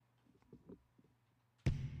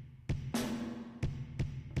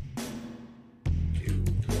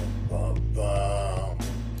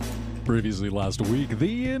Previously last week,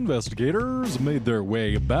 the investigators made their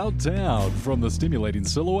way about town from the stimulating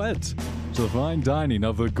silhouette to the fine dining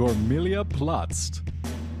of the Gormilia Platz.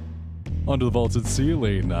 Under the vaulted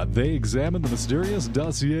ceiling, they examined the mysterious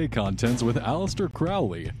dossier contents with Alistair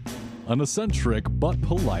Crowley, an eccentric but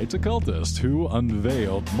polite occultist who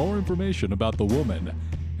unveiled more information about the woman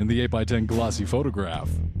in the 8x10 glossy photograph.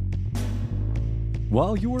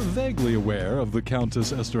 While you were vaguely aware of the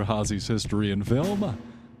Countess Esterhazy's history in film,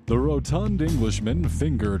 the rotund Englishman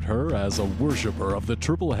fingered her as a worshipper of the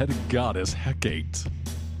triple-headed goddess Hecate.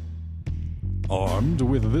 Armed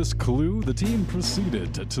with this clue, the team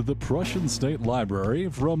proceeded to the Prussian State Library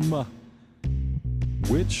in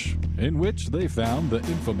which they found the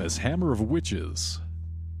infamous Hammer of Witches.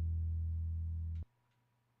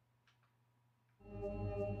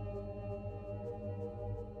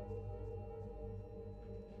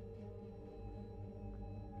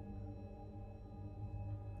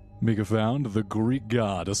 Mika found the Greek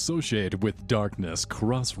god associated with darkness,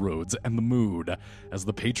 crossroads, and the mood as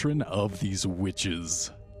the patron of these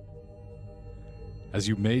witches. As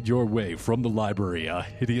you made your way from the library, a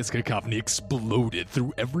hideous cacophony exploded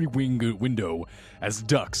through every window as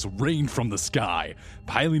ducks rained from the sky,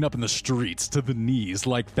 piling up in the streets to the knees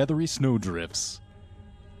like feathery snowdrifts.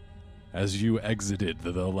 As you exited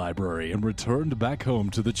the library and returned back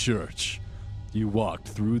home to the church, you walked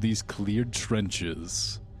through these cleared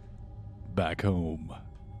trenches back home.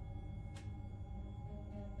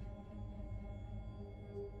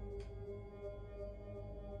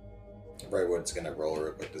 Brightwood's gonna roll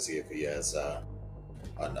real quick to see if he has a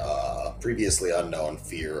previously unknown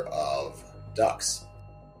fear of ducks.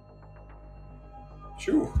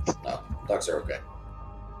 Shoo. No, ducks are okay.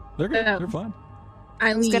 They're good. They're fine.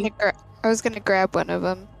 I was gonna grab one of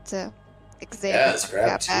them to examine. Yes,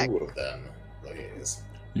 grab two of them, please.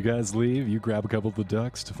 You guys leave, you grab a couple of the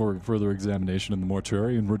ducks for further examination in the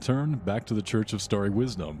mortuary and return back to the Church of Starry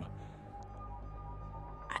Wisdom.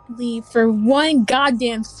 I leave for one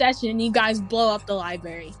goddamn session, you guys blow up the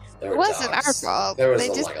library. It wasn't our fault. There was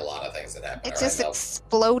like a lot of things that happened. It just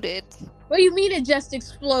exploded. What do you mean it just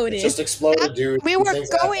exploded? It just exploded, dude. We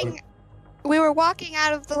were walking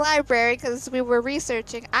out of the library because we were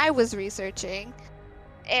researching. I was researching.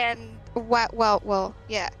 And,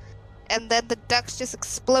 yeah. And then the ducks just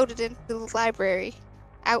exploded into the library.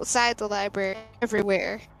 Outside the library.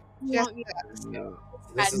 Everywhere. This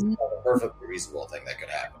is a perfectly reasonable thing that could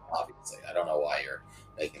happen, obviously. I don't know why you're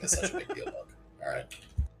making this such a big deal, Doug. Alright.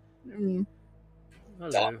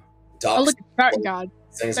 Oh, look at God.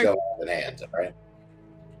 Things go hand in hand, alright?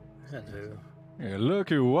 Hello. Hey, look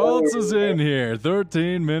who waltzes in here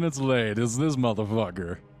 13 minutes late. Is this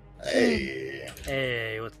motherfucker? Hey.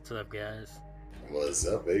 Hey, what's up, guys? What's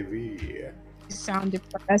up, baby? You sound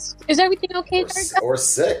depressed. Is everything okay, or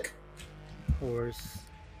sick?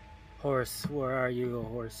 Horse, where are you,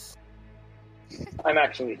 horse? I'm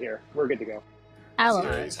actually here. We're good to go.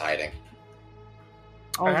 Hello. He's hiding.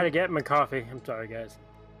 I had to get my coffee. I'm sorry, guys.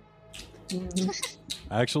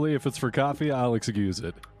 Actually, if it's for coffee, I'll excuse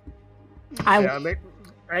it. I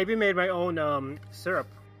even made my own syrup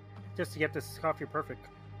just to get this coffee perfect.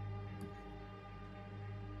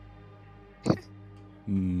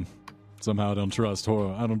 Somehow I don't trust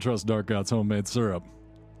Dark God's homemade syrup.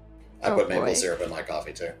 I put maple syrup in my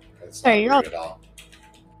coffee too. It's Hey, not weird at all.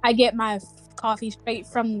 I get my coffee straight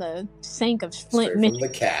from the sink of Flint, Straight from the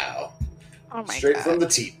cow. Oh my Straight God. from the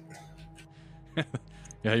teat.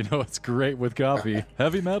 Yeah, you know what's great with coffee?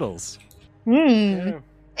 Heavy metals. Yeah.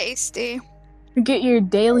 Tasty. You get your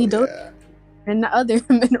daily dose and the other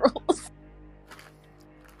minerals.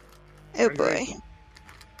 Oh boy.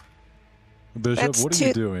 Bishop, That's what are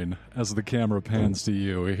you doing as the camera pans to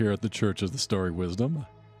you here at the Church of the Starry Wisdom?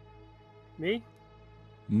 Me?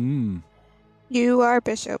 You are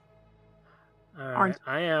Bishop. Alright,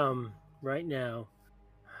 I am right now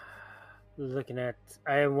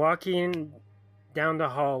I am walking down the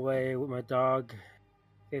hallway with my dog,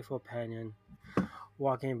 faithful companion,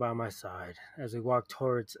 walking by my side as we walk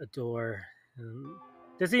towards a door.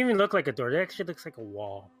 Doesn't even look like a door, it actually looks like a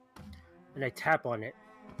wall. And I tap on it,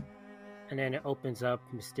 and then it opens up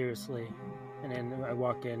mysteriously, and then I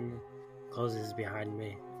walk in, closes behind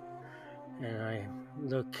me, and I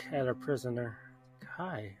look at our prisoner.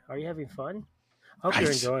 Hi, are you having fun? Hope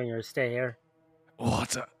you're enjoying your stay here.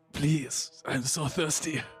 Water, please. I'm so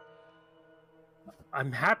thirsty.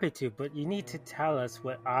 I'm happy to, but you need to tell us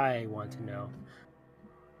what I want to know.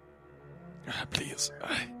 Please.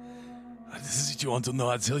 You want to know?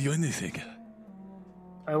 I'll tell you anything.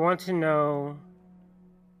 I want to know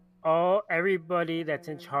everybody that's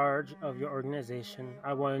in charge of your organization.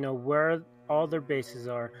 I want to know where all their bases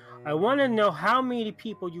are. I want to know how many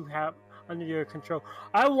people you have under your control.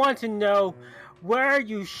 I want to know where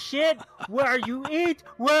you shit, where you eat,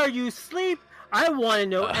 where you sleep. I want to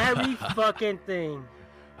know every fucking thing.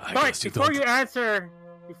 I But guess you before don't. you answer,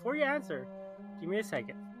 give me a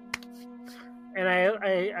second. And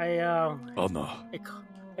Oh no.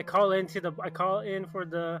 I call in for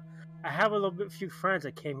the. I have a few friends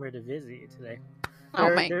that came here to visit you today.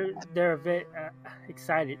 Oh my They're a bit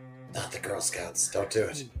excited. Not the Girl Scouts. Don't do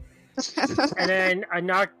it. And then I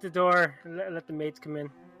knocked the door, let the maids come in.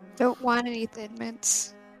 Don't want any thin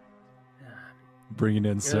mints. Bringing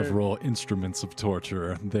in several instruments of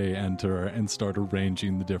torture, they enter and start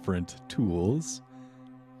arranging the different tools.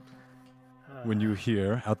 When you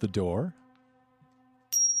hear out the door,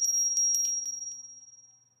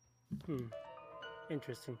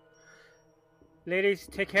 Interesting. Ladies,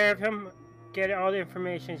 take care of him. Get all the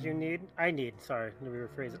information you need. I need. Sorry, let me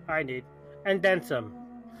rephrase it. I need. And then some.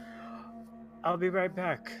 I'll be right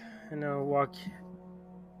back. And I'll walk.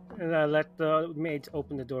 And I let the maids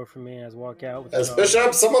open the door for me as I walk out. With the dog.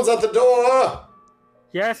 Bishop, someone's at the door!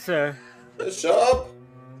 Yes, sir. Bishop!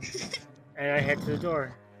 And I head to the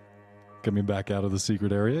door. coming back out of the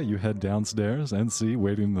secret area, you head downstairs and see,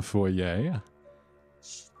 waiting in the foyer,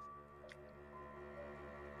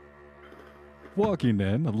 walking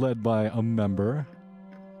in, led by a member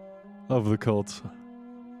of the cult,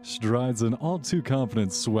 strides an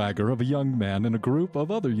all-too-confident swagger of a young man in a group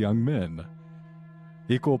of other young men.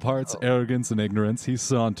 Equal parts arrogance and ignorance, he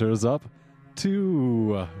saunters up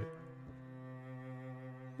to...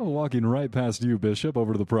 walking right past you, Bishop,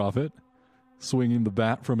 over to the Prophet, swinging the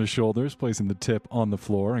bat from his shoulders, placing the tip on the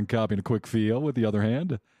floor, and copying a quick feel with the other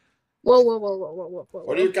hand. Whoa.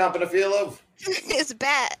 What are you copping a feel of? His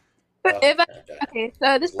bat. If I, okay,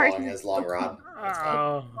 so this person. His long rod.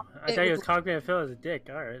 Oh, I thought he was talking to Phil as a dick.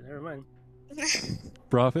 All right, never mind.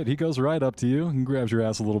 Prophet, he goes right up to you and grabs your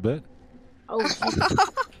ass a little bit. Oh,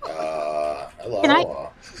 Hello. Can I-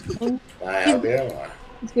 Can I help you?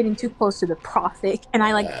 he's getting too close to the prophet, and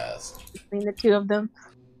I like Yes. between the two of them.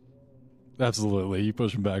 Absolutely, you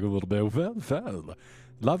push him back a little bit. Well,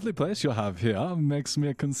 lovely place you have here. Makes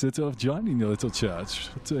me consider of joining your little church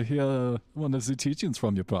to hear one of the teachings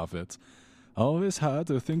from your prophet. Always had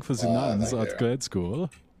a thing for the nuns thank at you. grade school.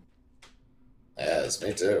 Yes,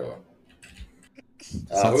 me too.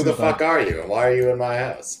 Sounds Who the about- fuck are you, and why are you in my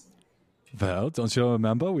house? Well, don't you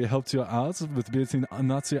remember we helped you out with beating a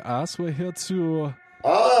Nazi ass? We're here to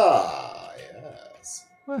Yes.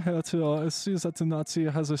 see that the Nazi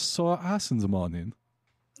has a sore ass in the morning.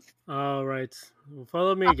 All right, well,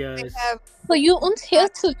 follow me, guys. So you aren't here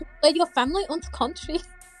to lead your family and country.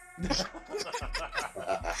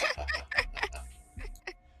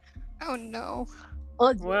 Oh no.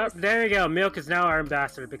 Oh, Well, there you go. Milk is now our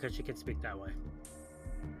ambassador because she can speak that way.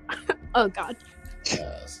 oh God.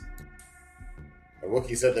 Yes. The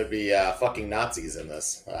Wookiee said there'd be fucking Nazis in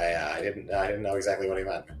this. I didn't know exactly what he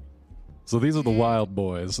meant. So these are the wild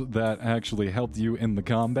boys that actually helped you in the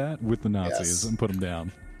combat with the Nazis Yes. and put them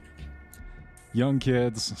down. Young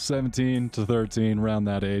kids, 17 to 13, around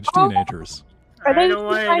that age, Oh. teenagers. Are I they don't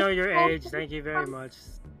want to guys- know your age. Thank you very much.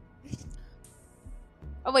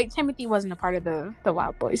 Oh wait, Timothy wasn't a part of the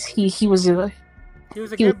Wild Boys. He was a He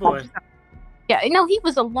was a he good was- boy. Yeah, no, he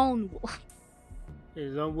was a lone wolf.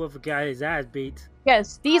 His lone wolf got his ass beat.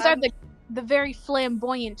 Yes, these are the very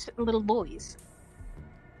flamboyant little boys.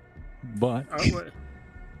 But, Oh, wait.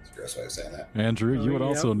 That's a gross way of saying that. Andrew, Oh, you would yeah.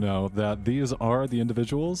 also know that these are the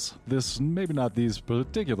individuals, maybe not these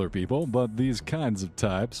particular people, but these kinds of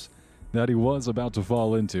types that he was about to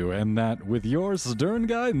fall into, and that, with your stern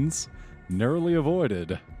guidance, narrowly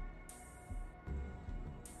avoided.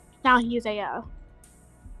 Now he is a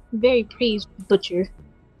very praised butcher.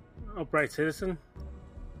 Upright citizen.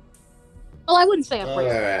 Well, I wouldn't say a Oh,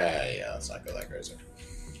 praised. yeah, let's not go that crazy.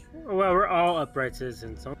 Well, we're all upright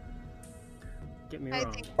citizens. Don't get me I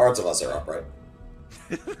wrong. think. Parts of us are upright.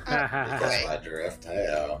 Ah. That's my drift.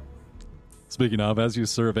 Hey, Speaking of, as you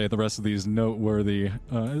survey the rest of these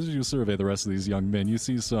young men, you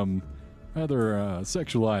see some other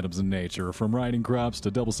sexual items in nature, from riding crops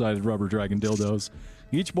to double-sided rubber dragon dildos.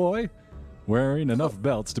 Each boy wearing enough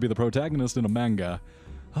belts to be the protagonist in a manga.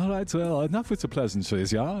 All right, well, enough with the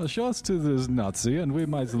pleasantries, yeah? Show us to this Nazi, and we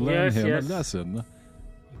might learn Yes, him yes. a lesson.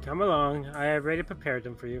 Come along. I have already prepared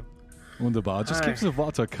them for you. Wunderbar. Just keep Aye. the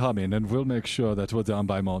water coming, and we'll make sure that we're done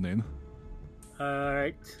by morning. All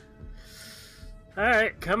right. All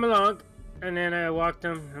right, come along. And then I walk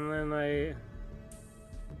them, and then I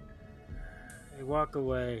walk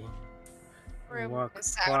away. I Room walk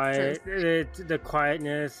is quiet. soundproof. The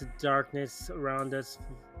quietness, the darkness around us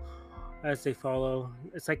as they follow.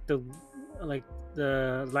 It's like the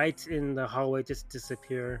lights in the hallway just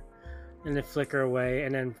disappear, and they flicker away,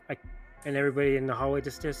 and then and everybody in the hallway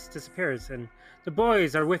just disappears. And the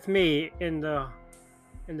boys are with me in the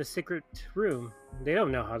secret room. They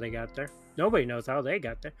don't know how they got there. Nobody knows how they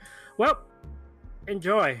got there. Well,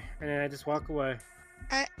 enjoy. And then I just walk away.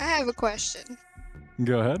 I have a question.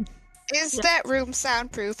 Go ahead. Is that room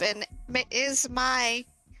soundproof, and is my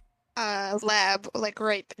lab like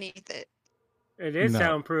right beneath it? It is No.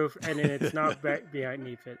 soundproof, and then it's not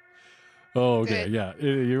beneath it. Oh, okay, Good. yeah.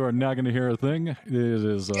 You are not going to hear a thing. It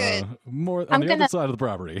is Good. more on I'm the gonna- other side of the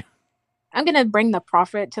property. I'm gonna bring the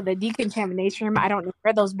prophet to the decontamination room. I don't know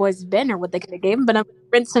where those boys have been or what they could have gave him, but I'm gonna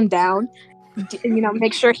rinse him down.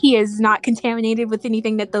 Make sure he is not contaminated with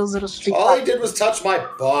anything that those little street. All he did was touch my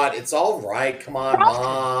butt. It's all right. Come on,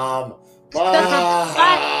 Mom. There's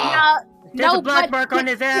No a black blood- mark on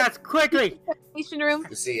his ass! Quickly! Decontamination room.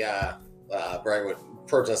 You see, Brian would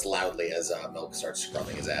protest loudly as Milk starts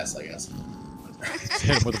scrubbing his ass, I guess.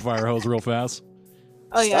 Hit him with a fire hose real fast.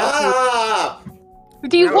 Oh yeah. Stop!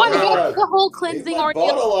 Do you want to God. go through the whole Leave cleansing my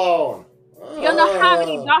butt ordeal? alone. You don't know how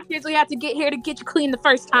many doctors we have to get here to get you clean the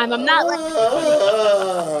first time. I'm not like.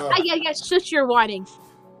 Yeah. Shush your whining.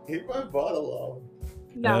 Leave my butt alone.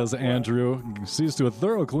 No. As Andrew sees to a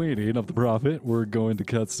thorough cleaning of the prophet, we're going to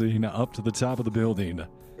cutscene up to the top of the building.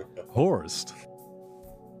 Horst.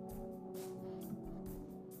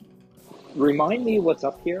 Remind me what's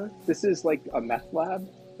up here. This is like a meth lab.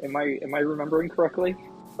 Am I remembering correctly?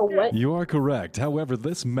 What? You are correct. However,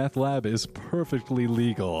 this meth lab is perfectly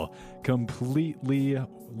legal, completely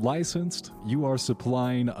licensed. You are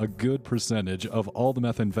supplying a good percentage of all the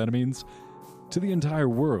methamphetamines to the entire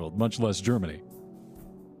world, much less Germany.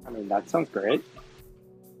 I mean, that sounds great.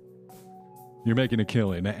 You're making a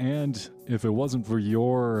killing, and if it wasn't for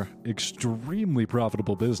your extremely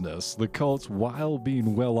profitable business, the cult, while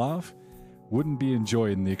being well off, wouldn't be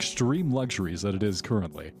enjoying the extreme luxuries that it is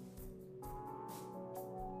currently.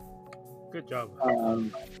 Good job.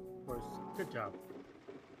 Horst. Good job.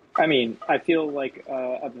 I mean, I feel like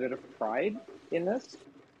a bit of pride in this.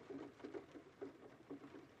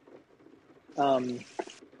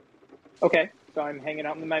 Okay, so I'm hanging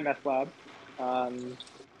out in my meth lab.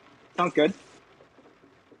 Sounds good.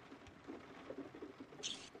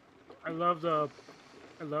 I love the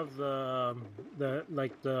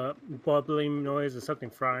bubbling noise of something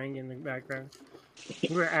frying in the background.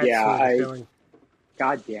 We're absolutely filling.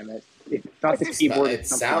 God damn it! It's not the keyboard. It It's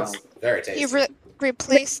something sounds else. very tasty. You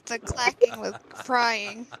replaced the clacking with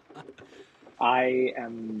frying. I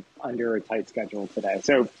am under a tight schedule today,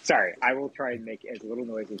 so sorry. I will try and make as little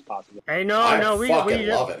noise as possible. Hey, I we fucking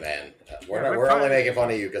love it, man. We're only making fun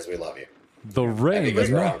of you because we love you. The And rain because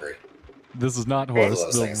is we're not. hungry. This is not Both of Horst.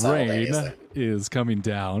 those The things rain simultaneously. is coming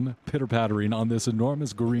down, pitter-pattering on this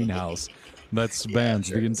enormous greenhouse that spans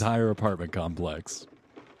sure the is. entire apartment complex.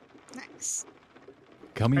 Nice.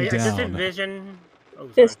 Coming I just down. envision. Oh,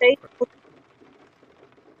 Just sorry.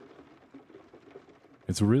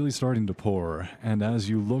 It's really starting to pour, and as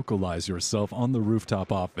you localize yourself on the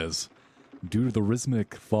rooftop office, due to the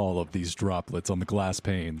rhythmic fall of these droplets on the glass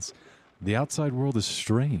panes, the outside world is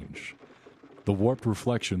strange. The warped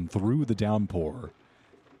reflection through the downpour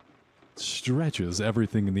stretches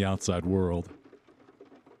everything in the outside world.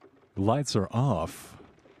 The lights are off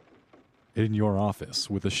in your office,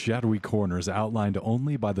 with the shadowy corners outlined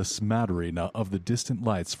only by the smattering of the distant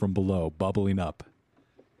lights from below bubbling up.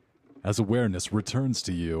 As awareness returns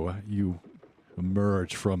to you, you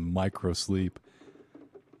emerge from microsleep.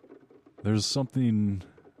 There's something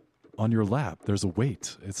on your lap. There's a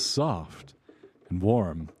weight. It's soft and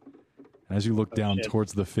warm. As you look down shit.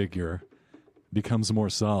 towards the figure, it becomes more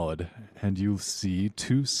solid, and you see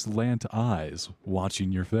two slant eyes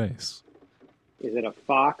watching your face. Is it a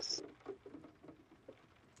fox?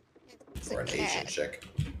 It's Or a an Asian cat. chick.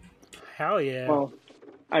 Hell yeah. Well,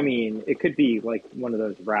 I mean, it could be like one of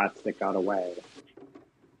those rats that got away.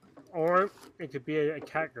 Or it could be a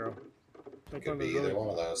cat girl. It Like could one be of either those one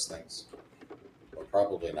of those things. But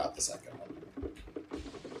probably not the second one.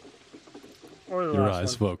 or the Your last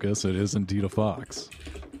eyes one. focus. It is indeed a fox.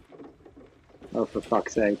 Oh, for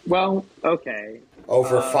fuck's sake. Well, okay. Oh,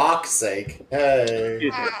 for fuck's sake. Hey.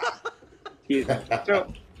 Excuse me. Excuse me.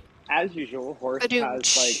 So, as usual, Horst has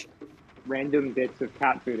Badooch. like random bits of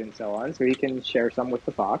cat food and so on, so he can share some with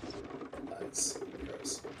the fox. Nice.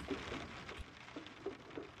 Gross.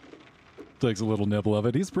 Takes a little nibble of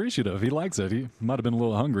it. He's appreciative. He likes it. He might have been a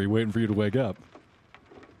little hungry waiting for you to wake up.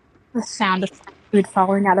 The sound of food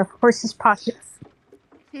falling out of Horst's pockets.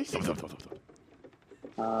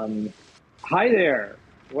 Hi there.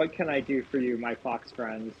 What can I do for you, my fox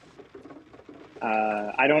friends?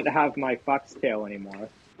 I don't have my foxtail anymore.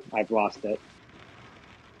 I've lost it.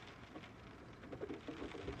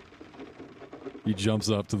 He jumps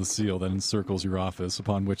up to the seal that encircles your office,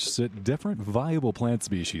 upon which sit different viable plant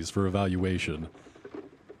species for evaluation.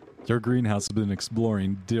 Your greenhouse has been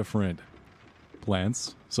exploring different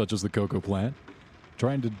plants, such as the cocoa plant,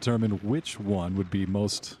 trying to determine which one would be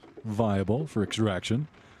most viable for extraction.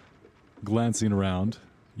 Glancing around,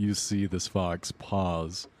 you see this fox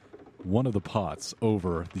pause one of the pots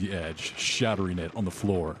over the edge, shattering it on the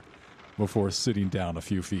floor, before sitting down a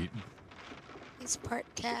few feet. He's part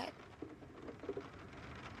cat.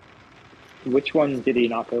 Which one did he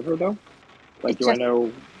knock over, though? Like, do I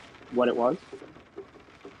know what it was?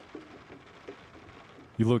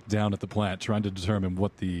 You look down at the plant, trying to determine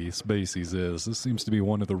what the species is. This seems to be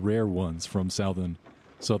one of the rare ones from Southern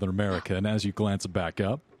America, and as you glance back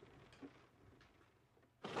up,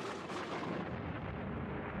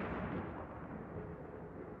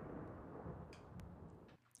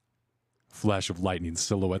 flash of lightning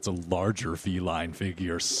silhouettes a larger feline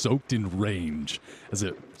figure soaked in the rain as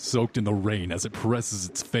it presses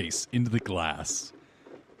its face into the glass.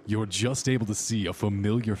 You're just able to see a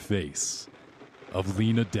familiar face of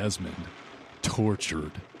Lena Desmond,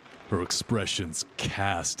 tortured, her expressions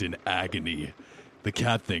cast in agony. The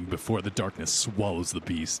cat thing before the darkness swallows the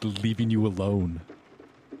beast, leaving you alone.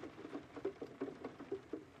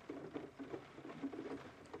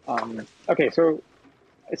 Okay, so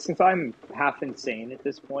since I'm half insane at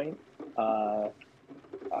this point,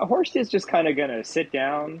 Horst is just kind of going to sit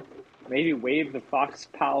down, maybe wave the fox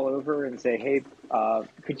pal over and say, hey,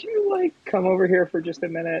 could you, like, come over here for just a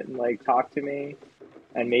minute and, like, talk to me?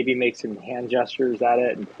 And maybe make some hand gestures at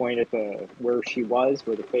it and point at where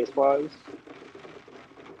the face was.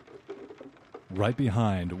 Right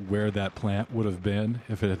behind where that plant would have been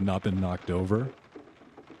if it had not been knocked over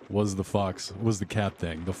was the cat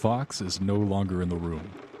thing. The fox is no longer in the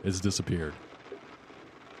room. It's disappeared.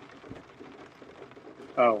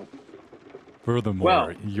 Oh.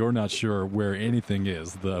 Furthermore, you're not sure where anything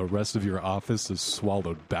is. The rest of your office is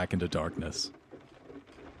swallowed back into darkness.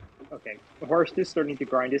 Okay. Horst is starting to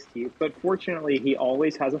grind his teeth, but fortunately he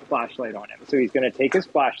always has a flashlight on him. So he's going to take his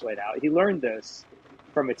flashlight out. He learned this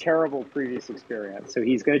from a terrible previous experience. So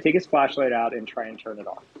he's going to take his flashlight out and try and turn it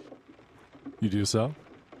off. You do so?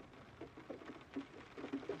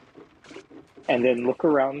 And then look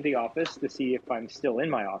around the office to see if I'm still in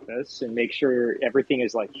my office and make sure everything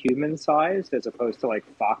is like human-sized as opposed to like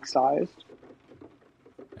fox-sized.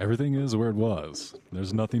 Everything is where it was.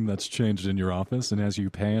 There's nothing that's changed in your office, and as you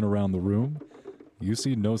pan around the room, you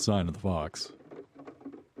see no sign of the fox.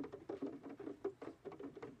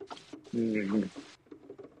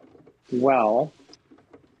 Well,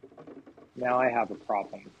 now I have a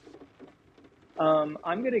problem.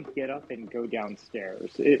 I'm going to get up and go downstairs.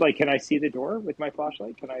 Can I see the door with my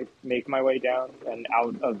flashlight? Can I make my way down and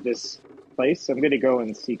out of this place? I'm going to go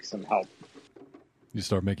and seek some help. You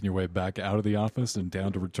start making your way back out of the office and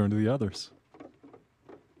down to return to the others.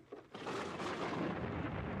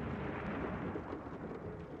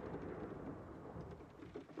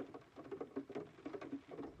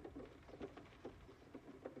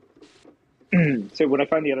 So when I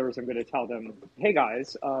find the others, I'm going to tell them, hey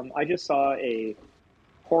guys, I just saw a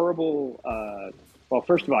horrible, well,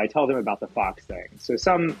 first of all, I tell them about the fox thing. So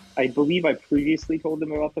I believe I previously told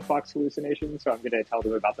them about the fox hallucination, so I'm going to tell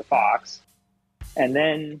them about the fox. And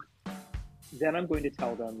then I'm going to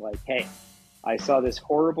tell them, like, hey, I saw this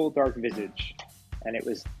horrible dark visage, and it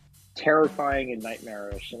was terrifying and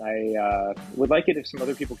nightmarish, and I would like it if some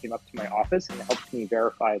other people came up to my office and helped me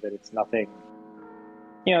verify that it's nothing,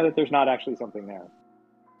 that there's not actually something there.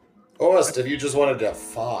 Horst, if you just wanted a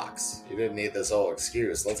fox, you didn't need this whole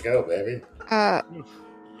excuse. Let's go, baby.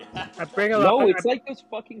 It's like those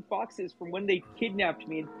fucking foxes from when they kidnapped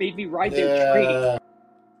me and made me ride their tree.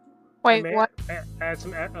 Wait, what? Add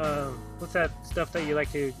some, what's that stuff that you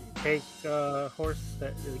like to take, Horse,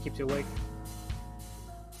 that keeps you awake?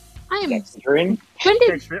 Dexedrine? I'm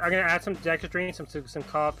going to add some dexedrine, some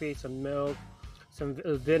coffee, some milk, some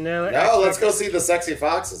vanilla. No, let's go see the sexy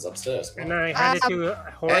foxes upstairs. And then I hand it to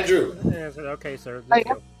Horse. Andrew. And I said, okay, sir. Let's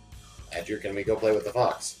go. Andrew, can we go play with the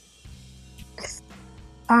fox?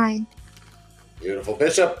 Fine. Beautiful.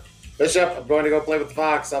 Bishop, I'm going to go play with the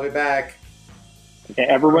fox. I'll be back. Okay,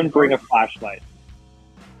 everyone bring a flashlight.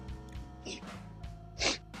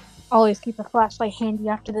 Always keep a flashlight handy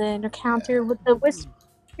after the encounter with the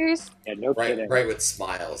whiskers. Yeah, no kidding. Right with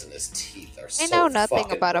smiles and his teeth are so I know nothing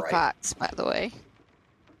fucking about a bright. fox, by the way.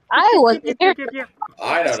 I wasn't there.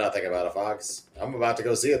 I know nothing about a fox. I'm about to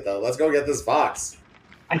go see it, though. Let's go get this fox.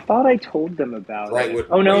 I thought I told them about Brightwood it.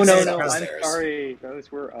 Oh, no. races I'm up the stairs. sorry.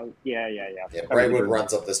 Those were... Oh, yeah. Yeah, Brightwood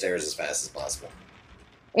runs up the stairs as fast as possible.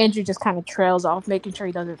 Andrew just kind of trails off, making sure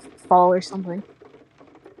he doesn't fall or something.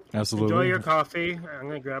 Absolutely. Enjoy your coffee. I'm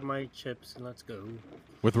going to grab my chips and let's go.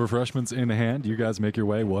 With refreshments in hand, you guys make your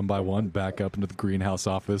way one by one back up into the greenhouse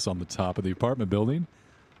office on the top of the apartment building.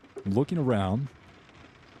 Looking around,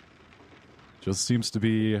 just seems to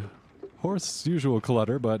be Horace's usual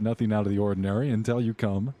clutter, but nothing out of the ordinary until you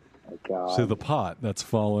come to the pot that's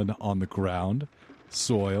fallen on the ground,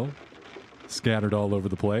 soil scattered all over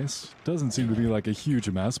the place. Doesn't seem to be like a huge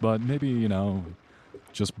mess, but maybe,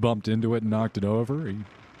 just bumped into it and knocked it over. You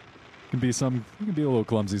can be a little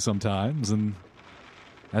clumsy sometimes, and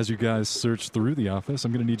as you guys search through the office,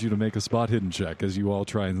 I'm going to need you to make a spot hidden check as you all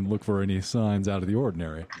try and look for any signs out of the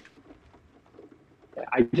ordinary.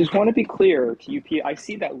 I just want to be clear to UP. I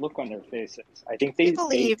see that look on their faces. I think they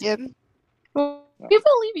believe him. We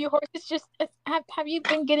believe you, Horace. It's just, have you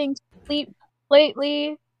been getting sleep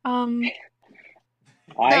lately? I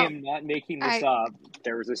am not making this up.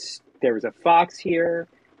 There was a fox here,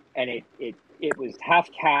 and it was half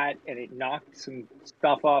cat, and it knocked some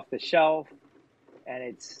stuff off the shelf, and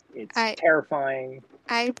it's terrifying.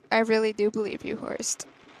 I really do believe you, Horst.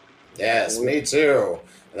 Yes, me too.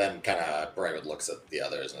 And then kind of Brightwood looks at the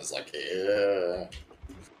others and is like, yeah.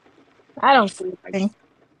 I don't see anything.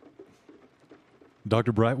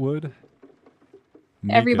 Dr. Brightwood,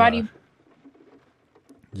 Mika, Everybody.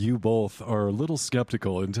 You both are a little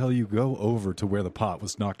skeptical until you go over to where the pot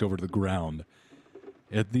was knocked over to the ground.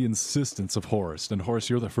 At the insistence of Horace, and Horace,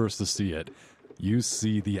 you're the first to see it, you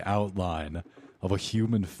see the outline of a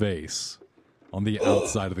human face on the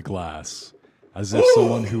outside of the glass, as if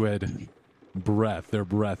someone who had their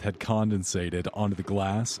breath had condensated onto the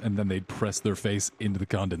glass, and then they'd pressed their face into the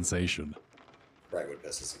condensation. Brightwood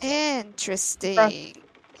pisses. Interesting.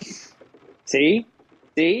 See?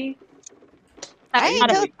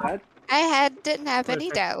 Didn't have any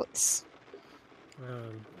doubts.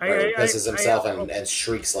 Brightwood pisses himself and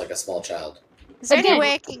shrieks like a small child. Is there any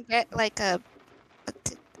way I can get like I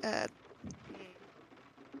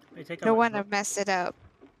don't want to mess it up.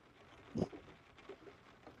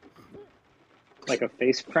 Like a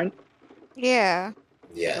face print? Yeah.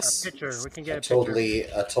 Yes. A picture. We can get a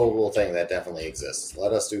total thing that definitely exists.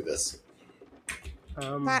 Let us do this.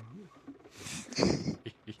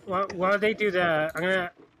 While they do that, I'm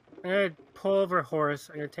gonna pull over Horace.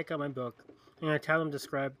 I'm gonna take out my book. I'm gonna tell him to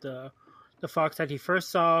describe the fox that he first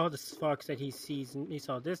saw, the fox that he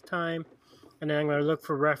saw this time, and then I'm gonna look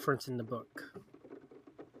for reference in the book.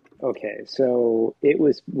 Okay, so it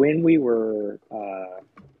was when we were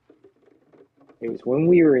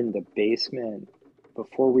in the basement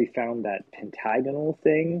before we found that pentagonal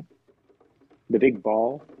thing, the big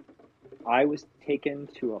ball. I was taken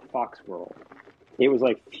to a fox world. It was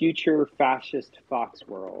like future fascist fox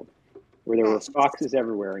world where there were foxes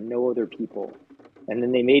everywhere and no other people. And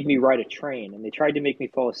then they made me ride a train and they tried to make me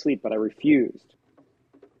fall asleep, but I refused.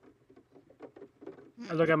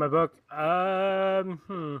 I look at my book. I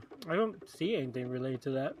don't see anything related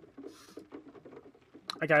to that.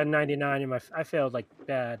 I got a 99 in I failed like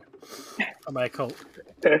bad on my occult.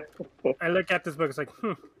 I look at this book. It's like,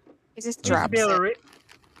 He just drops it.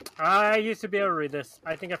 I used to be able to read this.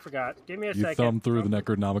 I think I forgot. Give me a second. You thumb through the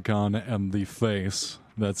Necronomicon and the face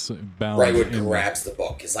that's bound. Brightwood grabs the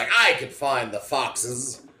book. He's like, I can find the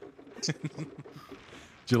foxes. Would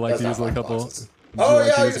you like to use a couple?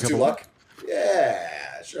 I'll use 2 luck.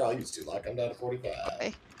 Yeah, sure, I'll use 2 luck. I'm down to 45.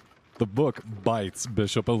 Okay. The book bites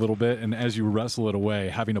Bishop a little bit, and as you wrestle it away,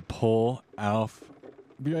 having to pull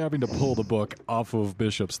the book off of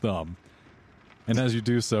Bishop's thumb. And as you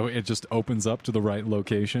do so, it just opens up to the right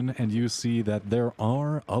location, and you see that there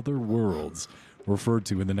are other worlds referred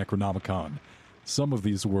to in the Necronomicon. Some of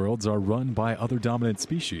these worlds are run by other dominant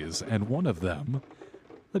species, and one of them,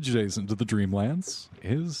 adjacent to the Dreamlands,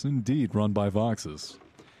 is indeed run by Voxes.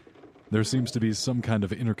 There seems to be some kind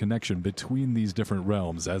of interconnection between these different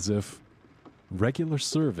realms, as if regular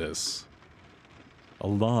service, a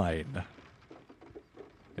line,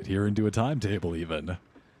 adhering to a timetable even,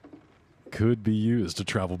 could be used to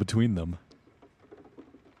travel between them.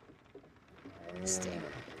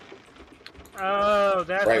 Oh,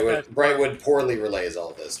 that's Brightwood poorly relays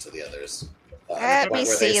all this to the others. Let me where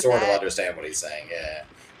see they sort of that. understand what he's saying. Yeah,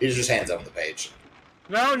 he just hands over the page.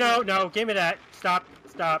 No, give me that. Stop.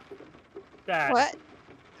 That. What?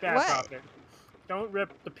 That What? Pocket. Don't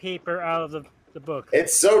rip the paper out of the book.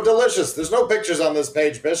 It's so delicious. There's no pictures on this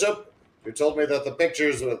page, Bishop. You told me that the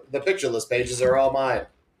pictureless pages are all mine.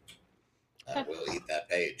 I will eat that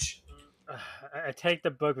page. I take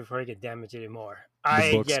the book before I get damaged anymore.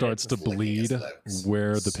 The book get starts it. to Flicking bleed his legs.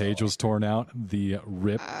 where the page was torn out. The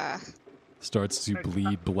rip Uh, starts to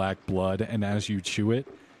bleed black blood, and as you chew it,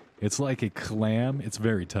 it's like a clam. It's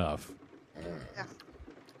very tough.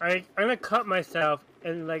 I'm gonna cut myself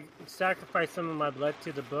and like sacrifice some of my blood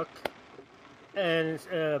to the book and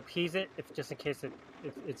appease it, if just in case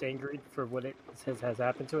it's angry for what it says has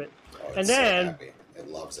happened to it. Oh, it's And so then- happy. It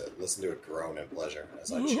loves it. Listen to it groan in pleasure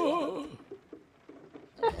as I chew on it.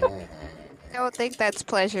 Mhm. I don't think that's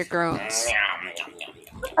pleasure groans.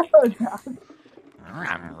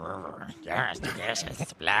 Oh, God. Yes, this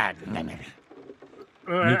is blood.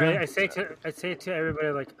 Mika? I say to everybody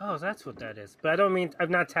like, oh, that's what that is. But I don't mean I'm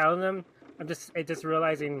not telling them. I'm just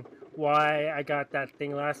realizing why I got that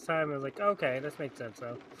thing last time. I was like, okay, this makes sense.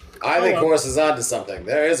 So I think well. Horse is onto something.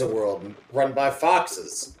 There is a world run by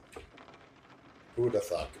foxes. Who would have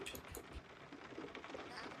thought?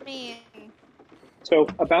 I mean, So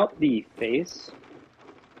about the face,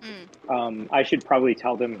 mm, I should probably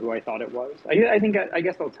tell them who I thought it was. I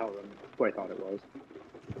guess I'll tell them who I thought it was.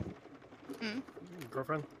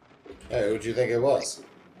 girlfriend. Hey, who'd you think it was?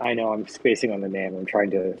 I know I'm spacing on the name. I'm trying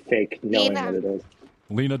to fake knowing Lena. what it is.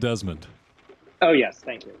 Lena Desmond. Oh yes,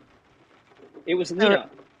 thank you. It was Lena.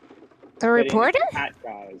 a reporter? Cat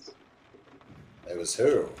guys. It was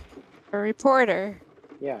who? A reporter.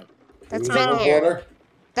 Yeah. That's Who's been the here. reporter?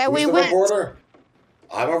 That Who's we the went. reporter?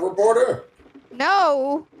 I'm a reporter.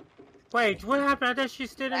 No, Wait, what happened? I thought she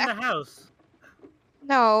stayed in the house.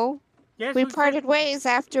 no. Yes, We said- parted ways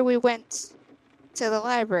after we went to the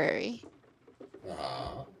library.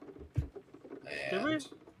 Uh-huh. Did we? And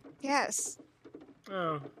Yes.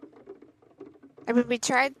 Oh, I mean, we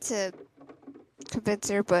tried to convince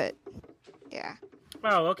her, but yeah.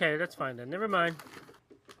 oh, okay, that's fine then. Never mind.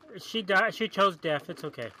 She died. She chose death. It's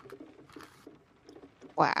okay.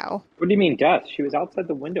 Wow. What do you mean death? She was outside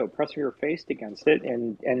the window pressing her face against it,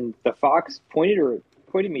 and the fox pointed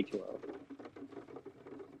me to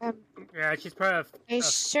her. Yeah, she's probably Are you a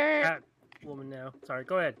sure? fat woman now. Sorry,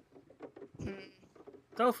 go ahead. Hmm.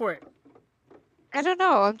 Go for it. I don't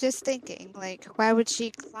know. I'm just thinking, like, why would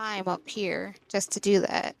she climb up here just to do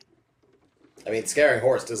that? I mean, scaring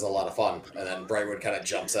Horst is a lot of fun. And then Brightwood kind of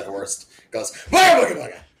jumps at Horst, goes, "Bugga, bugga,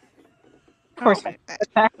 bugga." Of course. Oh my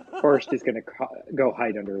God. Horst is going to go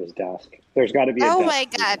hide under his desk. There's got to be a Oh desk my he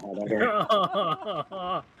can hide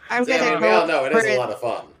under. I'm See, I gonna mean, we go all know it over is a and- lot of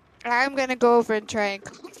fun. I'm gonna go over and try and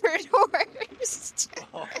comfort Horst.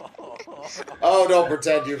 Oh, don't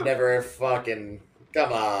pretend you've never fucking...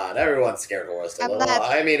 Come on, everyone's scared Horst a I'm little. not-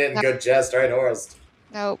 I mean it in good jest, right, Horst?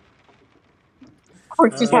 Nope.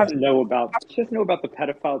 Horse just She have doesn't know about the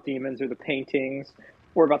pedophile demons or the paintings,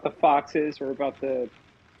 or about the foxes, or about the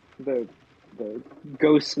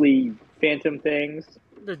ghostly phantom things.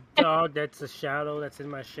 The dog that's a shadow that's in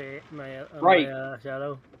my shade, Right. my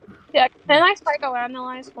shadow. Yeah, can I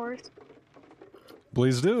psychoanalyze Horse?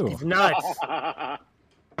 Please do. He's nuts.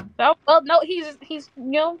 Oh, well, no, he's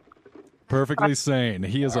Perfectly sane.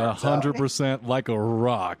 He is Arms out. 100% like a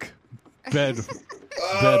rock. Bed.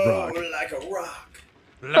 Oh, Bedrock. like a rock.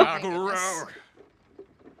 Like a rock.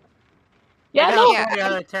 yeah, I no, got 3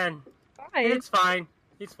 out of 10. fine. It's fine.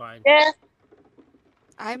 He's fine. Yeah,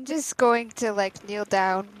 I'm just going to like kneel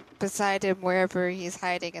down beside him wherever he's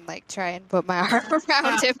hiding and like try and put my arm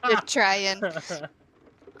around him to try and.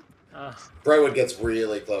 Brightwood gets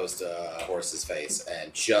really close to Horst's face,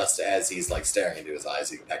 and just as he's like staring into his eyes,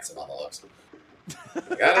 he pecks him on the lips.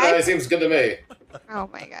 Like, I don't know, he seems good to me. Oh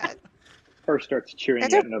my God! Horst starts chewing I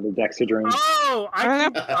at don't- another Dexedrine. Oh, I'm oh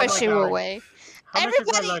gonna my push you God. away. How much is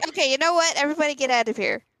my Everybody, luck? okay, you know what? Everybody, get out of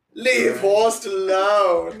here. Leave Horst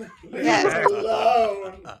alone. Leave Yes. him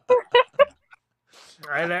alone.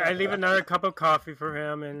 I leave another cup of coffee for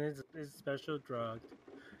him and his special drug.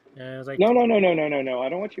 And I was like, No. I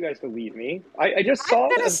don't want you guys to leave me. I just saw I'm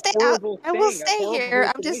gonna a stay. horrible I thing. will a stay horrible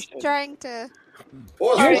here. I'm just hallucination. trying to.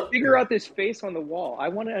 Horst, You guys what- figure out this face on the wall. I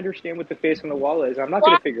want to understand what the face on the wall is. I'm not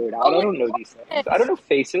going to figure it out. I don't know these things. I don't know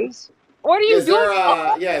faces. what are you is doing?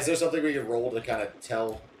 there is there something we can roll to kind of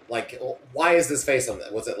tell, like, why is this face on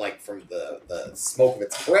that? Was it like from the smoke of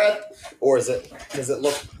its breath, or does it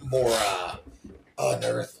look more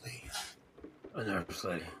unearthly?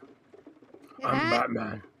 unearthly. Can I'm I-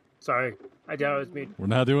 Batman. Sorry, I doubt it was me. We're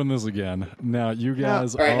not doing this again. Now, you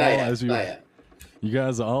guys All right, all, not yet. as you Not yet. you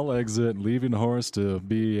guys all exit, leaving Horse to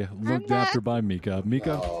be looked not- after by Mika.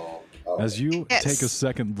 Mika, Oh, as you Yes. take a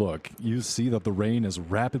second look, you see that the rain is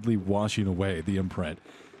rapidly washing away the imprint.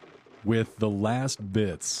 With the last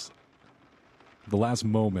bits, the last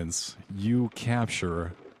moments, you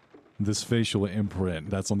capture this facial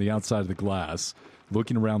imprint that's on the outside of the glass.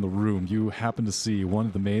 Looking around the room, you happen to see one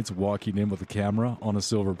of the maids walking in with a camera on a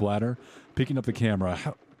silver platter, picking up the camera.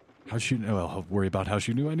 How she knew? Well, I'll worry about how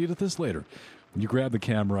she knew I needed this later. You grab the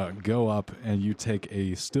camera, go up, and you take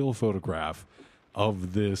a still photograph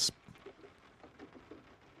of this.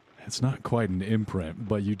 It's not quite an imprint,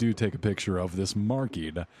 but you do take a picture of this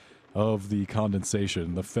marking of the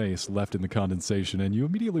condensation, the face left in the condensation, and you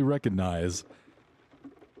immediately recognize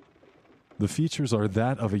the features are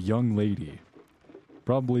that of a young lady,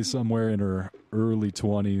 probably somewhere in her early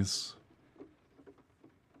 20s.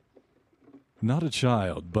 Not a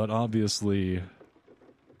child, but obviously,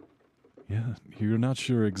 yeah, you're not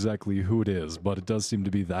sure exactly who it is, but it does seem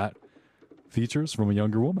to be that. Features from a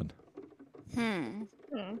younger woman.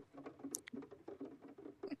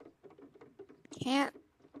 Can't.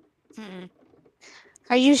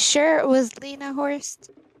 Are you sure it was Lena Horst?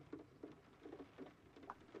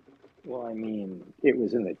 Well, I mean, it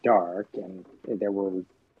was in the dark, and there were,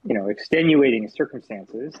 extenuating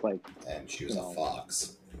circumstances, like... And she was a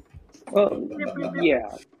fox. Well, yeah.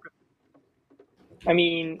 I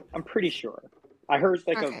mean, I'm pretty sure. I heard,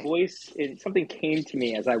 a voice, something came to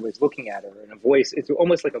me as I was looking at her, and it's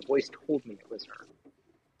almost like a voice told me it was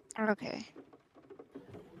her. Okay.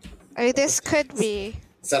 I mean, this could be...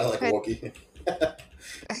 Sounded like a Wookiee.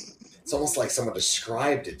 It's almost like someone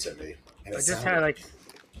described it to me. And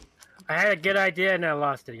I had a good idea and I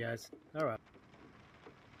lost it, guys. All right.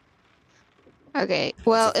 Okay,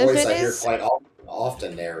 well, it's a voice if it I hear is... quite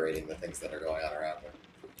often narrating the things that are going on around me.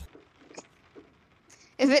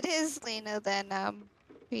 If it is Lena, then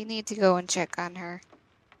we need to go and check on her.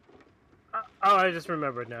 I just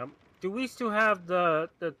remembered now. Do we still have the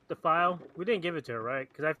file? We didn't give it to her, right?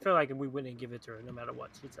 Because I feel like we wouldn't give it to her no matter what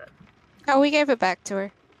she said. Oh, we gave it back to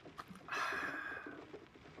her.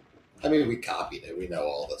 I mean, we copied it. We know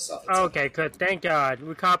all the stuff. Okay, good. Thank God.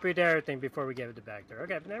 We copied everything before we gave it back to her.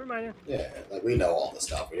 Okay, but never mind. Yeah, we know all the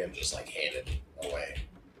stuff. We didn't just, hand it away.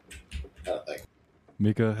 Kind of thing.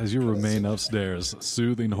 Mika, as you remain upstairs,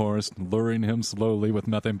 soothing Horst, luring him slowly with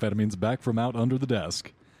methamphetamines back from out under the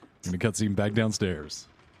desk, and the cutscene back downstairs.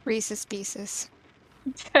 Reese's Pieces.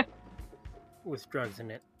 With drugs in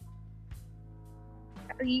it.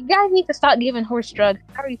 You guys need to stop giving Horst drugs.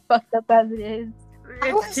 It's already fucked up as it is.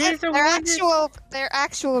 They're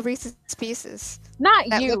actual Reese's Pieces.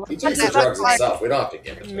 Not you. He takes the drugs himself. We don't have to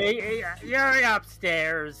give it to him. You're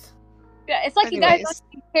upstairs. Yeah, it's like you guys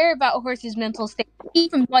don't care about Horst's mental state.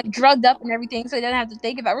 Keep him drugged up and everything, so he doesn't have to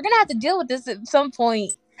think about it. We're gonna have to deal with this at some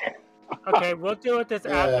point. Okay, we'll deal with this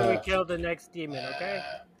after we kill the next demon. Okay.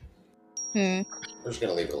 We're just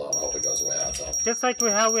gonna leave it alone. Hope it goes away on its own. Just like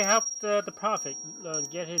how we helped the prophet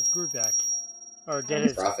get his groove back, or get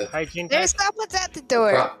his hygiene back. There's someone's at the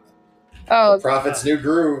door. The prophet's new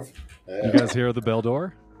groove. Yeah. You guys hear the bell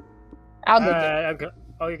door? I'll do it.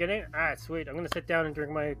 Oh, you're getting it? Alright, sweet. I'm gonna sit down and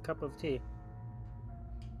drink my cup of tea.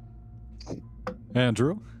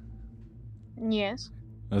 Andrew? Yes?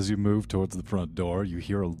 As you move towards the front door, you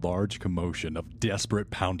hear a large commotion of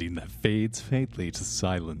desperate pounding that fades faintly to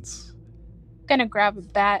silence. I'm gonna grab a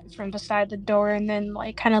bat from beside the door and then,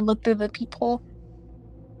 kind of look through the peephole.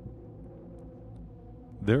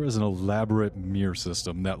 There is an elaborate mirror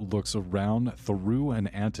system that looks around through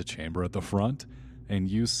an antechamber at the front, and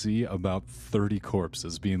you see about 30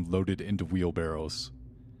 corpses being loaded into wheelbarrows.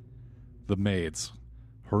 The maids,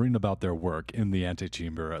 hurrying about their work in the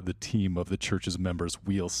antechamber, the team of the church's members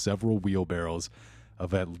wheel several wheelbarrows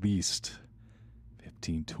of at least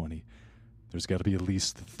 15, 20. There's got to be at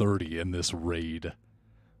least 30 in this raid.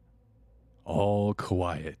 All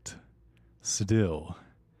quiet, still.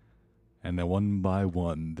 And then one by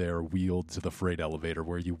one, they're wheeled to the freight elevator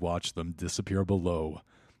where you watch them disappear below.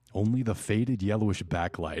 Only the faded yellowish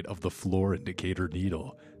backlight of the floor indicator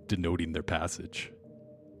needle denoting their passage.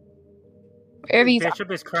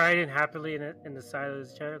 Bishop is crying happily in the side of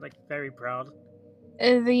his chair, very proud.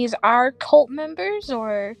 Are these our cult members,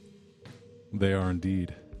 or...? They are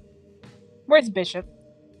indeed. Where's Bishop?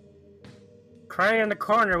 Crying in the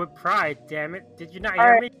corner with pride, damn it. Did you not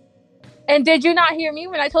hear me? And did you not hear me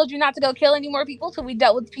when I told you not to go kill any more people till we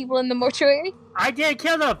dealt with people in the mortuary? I didn't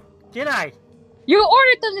kill them, did I? You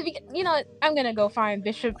ordered them to be... You know what? I'm gonna go find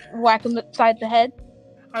Bishop, whack him upside the head.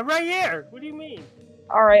 I'm right here. What do you mean?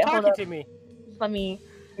 Alright, hold up. To me. Let me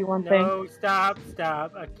do one thing. No, stop.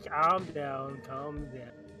 Calm down.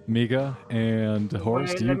 Mika and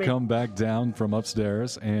Horst, you come back down from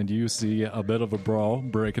upstairs, and you see a bit of a brawl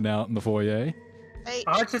breaking out in the foyer. Hey.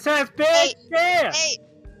 Arch his ass, bitch!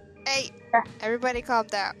 Hey! Everybody calm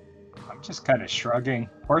down. I'm just kind of shrugging.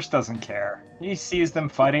 Horst doesn't care. He sees them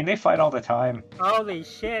fighting. They fight all the time. Holy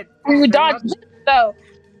shit. You dodge, though.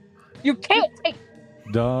 You can't take...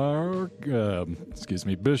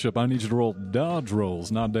 Bishop, I need you to roll dodge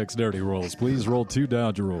rolls, not dexterity rolls. Please roll 2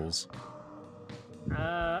 dodge rolls.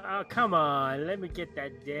 Oh, come on. Let me get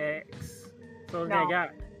that dex. So No. I got.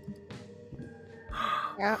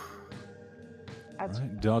 Yeah. All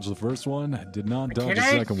right, dodge the first one. Did not dodge Can the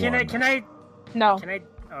I? second Can one. I? Can I? No, Can I?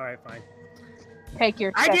 All right, fine. take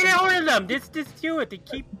your I did second all of them. Just do it to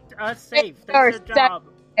keep us safe. Your That's their job.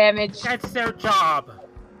 damage. That's their job.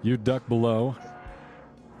 You duck below,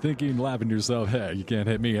 thinking, laughing to yourself, hey, you can't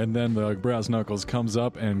hit me. And then the brass knuckles comes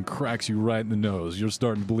up and cracks you right in the nose. You're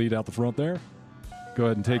starting to bleed out the front there. Go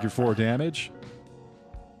ahead and take your 4 damage.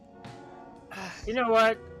 You know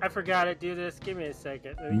what? I forgot to do this. Give me a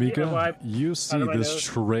second. Mika, you see out of my this nose.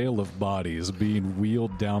 trail of bodies being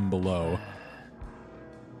wheeled down below.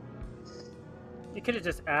 You could have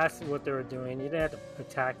just asked what they were doing. You didn't have to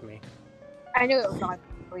attack me. I knew it was not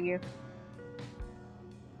for you.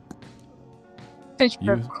 Since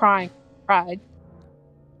you're You- crying, pride.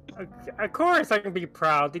 Of course, I can be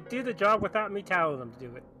proud. They do the job without me telling them to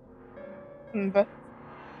do it. But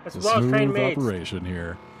That's It's a well-trained smooth mates. operation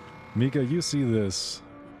here. Mika, you see this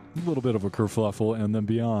little bit of a kerfuffle, and then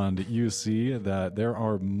beyond, you see that there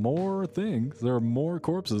are more things. There are more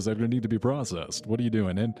corpses that are going to need to be processed. What are you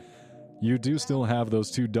doing? And you do still have those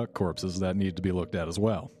 2 duck corpses that need to be looked at as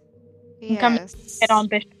well. Come Yes. hit on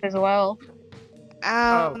Bishop as well.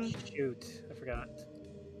 Oh, shoot. I forgot.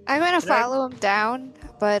 I'm gonna Can I- follow him down,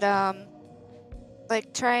 but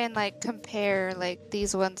like try and like compare like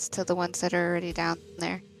these ones to the ones that are already down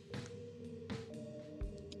there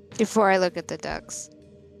before I look at the ducks.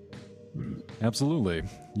 Absolutely.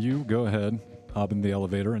 You go ahead, hop in the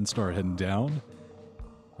elevator, and start heading down.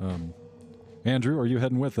 Andrew, are you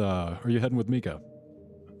heading with Mika?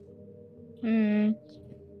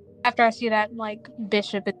 After I see that, like,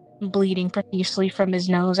 Bishop is bleeding profusely from his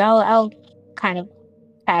nose, I'll kind of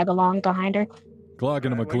tag along behind her. Clocking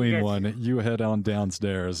him a Alright, what do you clean guys- one. You head on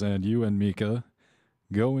downstairs, and you and Mika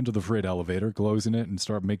go into the freight elevator, closing it, and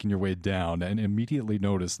start making your way down, and immediately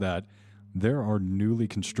notice that there are newly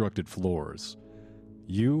constructed floors.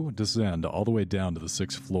 You descend all the way down to the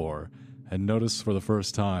 6th floor, and notice for the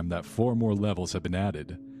first time that 4 more levels have been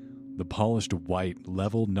added. The polished white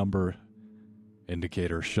level number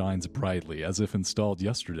indicator shines brightly as if installed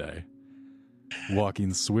yesterday.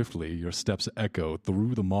 Walking swiftly, your steps echo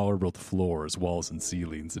through the marbled floors, walls, and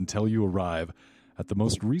ceilings until you arrive at the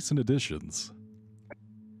most recent additions.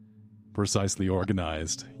 Precisely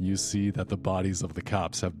organized, you see that the bodies of the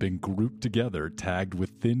cops have been grouped together, tagged with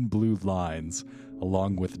thin blue lines,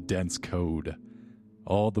 along with dense code.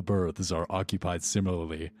 All the berths are occupied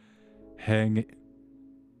similarly, hang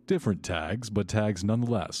different tags, but tags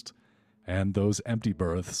nonetheless, and those empty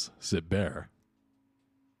berths sit bare.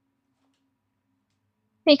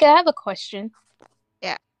 Mika, I have a question.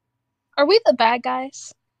 Yeah. Are we the bad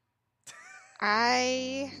guys?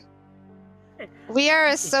 We are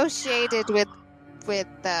associated with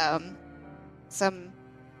some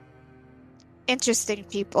interesting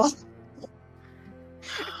people.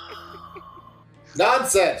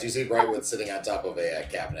 Nonsense! You see Brightwood sitting on top of a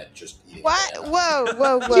cabinet, just eating. What? a banana.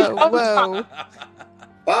 Whoa, whoa, whoa, whoa.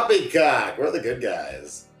 Poppycock! We're the good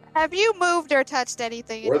guys. Have you moved or touched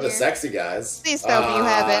anything We're in the here? sexy guys. Please tell me you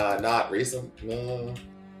haven't. Not recent. No.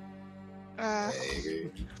 Uh,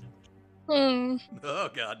 Maybe. Oh,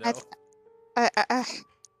 God,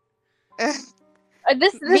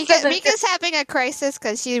 This Mika, doesn't. Mika's having a crisis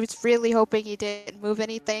because she was really hoping you didn't move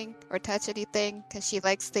anything or touch anything because she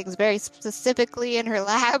likes things very specifically in her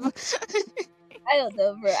lab. I don't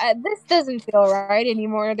know, bro. This doesn't feel right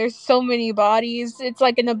anymore. There's so many bodies. It's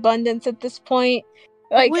like an abundance at this point.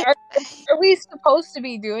 Like, We- are we supposed to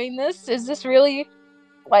be doing this? Is this really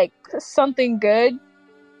like something good?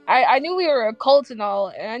 I knew we were a cult and all,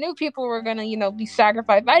 and I knew people were gonna, be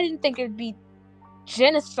sacrificed. But I didn't think it'd be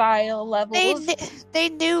genocidal levels. They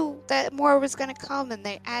knew that more was going to come and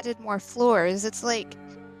they added more floors. It's like,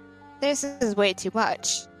 this is way too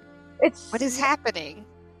much. What is happening?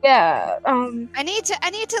 Yeah. I need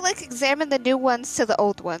to like examine the new ones to the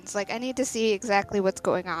old ones. Like I need to see exactly what's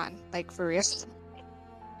going on. Like for real.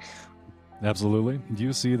 Absolutely.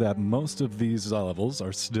 You see that most of these levels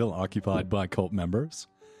are still occupied by cult members.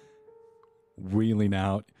 Wheeling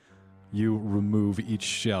out, you remove each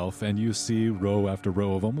shelf and you see row after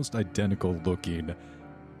row of almost identical looking,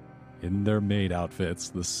 in their maid outfits,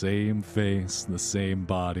 the same face, the same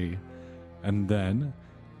body. And then,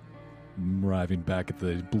 arriving back at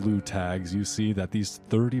the blue tags, you see that these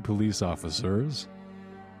 30 police officers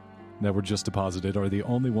that were just deposited are the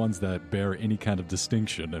only ones that bear any kind of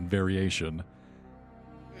distinction and variation.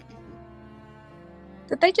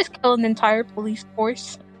 Did they just kill an entire police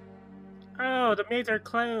force? Oh, the maids are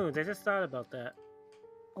clones. I just thought about that.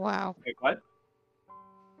 Wow. Wait, what?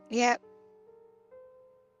 Yep.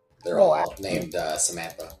 They're all named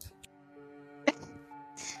Samantha.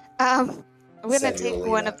 I'm gonna take Samuelina.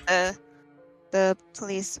 one of the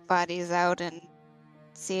police bodies out and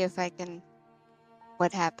see if I can.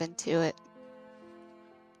 What happened to it?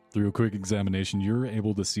 Through a quick examination, you're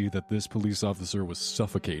able to see that this police officer was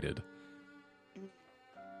suffocated.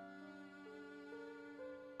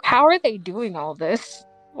 How are they doing all this?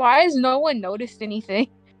 Why has no one noticed anything?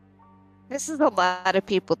 This is a lot of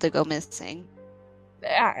people to go missing.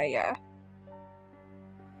 Yeah.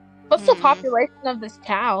 What's the population of this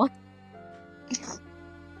town?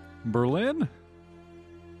 Berlin?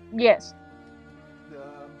 Yes.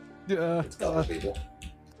 It's a couple people.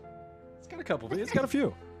 It's got a couple. It's got a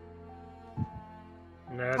few.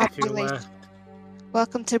 There's a few Population. left.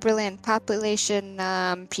 Welcome to Berlin.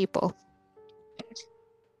 Population, people.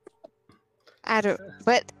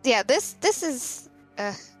 But yeah, this is,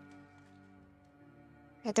 I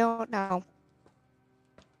don't know.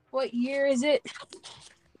 What year is it?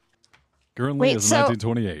 Currently Wait, is so-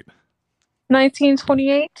 1928.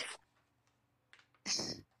 1928?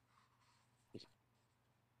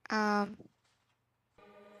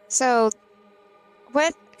 So,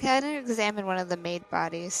 what, can I examine one of the maid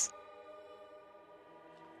bodies?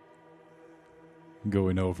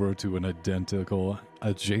 Going over to an identical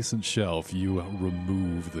adjacent shelf, you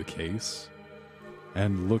remove the case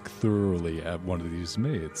and look thoroughly at one of these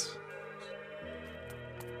maids.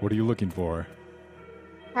 What are you looking for?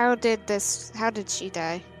 How did she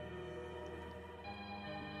die?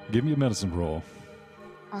 Give me a medicine roll.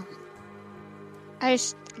 Oh.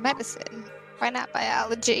 Medicine. Why not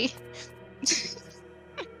biology?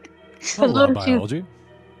 I'll allow don't you- biology.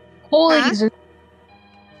 Poison.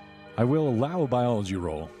 I will allow a biology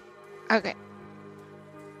roll. Okay.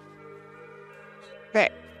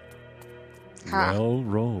 Right. Huh. Well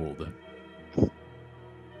rolled.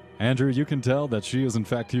 Andrew, you can tell that she is in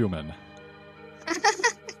fact human.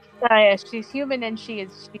 Yeah, she's human and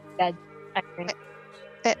she's dead, I think.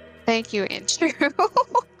 Thank you, Andrew.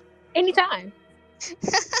 Anytime.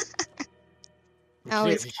 I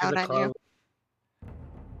always She's count a on clone.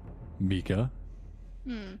 Mika,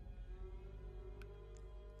 Hmm.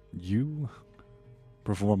 you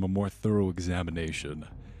perform a more thorough examination.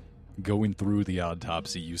 Going through the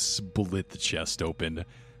autopsy, you split the chest open,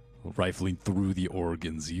 rifling through the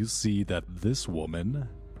organs. You see that this woman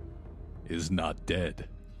is not dead.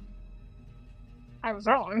 I was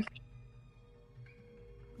wrong.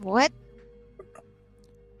 What?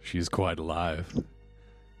 She's quite alive.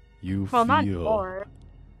 You Well, not feel more.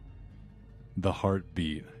 the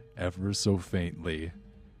heartbeat ever so faintly.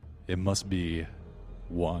 It must be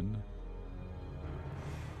 1,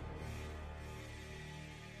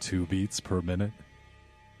 2 beats per minute.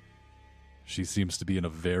 She seems to be in a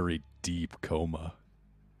very deep coma.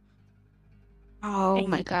 Oh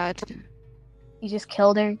my god. You just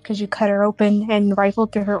killed her because you cut her open and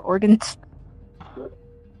rifled through her organs.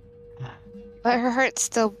 But her heart's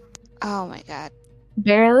still. Oh my god.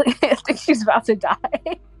 Barely. I think she's about to die.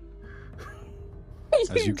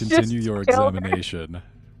 As you just continue your killed her. examination,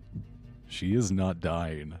 she is not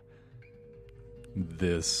dying.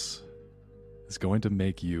 This is going to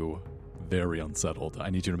make you very unsettled. I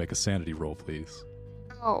need you to make a sanity roll, please.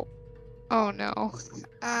 Oh. Oh no.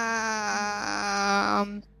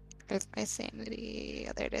 Where's my sanity?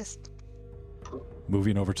 Oh, there it is.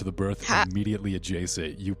 Moving over to the berth Ha. immediately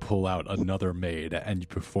adjacent, you pull out another maid and you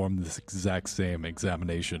perform this exact same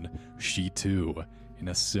examination. She too, in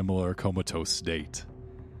a similar comatose state.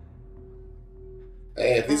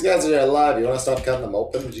 Hey, if these guys are alive, you want to stop cutting them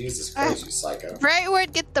open? Jesus Christ, you psycho.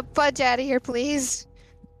 Brightwood, get the fudge out of here, please.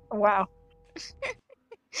 Wow.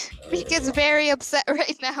 Mika's very upset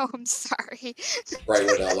right now. I'm sorry.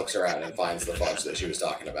 Brightwood now looks around and finds the fudge that she was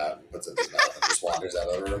talking about and puts it in his mouth and just wanders out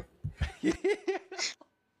of the room.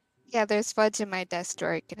 Yeah, there's fudge in my desk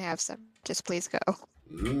drawer. You can have some. Just please go.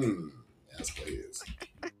 Yes, please.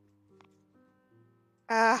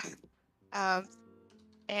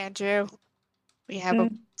 Andrew, we have a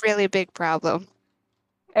really big problem.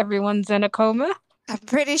 Everyone's in a coma? I'm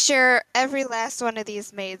pretty sure every last one of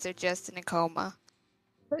these maids are just in a coma.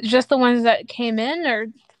 Just the ones that came in, or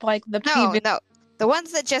like the No, PV? no. The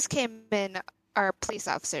ones that just came in are police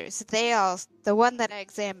officers. The one that I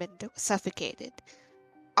examined suffocated.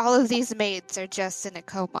 All of these maids are just in a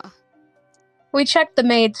coma. We checked the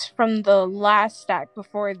maids from the last stack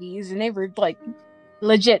before these, and they were like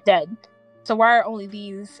legit dead. So why are only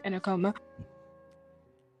these in a coma?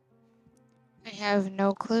 I have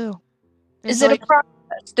no clue. Is There's it a problem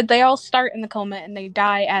this? Did they all start in the coma and they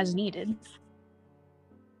die as needed?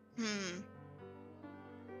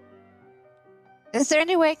 Is there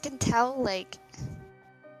any way I can tell, like,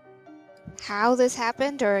 how this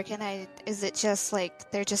happened, or is it just,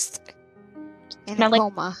 like, they're just in a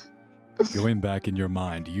coma? Going back in your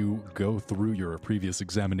mind, you go through your previous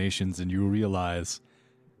examinations and you realize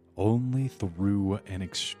only through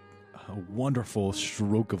a wonderful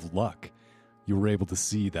stroke of luck you were able to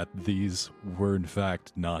see that these were in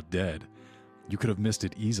fact not dead. You could have missed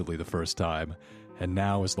it easily the first time, and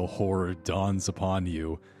now as the horror dawns upon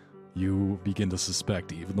you, you begin to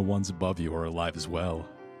suspect even the ones above you are alive as well.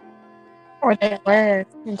 Or they were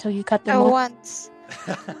until you cut them Oh, off. once.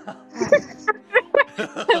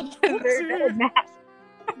 They're now.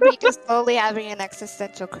 Mika's slowly having an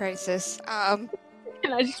existential crisis. And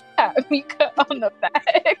I just pat Mika on the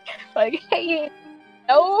back. Like, hey,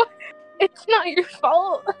 no, it's not your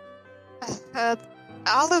fault.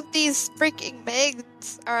 All of these freaking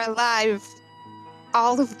Megs are alive.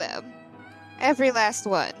 All of them. Every last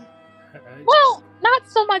one. Well, not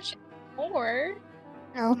so much more.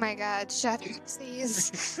 Oh my god, shut up,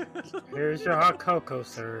 please. Here's your hot cocoa,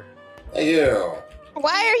 sir. Thank you.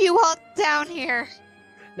 Why are you all down here?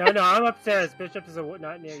 No, I'm upstairs. Bishop is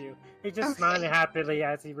not near you. He's just Okay. smiling happily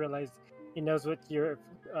as he realized he knows what you're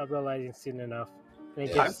realizing soon enough. And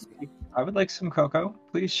he Yeah. gives, I would like some cocoa.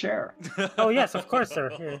 Please share. oh yes, of course, sir.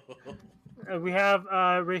 Here. We have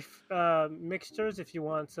mixtures if you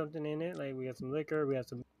want something in it. Like we have some liquor, we have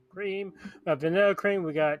some cream, we have vanilla cream.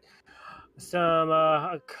 We got some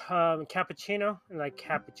cappuccino, like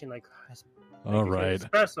All right.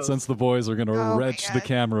 espressos. Since the boys are going to Oh my retch the God.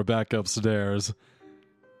 camera back upstairs.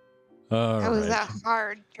 All That was right. a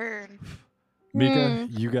hard turn. Mika,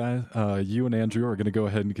 you guys, you and Andrew are going to go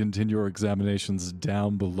ahead and continue your examinations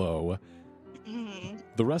down below.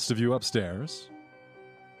 The rest of you upstairs.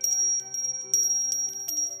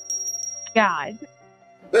 God.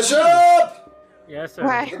 Bishop! Yes, sir.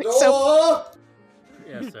 Right. The So door!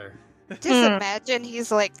 Yes, sir. just imagine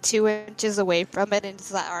he's like 2 inches away from it and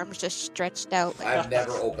his arms just stretched out. Like, I've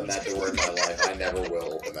never opened that door in my life. I never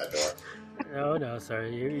will open that door. No, sir.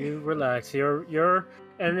 You relax. Your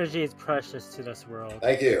energy is precious to this world.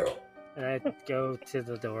 Thank you. And I go to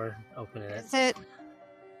the door, open it. is it?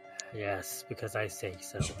 Yes, because I say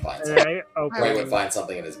so. I should find And something. I open Ray would find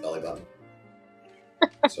something in his belly button.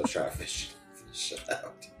 So try to fish it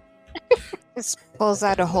out. Just pulls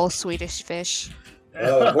out a whole Swedish fish.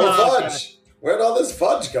 Oh, more fudge! Where'd all this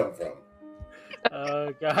fudge come from?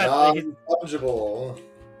 Oh God! please. Non-fungible.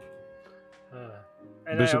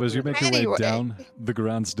 And Bishop, I as you open- make your way Anyway. down the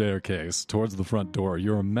grand staircase towards the front door,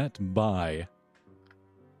 you're met by...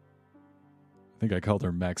 I think I called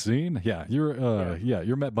her Maxine. Yeah,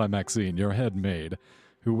 you're met by Maxine, your head maid,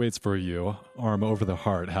 who waits for you, arm over the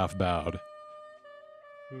heart, half bowed.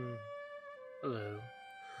 Hello.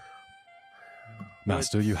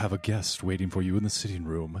 Master, What's- you have a guest waiting for you in the sitting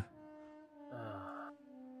room.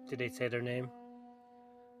 Did they say their name?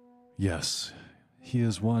 Yes, he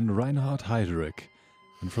is one Reinhard Heydrich,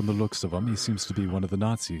 and from the looks of him, he seems to be one of the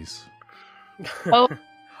Nazis. Oh,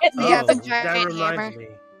 get Oh. Yeah, the, the giant that reminds hammer. me.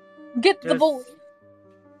 get the Just- boy.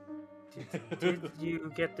 Did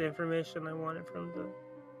you get the information I wanted from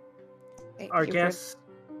Thank our you for guests?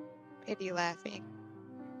 pity laughing.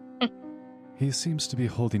 He seems to be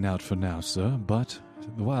holding out for now, sir, but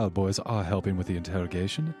the Wild Boys are helping with the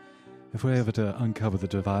interrogation. If we're able to uncover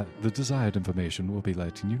the desired information, we'll be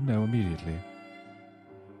letting you know immediately.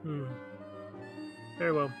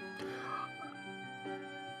 Very well.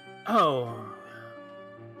 Oh.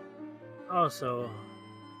 Also,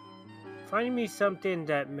 find me something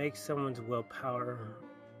that makes someone's willpower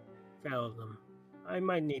fail them. I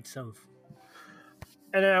might need some.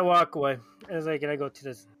 And then I walk away. And it's like, and I go to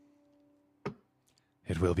this.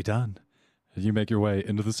 It will be done. You make your way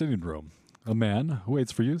into the sitting room. A man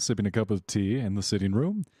waits for you, sipping a cup of tea in the sitting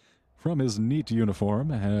room. From his neat uniform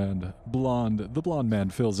and the blonde man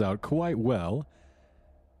fills out quite well.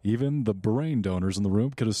 Even the brain donors in the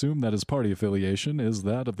room could assume that his party affiliation is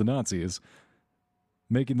that of the Nazis,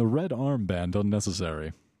 making the red armband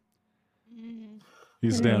unnecessary. He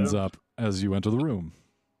stands up as you enter the room.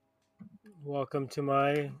 Welcome to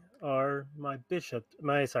my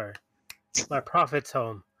prophet's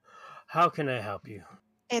home. How can I help you?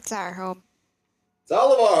 It's our home. It's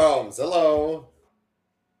all of our homes. Hello.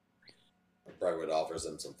 Brightwood offers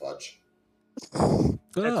him some fudge.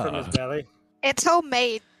 That's from his belly. It's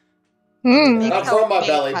homemade. Not It's from my homemade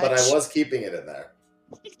belly, but I fudge. was keeping it in there.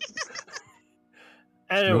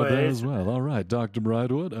 You're there Anyways, as well. All right, Dr.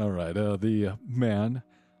 Brightwood. All right, the man,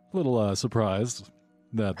 a little surprised,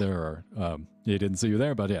 that there are. He didn't see you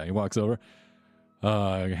there, but yeah, he walks over,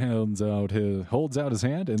 holds out his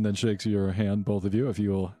hand, and then shakes your hand, both of you, if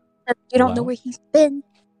you'll. You don't know allow. where he's been.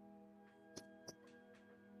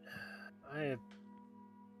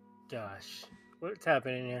 Gosh, what's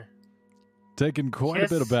happening here? Taken quite a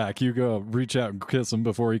bit Kiss? aback, you go reach out and kiss him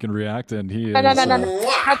before he can react, and he is. No.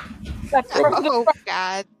 Mwah! That's Oh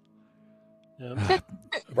God.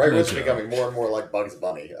 Brightwood's becoming more and more like Bugs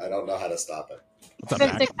Bunny. I don't know how to stop it. What's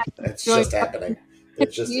up, Mac? It's just happening.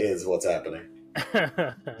 It just is what's happening.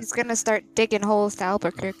 He's gonna start digging holes to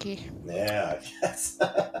Albuquerque. Yeah, I guess.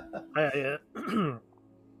 I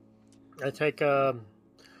take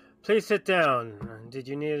please sit down. Did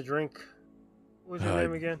you need a drink? What's your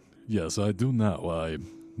name again? Yes, I do now.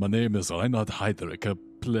 My name is Reinhard Heydrich. A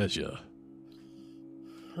pleasure.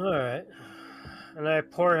 Alright. And I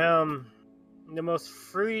pour him the most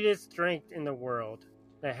fruitiest drink in the world.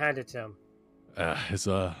 I hand it to him. It's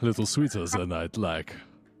a little sweeter than I'd like.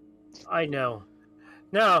 I know.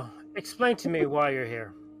 Now, explain to me why you're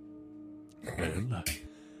here. Well,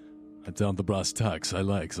 down the brass tacks, I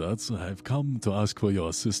like that. I've come to ask for your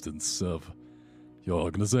assistance of your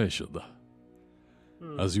organization.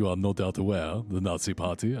 As you are no doubt aware, the Nazi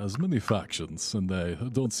Party has many factions, and they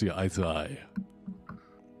don't see eye to eye.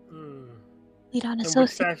 Lead on And which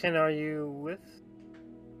associate. faction are you with?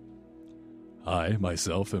 I,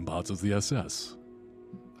 myself, am part of the SS.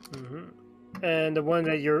 And the one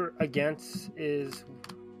that you're against is...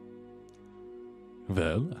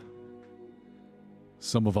 Well,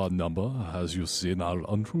 some of our number, as you've seen, are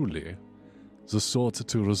unruly. The sort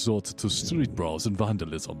to resort to street brawls and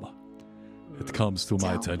vandalism. It comes to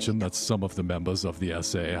my attention that some of the members of the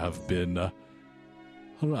SA have been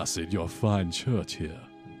harassing your fine church here.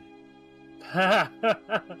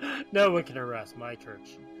 No one can harass my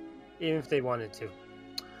church. Even if they wanted to.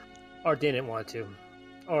 Or didn't want to.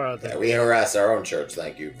 Or other. Yeah, we harass our own church,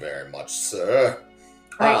 thank you very much, sir.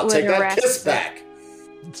 I'll Brightwood take that harasses kiss them. back.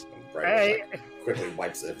 Brightwood Hey. quickly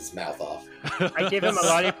wipes his mouth off. I give him a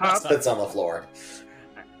lollipop. Spits on the floor.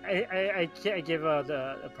 I give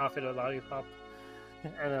the prophet a lollipop,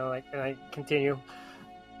 and I continue.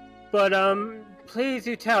 But please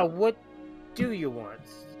do tell, what do you want?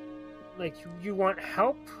 Like, you want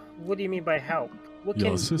help? What do you mean by help? What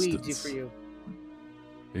Your can we do assistance. for you?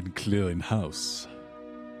 In clearing house,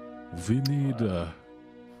 we need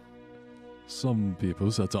some people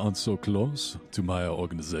that aren't so close to my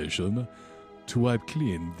organization to wipe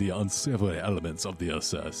clean the unsavory elements of the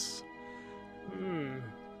SS.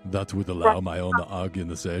 That would allow my own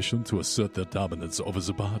organization to assert their dominance over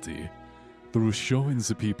the party through showing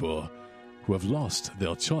the people who have lost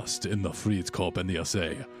their trust in the Friedkorps and the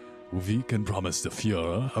SA. We can promise the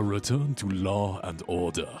Führer a return to law and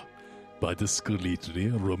order by discreetly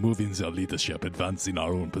removing their leadership, advancing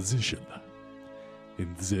our own position.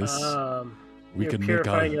 In this, we You're can make our...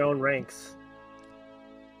 purifying your own ranks.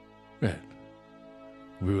 Well,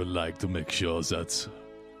 we would like to make sure that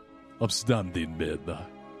upstanding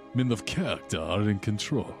men of character are in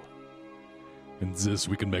control. In this,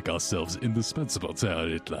 we can make ourselves indispensable to Herr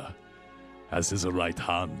Hitler. As his right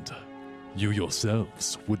hand, you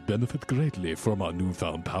yourselves would benefit greatly from our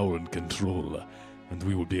newfound power and control, and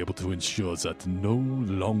we will be able to ensure that no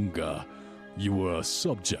longer you are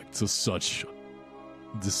subject to such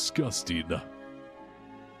disgusting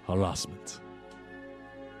harassment.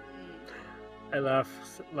 I laugh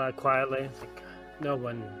quietly. It's like, no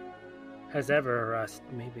one has ever harassed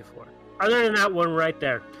me before. Other than that one right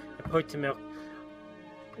there. I point to Milk.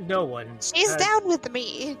 No one. She's has- down with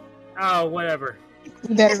me. Oh, whatever.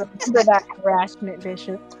 You better remember that harassment,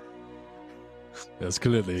 Bishop. Yes,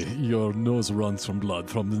 clearly your nose runs from blood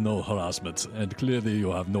from no harassment, and clearly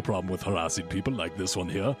you have no problem with harassing people like this one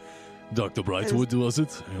here. Dr. Brightwood, was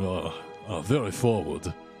it? You are very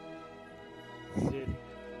forward. Dude.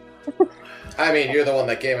 I mean, you're the one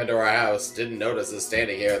that came into our house, didn't notice us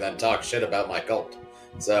standing here, and then talk shit about my cult.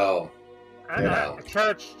 So, I'm not.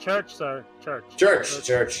 Church, sir.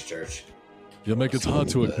 church. You make it hard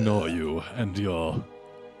to ignore you and your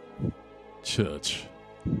church.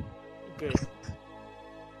 Good.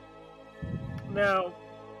 Now,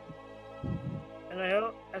 and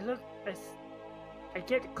I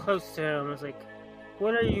get close to him. I was like,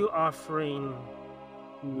 "What are you offering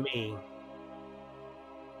me?"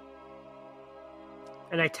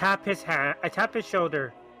 And I tap his hand. I tap his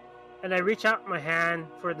shoulder, and I reach out my hand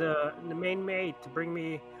for the main maid to bring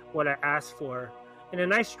me what I asked for in a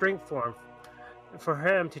nice drink form for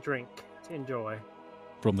him to drink, to enjoy.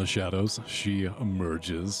 From the shadows, she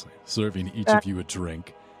emerges, serving each of you a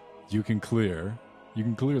drink. You can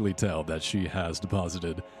clearly tell that she has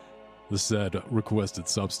deposited the said requested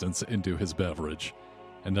substance into his beverage.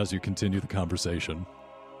 And as you continue the conversation,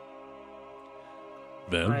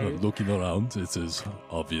 then, looking around, it is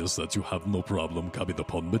obvious that you have no problem coming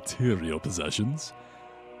upon material possessions.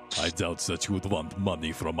 I doubt that you would want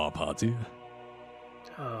money from our party.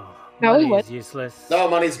 Oh, No, we money's would. useless. No,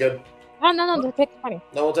 money's good. No, they take money.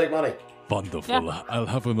 No, we'll take money. Wonderful. Yeah. I'll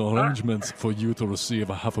have an arrangement for you to receive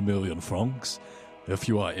 500,000 francs if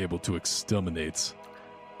you are able to exterminate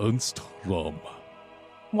Ernst Rom.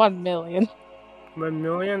 1 million. 1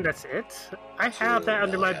 million, that's it? I have that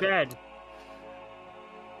under my bed.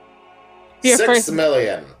 Your 6 first-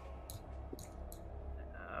 million.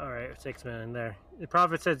 Alright, 6 million there. The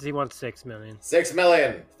prophet says he wants 6 million. 6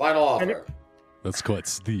 million. Final offer. That's quite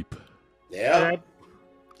steep. Yeah.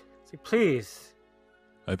 See, please.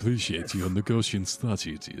 I appreciate your negotiating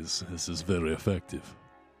strategies. This is very effective.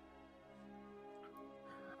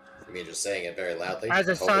 You mean just saying it very loudly? As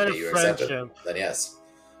a hoping sign that of you accept it? friendship. Then yes.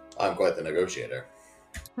 I'm quite the negotiator.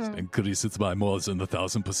 Increase it by more than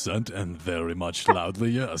 1,000% and very much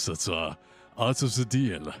loudly, yes. That's art of the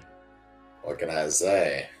deal. What can I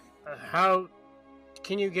say? How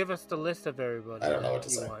can you give us the list of everybody? I don't know what to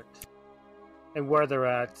you say. want? And where they're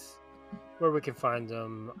at, where we can find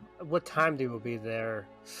them, what time they will be there.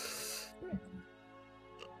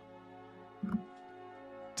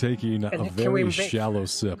 Taking a And can very we make- shallow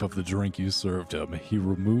sip of the drink you served him, he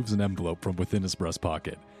removes an envelope from within his breast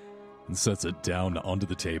pocket and sets it down onto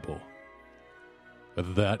the table.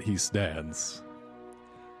 With that, he stands.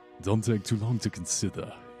 Don't take too long to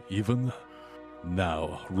consider. Even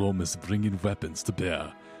now, Rome is bringing weapons to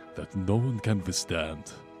bear that no one can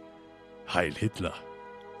withstand. Heil Hitler.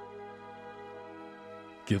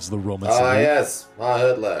 Gives the Roman Ah, salute. yes. Ah,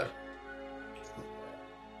 Hitler.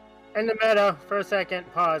 In the meadow, for a second,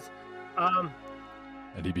 pause. And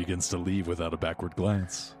he begins to leave without a backward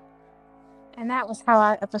glance. And that was how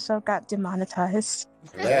our episode got demonetized.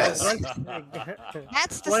 Yes.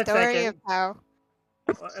 That's the One story second. of how.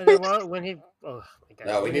 When he, oh my god.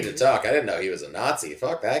 No, we need to talk. I didn't know he was a Nazi.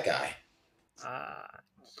 Fuck that guy.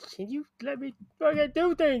 Can you let me fucking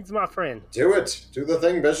do things, my friend? Do it. Do the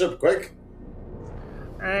thing, Bishop. Quick.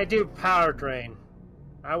 I do power drain.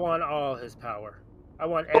 I want all his power. I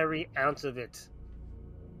want every ounce of it.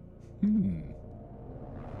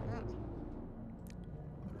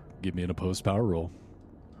 Give me an opposed power roll.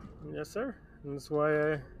 Yes, sir. And that's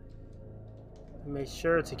why I made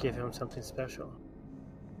sure to give him something special.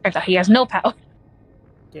 Turns out he has no power.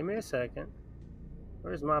 Give me a second.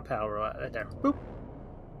 Where's my power at? Right there. Boop.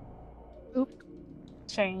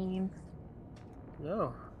 Shame.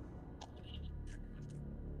 No.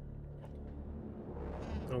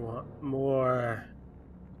 I want more.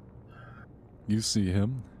 You see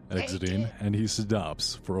him exiting, and he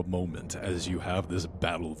stops for a moment as you have this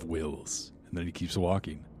battle of wills. And then he keeps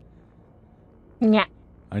walking. Yeah.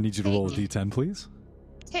 I need you to roll a d10, please.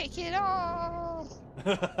 Take it all.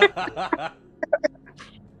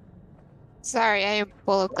 Sorry, I am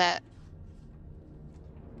full of that.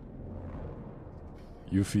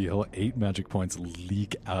 You feel 8 magic points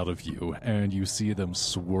leak out of you, and you see them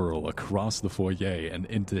swirl across the foyer and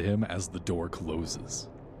into him as the door closes.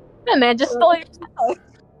 Yeah, man, just stole your stuff.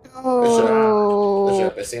 Oh.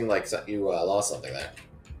 Bishop, it seemed like you lost something there.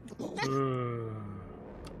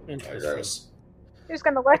 Interesting. Gross. You're just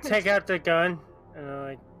gonna I let him. take out the gun, and I'm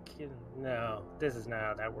like, no, this is not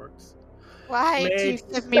how that works. Why do you Mate.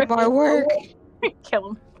 give me more work? Kill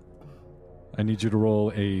him. I need you to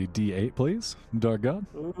roll a d8, please, Dark God.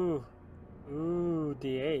 Ooh,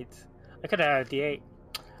 D8. I could have had a D8.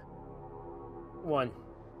 1.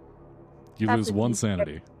 You That's lose a 1 D6.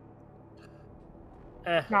 sanity.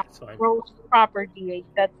 No. That's fine. Roll proper D8.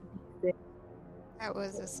 That's D6. That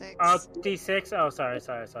was a 6. Oh, D6? Oh, sorry.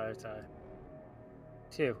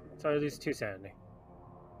 2. So I lose 2 sanity.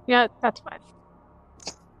 Yeah, that's fine.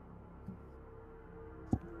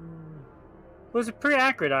 It was pretty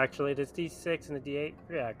accurate, actually. This D6 and the D8,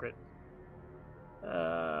 pretty accurate.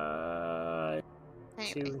 Anyway.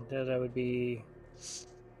 2, that would be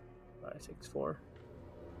 5, 6, 4.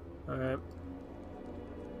 Alright.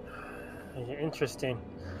 Interesting.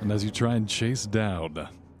 And as you try and chase down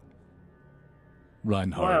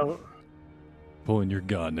Reinhardt, Well, pulling your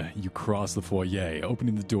gun, you cross the foyer,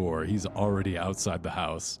 opening the door. He's already outside the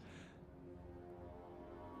house.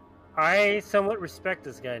 I somewhat respect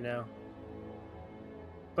this guy now.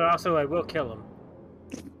 But also, I will kill him.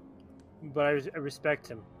 But I respect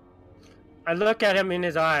him. I look at him in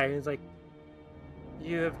his eye, and it's like,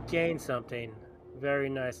 you have gained something. Very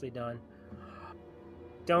nicely done.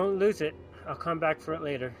 Don't lose it. I'll come back for it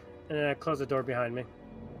later. And then I close the door behind me.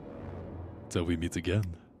 Till we meet again.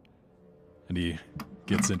 And he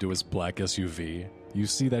gets into his black SUV. You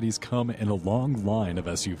see that he's come in a long line of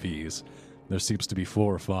SUVs. There seems to be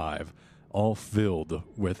 4 or 5, all filled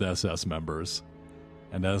with SS members.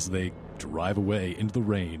 And as they drive away into the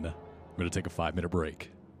rain, I'm going to take a 5-minute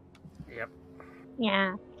break. Yep.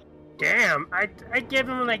 Yeah. Damn, I gave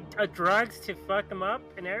him like drugs to fuck him up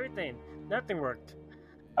and everything. Nothing worked.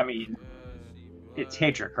 I mean, it's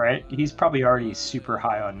Hadric, right? He's probably already super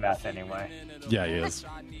high on meth anyway. Yeah, he is.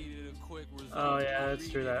 Oh yeah, let's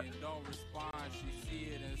do that.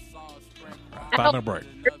 5-minute break.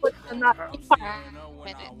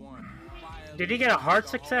 Did he get a hard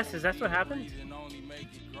success? Is that what happened?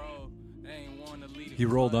 He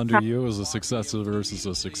rolled under you as a success versus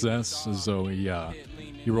a success, so he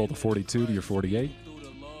rolled a 42 to your 48.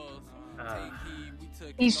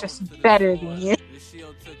 He's just better than you.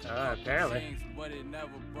 Apparently. No.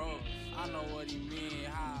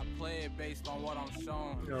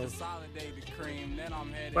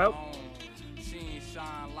 Well,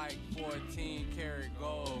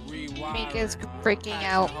 Mika's freaking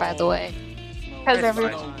out, by the way. Because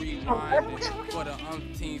everyone.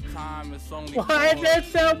 why is there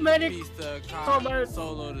so many? Oh my!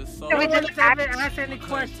 Can we just ask any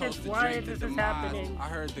questions? Why is this happening?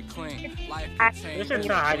 This is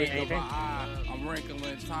not hiding anything. I'm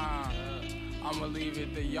wrinkling time. I'ma leave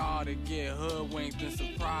it to y'all to get hoodwinked and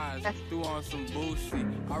surprised. Threw on some Boosie.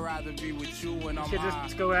 I'd rather be with you when I'm high.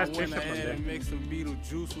 Just go ask I went Bishop ahead one and day. mix some beetle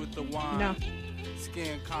juice with the wine. No.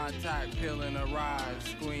 Skin contact, peeling a ride,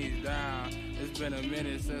 squeeze down. It's been a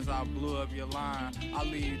minute since I blew up your line. I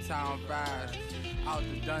leave town fast. Out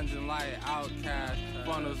the dungeon like outcast.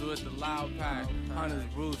 Funnels with the loud pack. Hunters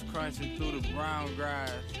boots crunching through the brown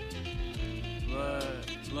grass.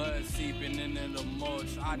 Blood seeping into the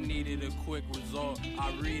mulch. I needed a quick result.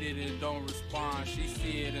 I read it and don't respond. She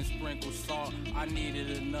see it and sprinkle salt. I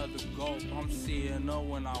needed another gulp. I'm seeing her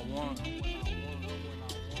when I want.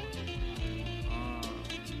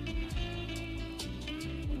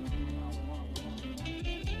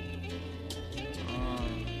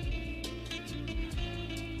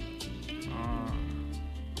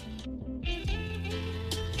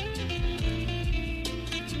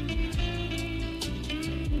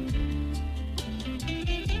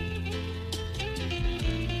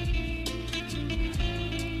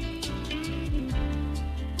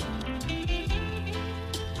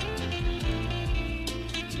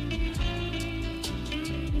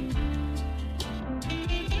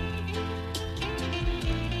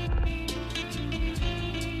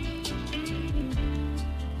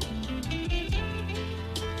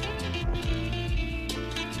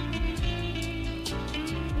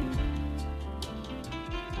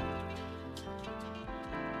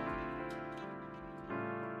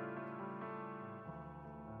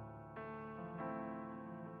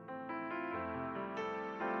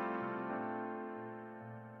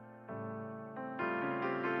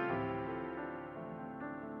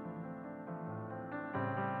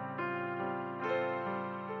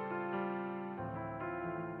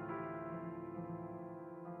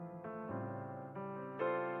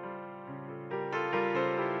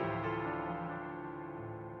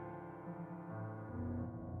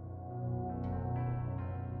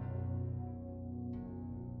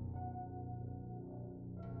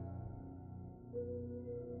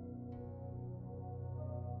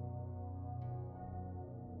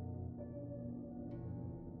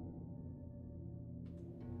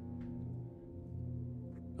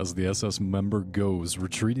 As the SS member goes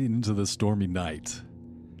retreating into the stormy night,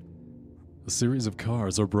 a series of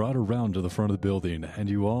cars are brought around to the front of the building, and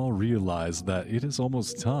you all realize that it is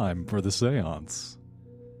almost time for the seance.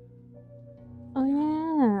 Oh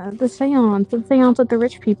yeah, the seance with the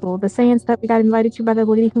rich people, the seance that we got invited to by the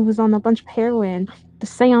lady who was on a bunch of heroin, the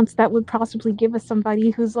seance that would possibly give us somebody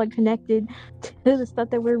who's like connected to the stuff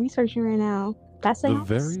that we're researching right now. That seance?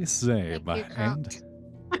 The very same, Like you're and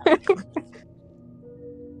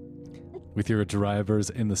with your drivers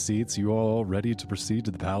in the seats, you are all ready to proceed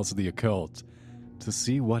to the Palace of the Occult to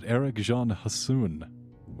see what Eric Jean Hassoun,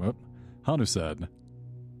 Hanu said,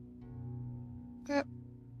 Yep.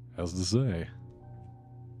 has to say.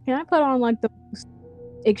 Can I put on like the most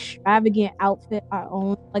extravagant outfit I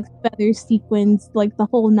own, like feather sequins, like the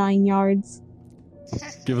whole 9 yards?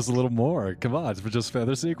 Give us a little more. Come on, for just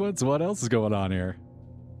feather sequence? What else is going on here?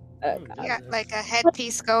 You got like a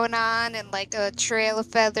headpiece going on and like a trail of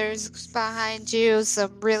feathers behind you,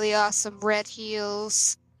 some really awesome red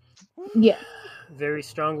heels. Yeah. Very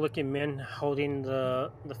strong-looking men holding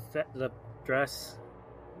the dress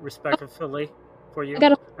respectfully for you I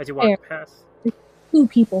got as you walk past. 2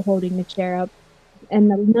 people holding the chair up,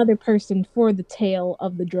 and another person for the tail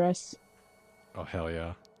of the dress. Oh, hell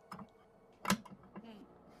yeah.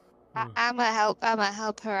 I'm gonna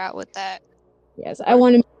help her out with that. Yes, I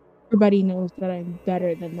want to make sure everybody knows that I'm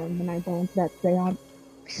better than them when I go into that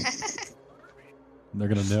seance. They're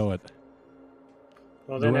going to know it.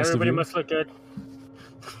 Well, The then rest of everybody you? must look good.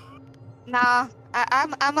 Nah,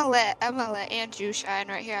 I'm gonna let Andrew shine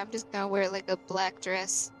right here. I'm just gonna wear like a black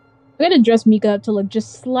dress. I'm gonna dress Mika up to look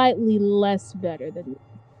just slightly less better than,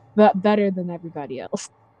 but better than everybody else.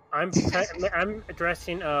 I'm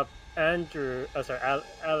dressing up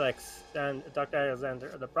Alex and Dr.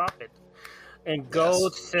 Alexander, the Prophet, in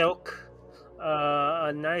gold silk,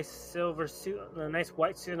 a nice silver suit, a nice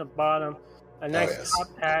white suit on the bottom, a nice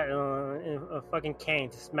top hat, and a fucking cane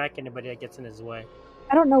to smack anybody that gets in his way.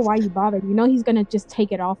 I don't know why you bothered. You know he's gonna just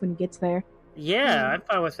take it off when he gets there. Yeah, I'm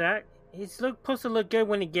fine with that. He's supposed to look good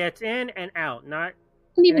when he gets in and out, not. I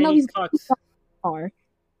don't even and know then he's he talks. car.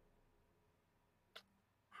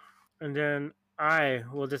 And then I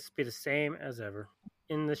will just be the same as ever,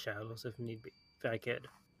 in the shadows if need be, if I could.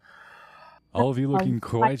 All of you looking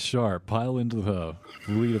quite sharp, pile into the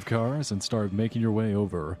fleet of cars and start making your way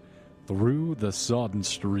over through the sodden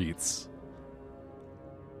streets.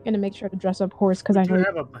 Gonna make sure to dress up Horse because I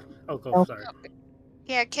know. Sorry.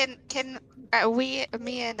 Yeah, can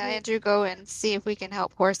me and Andrew go and see if we can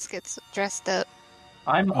help Horse get dressed up?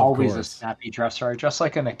 I'm Of always a course. snappy dresser. I dress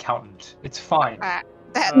like an accountant. It's fine.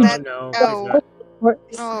 No,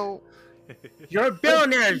 no. You're a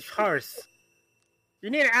billionaire, horse. You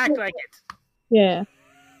need to act like it. Yeah.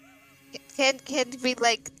 Can we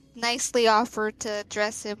like nicely offer to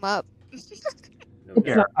dress him up?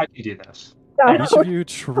 Here, I can do this. Each of you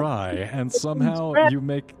try, and somehow you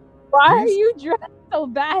make Why are you dressed so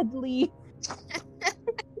badly?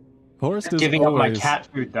 Horst is Giving up my always cat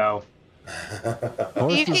food, though.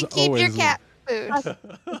 Horst You can is keep your always cat food.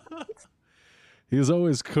 He's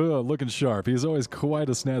always cool, looking sharp. He's always quite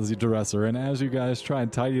a snazzy dresser, and as you guys try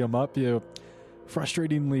and tidy him up, you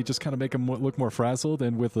frustratingly just kind of make him look more frazzled,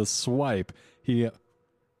 and with a swipe, he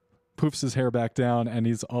poofs his hair back down, and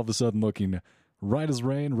he's all of a sudden looking right as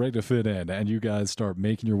rain, ready to fit in, and you guys start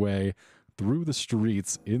making your way through the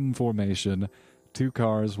streets in formation, 2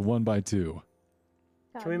 cars, 1 by 2.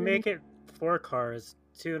 Can we make it 4 cars,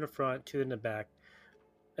 2 in the front, 2 in the back,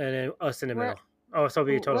 and then us in the middle? Oh, so it'll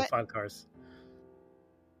be a total of 5 cars.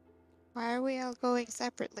 Why are we all going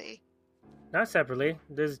separately? Not separately.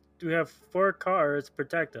 We have 4 cars to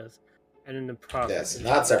protect us, and in the Prophet. Yes,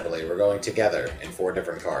 not separately. We're going together in 4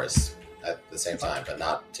 different cars at the same time, but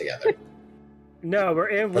not together. No, we're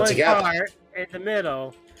in But one together. car in the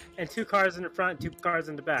middle, and 2 cars in the front, 2 cars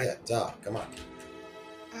in the back. Yeah, duh. Come on.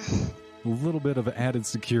 A little bit of added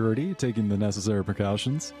security, taking the necessary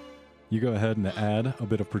precautions. You go ahead and add a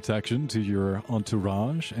bit of protection to your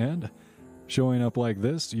entourage, and showing up like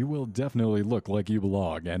this, you will definitely look like you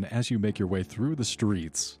belong. And as you make your way through the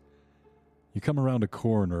streets, you come around a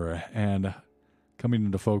corner, and coming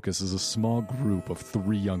into focus is a small group of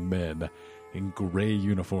 3 young men in gray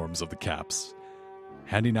uniforms of the Caps,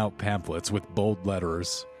 handing out pamphlets with bold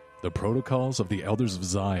letters, the protocols of the Elders of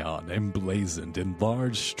Zion emblazoned in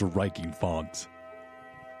large, striking font.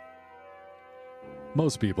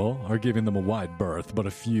 Most people are giving them a wide berth, but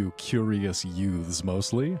a few curious youths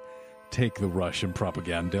mostly take the Russian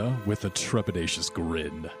propaganda with a trepidatious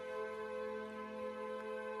grin.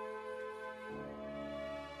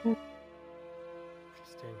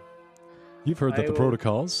 Interesting. You've heard that I the will-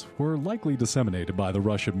 protocols were likely disseminated by the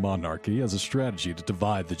Russian monarchy as a strategy to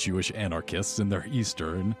divide the Jewish anarchists in their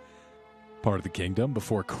eastern part of the kingdom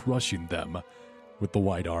before crushing them with the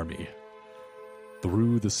White Army.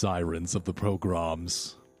 Through the sirens of the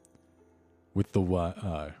pogroms with the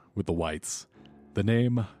whites, the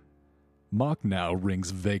name Machnow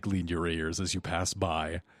rings vaguely in your ears as you pass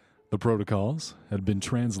by. The protocols had been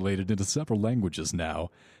translated into several languages now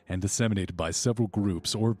and disseminated by several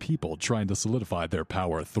groups or people trying to solidify their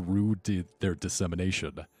power through their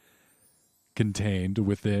dissemination. Contained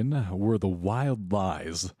within were the wild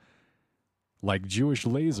lies, like Jewish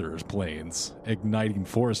laser planes igniting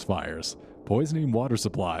forest fires, poisoning water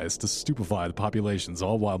supplies to stupefy the populations,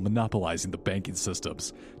 all while monopolizing the banking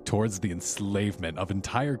systems towards the enslavement of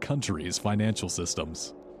entire countries' financial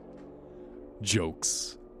systems.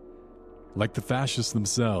 Jokes, like the fascists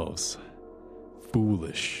themselves.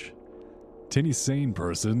 Foolish. To any sane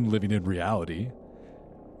person living in reality.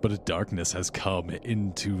 But a darkness has come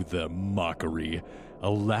into the mockery, a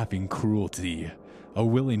laughing cruelty, a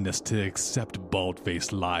willingness to accept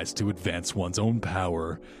bald-faced lies to advance one's own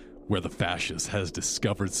power, where the fascist has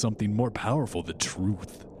discovered something more powerful than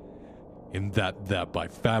truth. In that by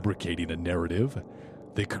fabricating a narrative,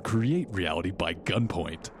 they could create reality by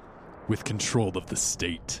gunpoint, with control of the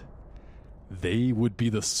state. They would be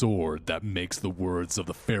the sword that makes the words of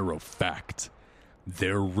the Pharaoh fact.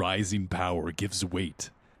 Their rising power gives weight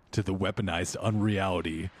to the weaponized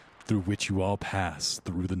unreality through which you all pass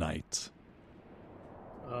through the night.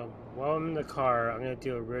 While I'm in the car, I'm gonna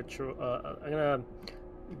do a ritual. I'm gonna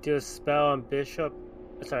do a spell on Bishop.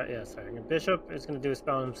 Bishop is gonna do a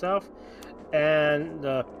spell on himself, and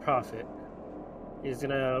the Prophet is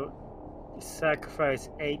gonna sacrifice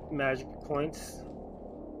 8 magic points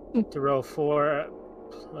to roll 4.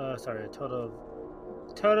 A total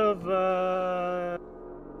of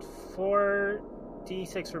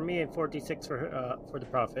 4d6 for me and 4d6 for the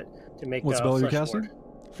Prophet to make. What spell are you casting?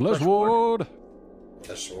 Flesh Ward.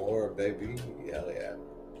 Flesh Ward, baby. Hell yeah.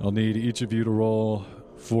 I'll need each of you to roll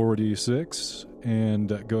 4d6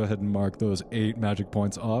 and go ahead and mark those 8 magic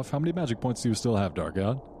points off. How many magic points do you still have, Dark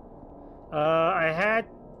God? I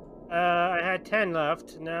had 10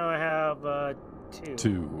 left. Now I have 2.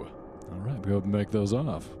 2. All right, go and make those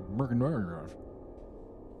off.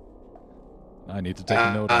 I need to take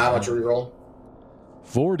a note. How much are we roll?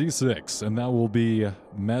 4d6, and that will be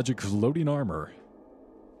magic floating armor.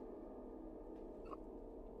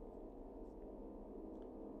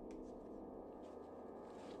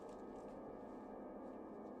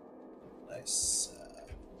 Nice.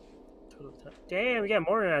 Damn, we got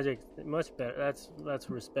more magic. Much better. That's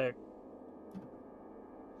respect.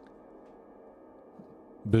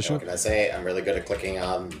 Bishop? What can I say? I'm really good at clicking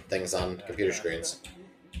on things on computer screens.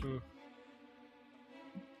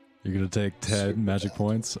 You're going to take 10 magic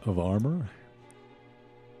points of armor.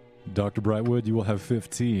 Dr. Brightwood, you will have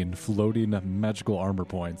 15 floating magical armor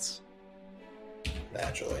points.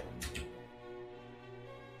 Naturally.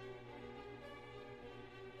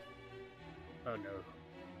 Oh no.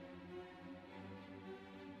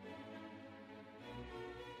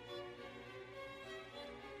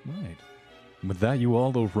 Right. With that, you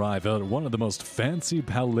all arrive at one of the most fancy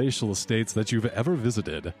palatial estates that you've ever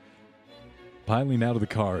visited. Piling out of the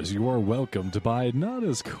cars, you are welcomed by not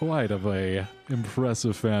as quite of a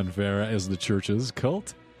impressive fanfare as the church's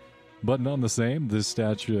cult, but none the same, the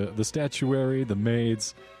statuary, the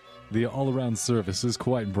maids, the all-around service is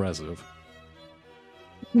quite impressive.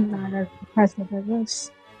 Not as impressive as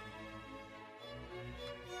this.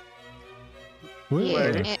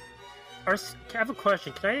 I have a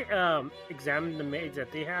question. Can I examine the maids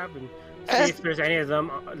that they have and see if there's any of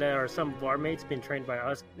them that are some of our maids been trained by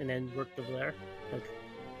us and then worked over there?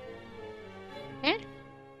 Like,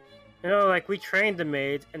 you know, like we trained the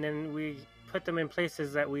maids and then we put them in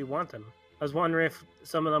places that we want them. I was wondering if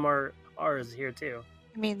some of them are ours here too.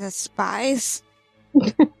 You mean the spies?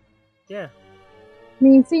 Yeah. I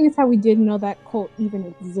mean, seeing as how we didn't know that cult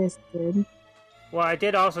even existed. Well, I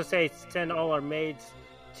did also say send all our maids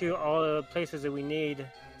to all the places that we need,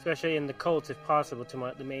 especially in the cults if possible,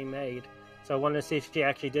 to the main maid. So I wanted to see if she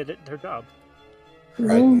actually did her job.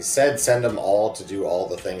 Right, we said send them all to do all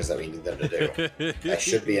the things that we need them to do. That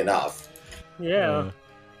should be enough. Yeah.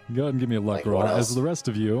 Go ahead and give me a luck Like roll. what else? As the rest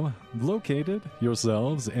of you located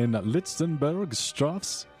yourselves in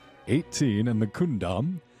Lichtenbergstrasse 18 in the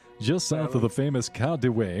Kundam, just south of the famous Quai de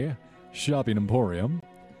Way shopping emporium.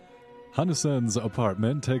 Hannesen's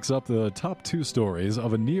apartment takes up the top 2 stories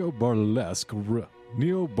of a neo-Baroque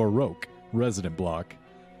resident block.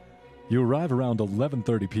 You arrive around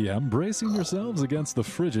 11:30 p.m., bracing yourselves against the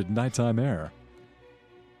frigid nighttime air.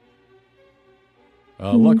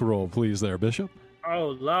 Luck roll, please, there, Bishop. Oh,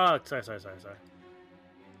 luck. Sorry.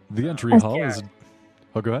 The entry Yes, hall yeah. is...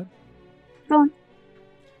 Oh, go ahead. Go on.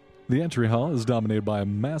 The entry hall is dominated by a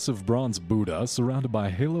massive bronze Buddha surrounded by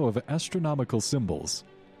a halo of astronomical symbols.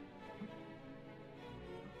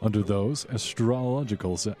 Under those,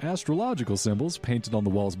 astrological symbols painted on the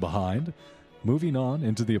walls behind. Moving on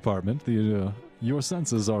into the apartment, your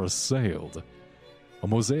senses are assailed. A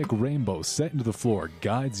mosaic rainbow set into the floor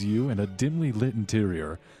guides you in a dimly lit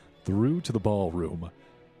interior through to the ballroom.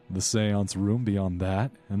 The seance room beyond that,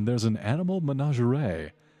 and there's an animal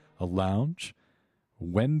menagerie, a lounge,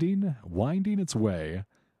 winding its way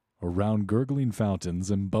around gurgling fountains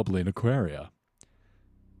and bubbling aquaria.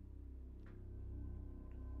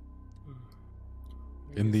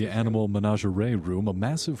 In the animal menagerie room, a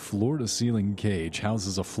massive floor-to-ceiling cage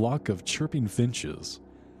houses a flock of chirping finches.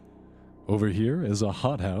 Over here is a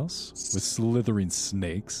hothouse with slithering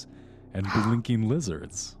snakes and blinking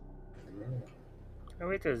lizards. Are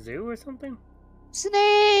we at the zoo or something?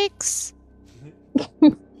 Snakes!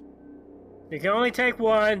 You can only take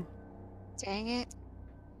one. Dang it.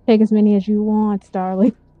 Take as many as you want,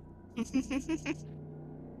 darling.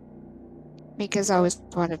 Mika's always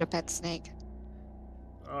wanted a pet snake.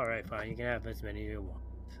 All right, fine. You can have as many as you want.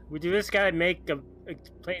 We do this guy make a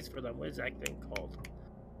place for them. What is that thing called?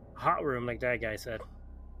 Hot room, like that guy said.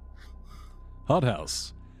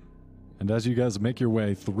 Hothouse. And as you guys make your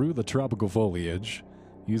way through the tropical foliage,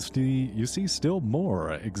 you see still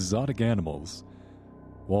more exotic animals.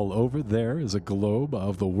 While over there is a globe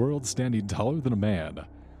of the world standing taller than a man.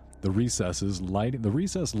 The recessed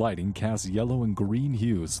lighting casts yellow and green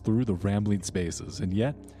hues through the rambling spaces, and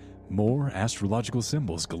yet more astrological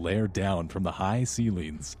symbols glare down from the high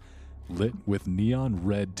ceilings, lit with neon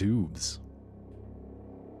red tubes.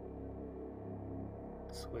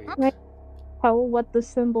 Sweet. Can I tell what the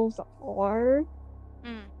symbols are?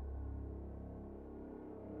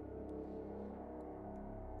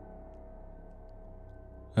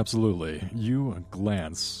 Absolutely. You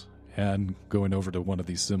glance, and going over to one of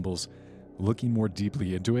these symbols, looking more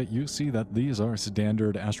deeply into it, you see that these are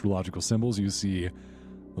standard astrological symbols. You see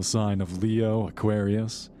the sign of Leo,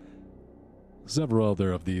 Aquarius, several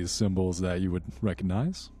other of these symbols that you would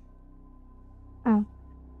recognize. Oh.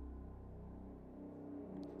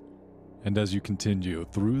 And as you continue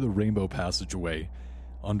through the rainbow passageway,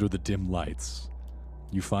 under the dim lights,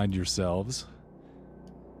 you find yourselves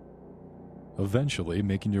eventually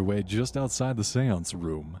making your way just outside the seance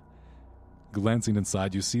room. Glancing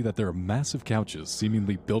inside, you see that there are massive couches,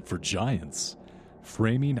 seemingly built for giants,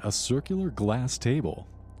 framing a circular glass table.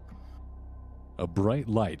 A bright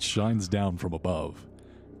light shines down from above,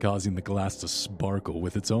 causing the glass to sparkle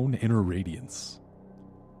with its own inner radiance.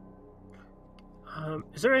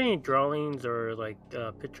 Is there any drawings or like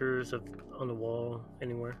pictures of on the wall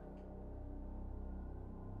anywhere?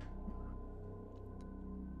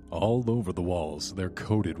 All over the walls, they're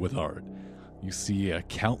coated with art. You see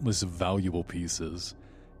countless valuable pieces.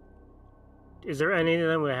 Is there any of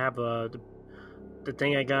them that have the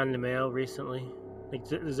thing I got in the mail recently? Like,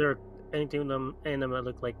 is there anything of them? Any of them that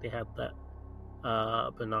look like they have that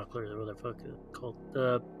binoculars or what the fuck is it called?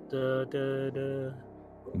 The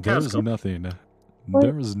There's telescope. nothing.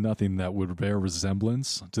 There is nothing that would bear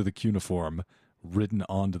resemblance to the cuneiform written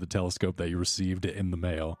onto the telescope that you received in the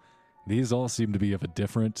mail. These all seem to be of a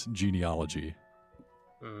different genealogy.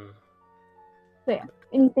 Yeah.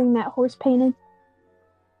 Anything that horse painted?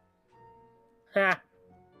 Ha!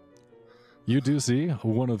 You do see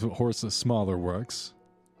one of Horse's smaller works.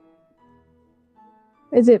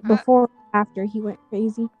 Is it before or after he went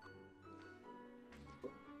crazy?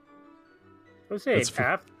 I would say It's fr-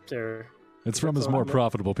 after. It's from his more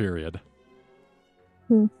profitable period.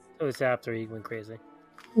 So it's after he went crazy.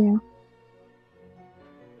 Yeah.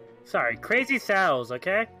 Sorry, crazy Sal's,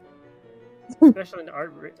 okay? Especially in the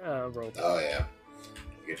art role. Oh yeah,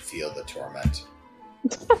 you could feel the torment.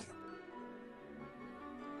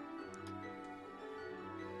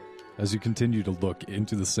 As you continue to look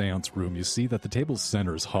into the seance room, you see that the table's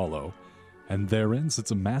center is hollow, and therein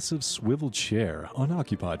sits a massive swivel chair,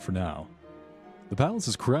 unoccupied for now. The palace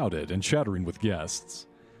is crowded and chattering with guests.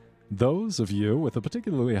 Those of you with a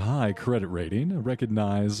particularly high credit rating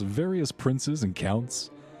recognize various princes and counts,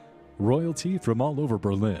 royalty from all over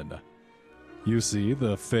Berlin. You see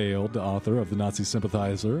the failed author of the Nazi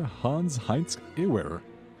sympathizer, Hans Heinz Ewer,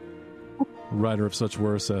 writer of such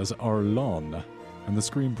works as Arlon, and the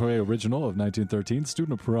screenplay original of 1913,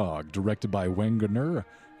 Student of Prague, directed by Wegener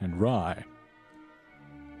and Rye.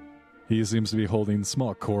 He seems to be holding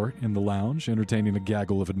small court in the lounge, entertaining a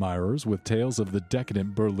gaggle of admirers with tales of the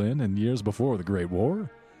decadent Berlin in years before the Great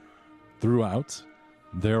War. Throughout,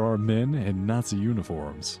 there are men in Nazi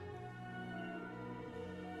uniforms.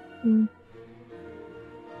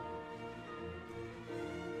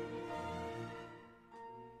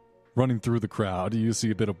 Running through the crowd, you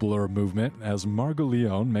see a bit of blur movement as Margot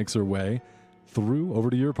Leone makes her way through over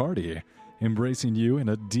to your party, embracing you in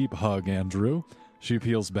a deep hug, Andrew. She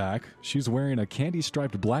peels back. She's wearing a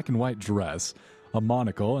candy-striped black and white dress, a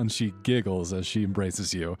monocle, and she giggles as she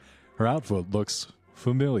embraces you. Her outfit looks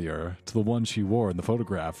familiar to the one she wore in the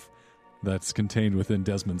photograph that's contained within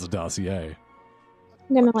Desmond's dossier.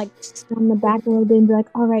 I'm gonna like on the back a little bit and be like,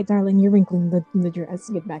 "All right, darling, you're wrinkling the dress.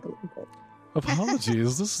 Get back a little bit."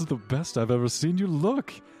 Apologies, this is the best I've ever seen you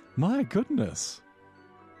look. My goodness.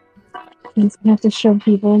 Means we have to show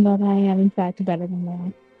people that I am in fact better than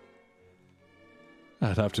that.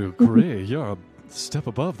 I'd have to agree. You're a step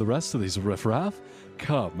above the rest of these riffraff.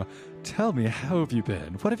 Come, tell me, how have you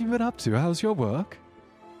been? What have you been up to? How's your work?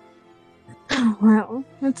 Well,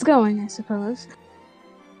 it's going, I suppose.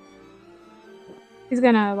 He's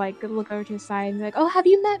gonna like look over to his side and be like, "Oh, have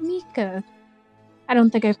you met Mika? I don't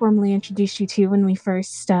think I formally introduced you to when we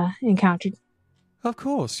first encountered." Of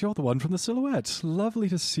course, you're the one from the Silhouette. Lovely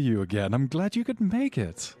to see you again. I'm glad you could make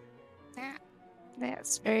it. Yeah,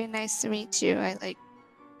 it's very nice to meet you. I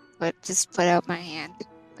put out my hand.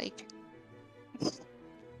 Like,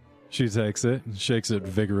 She takes it and shakes it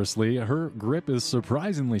vigorously. Her grip is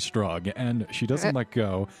surprisingly strong, and she doesn't let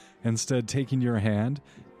go, instead taking your hand,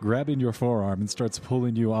 grabbing your forearm, and starts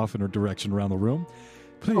pulling you off in her direction around the room.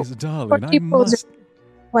 Please, darling, I must...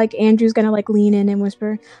 Like, Andrew's gonna, like, lean in and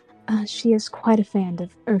whisper, she is quite a fan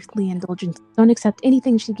of earthly indulgence. Don't accept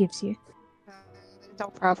anything she gives you. no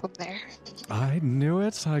problem there. I knew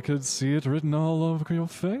it. I could see it written all over your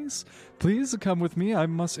face. Please come with me. I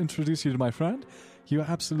must introduce you to my friend. You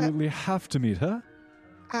absolutely have to meet her.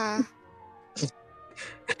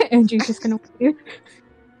 Andrew's just gonna wait.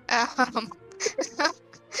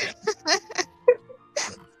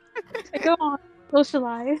 Go on,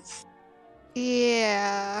 socialize.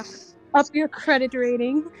 Yeah. Up your credit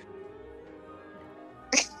rating.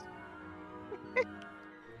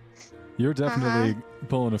 You're definitely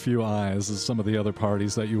pulling a few eyes as some of the other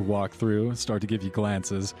parties that you walk through start to give you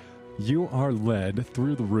glances. You are led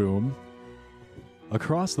through the room,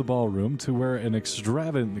 across the ballroom to where an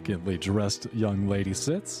extravagantly dressed young lady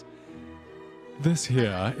sits. This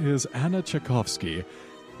here is Anna Tchaikovsky.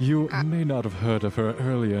 You may not have heard of her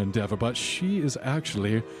earlier endeavor, but she is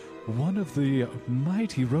actually one of the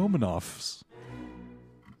mighty Romanovs.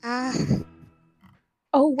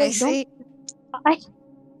 Oh, wait, I see.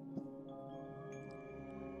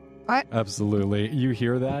 What? Absolutely. You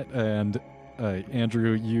hear that, and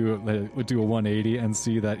Andrew, you would do a 180 and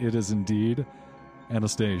see that it is indeed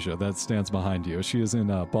Anastasia that stands behind you. She is in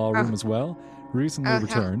a ballroom as well, recently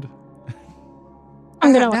returned.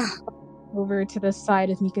 I'm gonna like, over to the side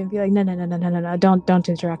of Mika and be like, no, don't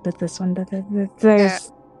interact with this one.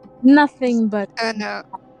 There's nothing but no.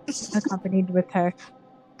 accompanied with her.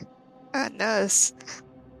 No.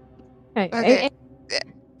 Hey, Okay.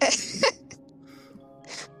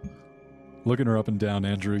 Looking her up and down,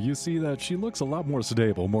 Andrew, you see that she looks a lot more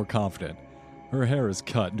stable, more confident. Her hair is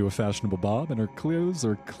cut into a fashionable bob, and her clothes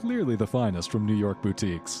are clearly the finest from New York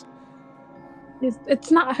boutiques. It's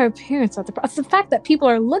not her appearance that's the problem. It's the fact that people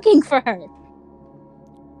are looking for her.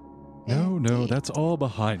 No, that's all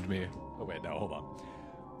behind me. Oh, wait, no, hold on.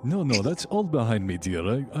 No, that's all behind me,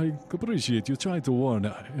 dear. I appreciate you trying to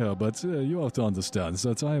warn, but you have to understand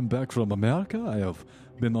that I am back from America. I have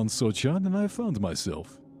been on Sojourn, and I found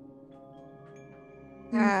myself.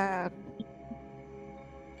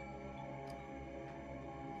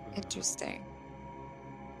 Interesting.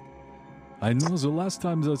 I know the last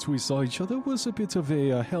time that we saw each other was a bit of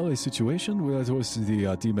a hairy situation where it was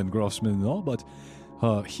the demon Grossman and all, but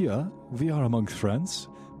here we are among friends.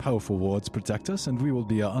 Powerful wards protect us, and we will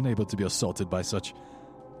be unable to be assaulted by such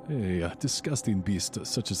a disgusting beast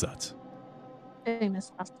such as that.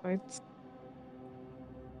 Famous last words.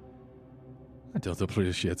 I don't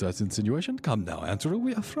appreciate that insinuation. Come now, Andrew,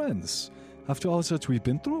 we are friends. After all that we've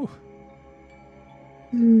been through.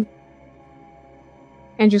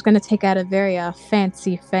 Andrew's gonna take out a very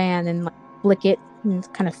fancy fan and like flick it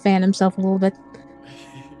and kind of fan himself a little bit.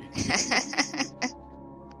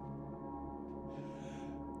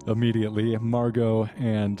 Immediately, Margot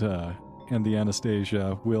and the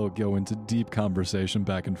Anastasia will go into deep conversation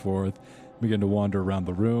back and forth, begin to wander around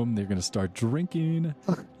the room. They're going to start drinking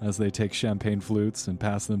as they take champagne flutes and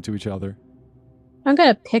pass them to each other. I'm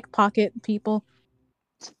gonna pickpocket people.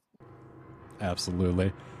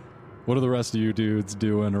 Absolutely. What are the rest of you dudes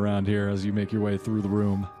doing around here as you make your way through the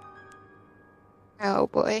room? Oh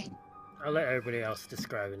boy. I'll let everybody else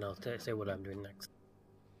describe it, and I'll say what I'm doing next.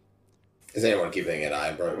 Is anyone keeping an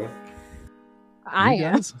eye on Brightwood? I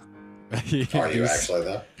am. Are you actually,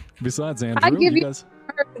 though? Besides Andrew, I give you guys...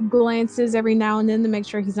 glances every now and then to make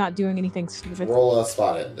sure he's not doing anything stupid. Roll a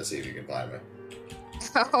spot hidden to see if you can find me.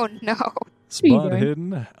 Oh no. Spot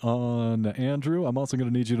hidden on Andrew. I'm also going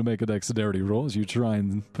to need you to make a dexterity roll as you try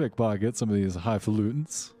and pickpocket some of these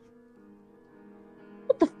highfalutins.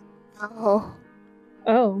 Oh.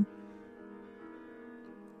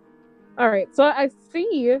 Alright, so I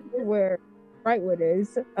see where Brightwood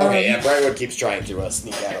is. Okay, yeah, Brightwood keeps trying to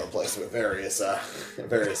sneak out of the place with various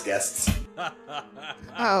guests.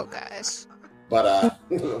 Oh gosh. But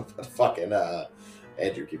fucking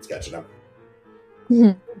Andrew keeps catching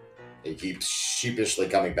him. He keeps sheepishly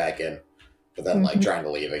coming back in, but then like trying to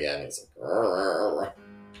leave again. He's like, "Rrr."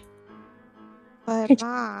 But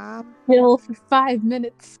Mom. Chill for 5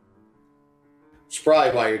 minutes. It's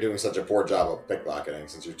probably why you're doing such a poor job of pickpocketing,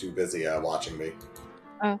 since you're too busy watching me.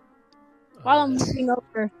 While I'm looking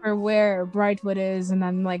over for where Brightwood is, and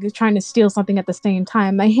I'm like trying to steal something at the same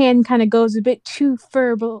time, my hand kind of goes a bit too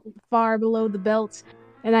far below the belt,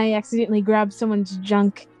 and I accidentally grab someone's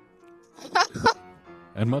junk.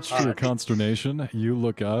 And much to your consternation, you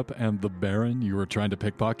look up and the Baron you were trying to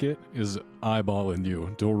pickpocket is eyeballing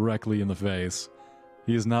you directly in the face.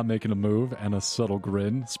 He is not making a move, and a subtle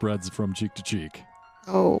grin spreads from cheek to cheek.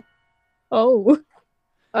 Oh.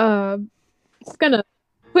 Just gonna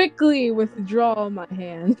quickly withdraw my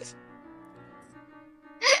hand.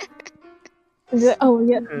 Oh,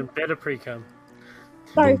 yeah. Better pre-cum.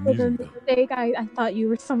 Sorry for the mistake. I thought you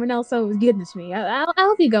were someone else. Oh, goodness me.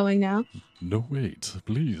 I'll be going now. No, wait.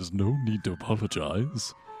 Please, no need to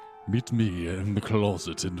apologize. Meet me in the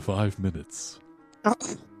closet in 5 minutes.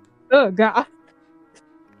 Oh, God.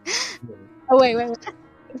 Oh, wait.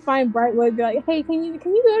 Find Brightwood, be like, hey, can you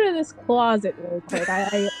go to this closet real quick?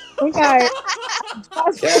 I think I...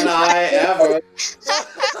 Can I ever?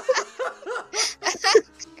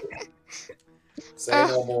 Say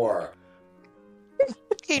no more.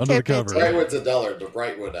 Under the cover. Brightwood's a dullard, but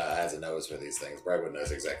Brightwood has a nose for these things. Brightwood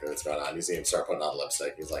knows exactly what's going on. You see him start putting on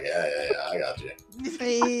lipstick. He's like, yeah, I got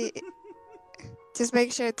you. Just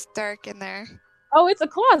make sure it's dark in there. Oh, it's a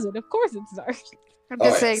closet. Of course it's dark. I'm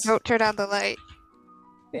just saying, don't turn on the light.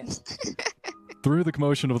 Yes. Through the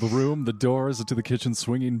commotion of the room, the doors to the kitchen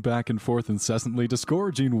swinging back and forth incessantly,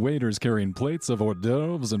 disgorging waiters carrying plates of hors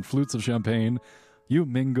d'oeuvres and flutes of champagne, you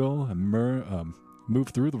mingle and move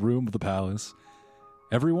through the room of the palace.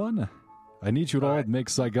 Everyone, I need you to all make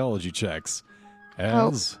psychology checks.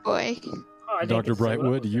 As Dr.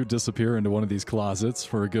 Brightwood, you disappear into one of these closets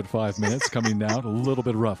for a good 5 minutes, coming out a little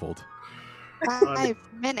bit ruffled. 5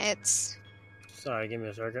 minutes? Sorry, give me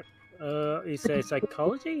a second. You say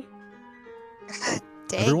psychology?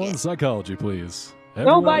 Dang Everyone, psychology, please.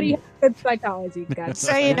 Nobody has good psychology, guys.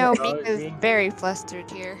 So you know, Mika's very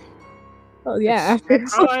flustered here. Oh, yeah.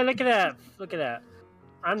 Oh, look at that.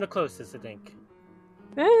 I'm the closest, I think.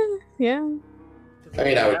 Yeah. I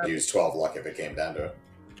mean, I would use 12 luck if it came down to it.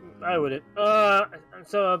 I wouldn't.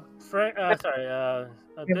 So,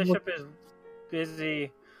 Bishop is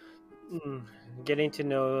busy getting to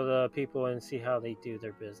know the people and see how they do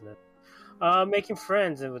their business. Making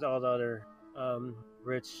friends and with all the other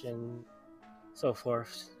rich and so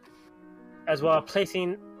forth. As well,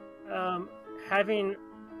 placing, having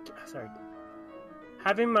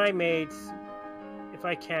my maids, if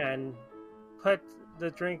I can, put the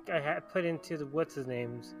drink I put into the what's his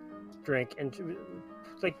name's drink and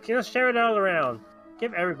share it all around.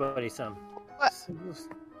 Give everybody some. What?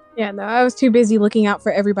 Yeah, no, I was too busy looking out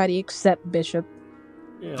for everybody except Bishop.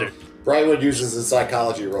 Yeah. Brightwood uses his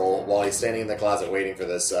psychology roll while he's standing in the closet waiting for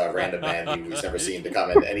this random man he's never seen to come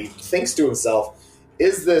in, and he thinks to himself,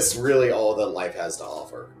 is this really all that life has to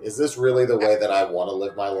offer? Is this really the way that I want to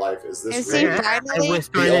live my life? Is this really I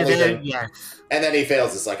whispered the only it thing? in, yes. And then he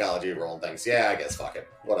fails his psychology roll and thinks, yeah, I guess fuck it.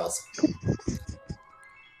 What else?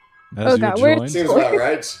 As you join, Seems about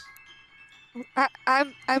right.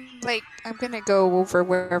 I'm gonna go over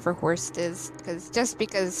wherever Horst is, because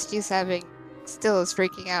she's still is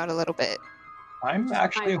freaking out a little bit.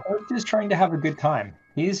 Horst is trying to have a good time.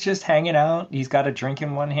 He's just hanging out. He's got a drink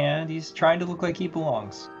in one hand. He's trying to look like he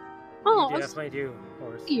belongs. Oh, You definitely do,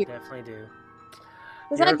 Horst. You definitely do.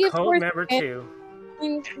 Does You're that a give cult Horst member too.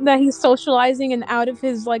 that he's socializing and out of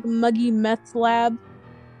his muggy meth lab?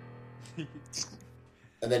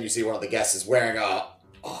 And then you see one of the guests is wearing a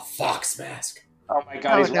fox mask. Oh my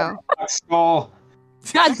god, he's wearing a fox skull.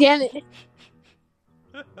 God damn it!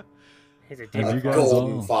 He's a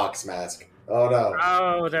golden fox mask. Oh no.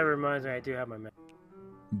 Oh, that reminds me, I do have my mask.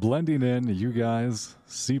 blending in, you guys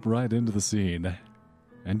seep right into the scene.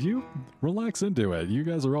 And you relax into it. You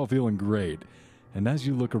guys are all feeling great. And as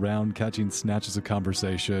you look around, catching snatches of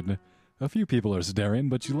conversation, a few people are staring,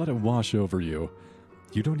 but you let it wash over you.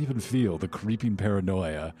 You don't even feel the creeping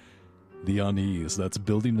paranoia, the unease that's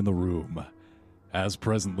building in the room. As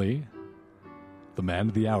presently, the man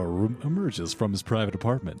of the hour emerges from his private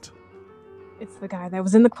apartment. It's the guy that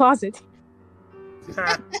was in the closet.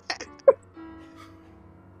 Up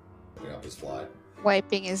his fly.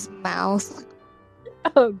 Wiping his mouth.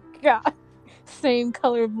 Oh, God. Same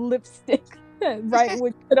color of lipstick that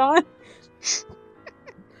Brightwood put on.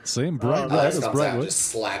 Same Brightwood Alex as comes out and Brightwood. just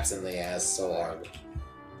slaps in the ass so hard.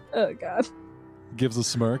 Oh, God. Gives a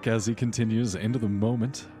smirk as he continues into the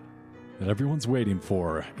moment that everyone's waiting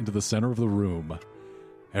for, into the center of the room.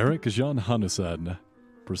 Eric Jean Hanussen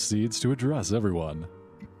proceeds to address everyone.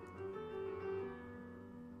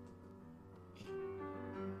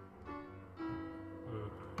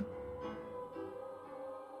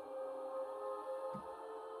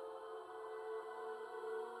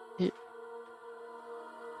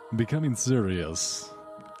 Becoming serious,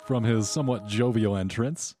 from his somewhat jovial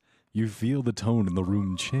entrance, you feel the tone in the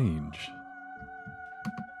room change.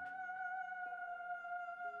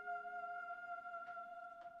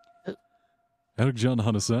 Erkjan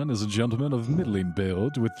Hansen is a gentleman of middling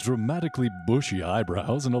build with dramatically bushy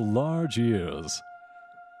eyebrows and large ears.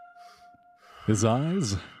 His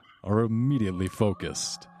eyes are immediately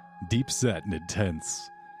focused, deep-set and intense.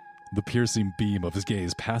 The piercing beam of his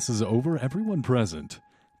gaze passes over everyone present,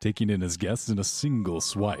 taking in his guests in a single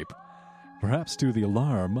swipe. Perhaps to the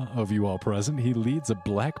alarm of you all present, he leads a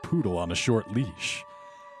black poodle on a short leash.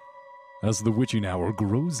 As the witching hour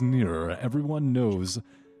grows nearer, everyone knows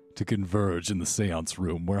to converge in the seance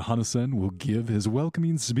room where Hansen will give his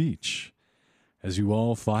welcoming speech. As you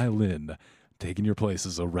all file in, taking your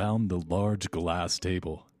places around the large glass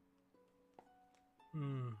table.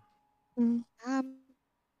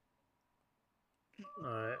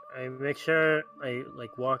 I make sure I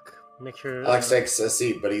walk. Make sure Alex takes a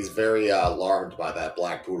seat, but he's very alarmed by that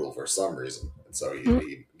black poodle for some reason, and so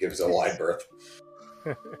he gives a wide berth.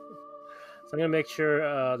 So I'm gonna make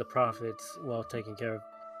sure the prophet's well taken care of.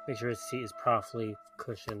 Make sure his seat is properly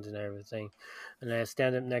cushioned and everything. And I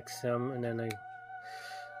stand up next to him, and then I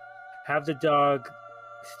have the dog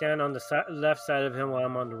stand on the left side of him while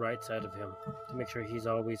I'm on the right side of him to make sure he's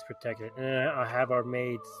always protected. And then I have our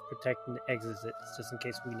maids protecting the exits just in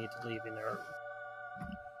case we need to leave in there.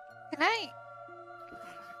 Can I?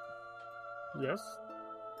 Yes?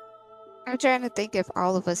 I'm trying to think if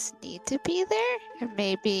all of us need to be there, or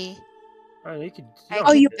maybe You could.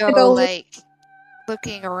 you go have to go like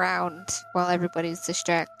looking around while everybody's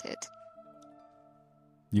distracted.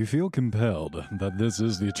 You feel compelled that this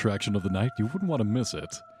is the attraction of the night. You wouldn't want to miss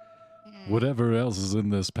it. Whatever else is in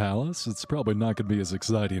this palace, it's probably not going to be as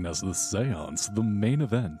exciting as the seance, the main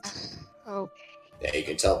event. Oh. Yeah, you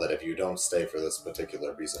can tell that if you don't stay for this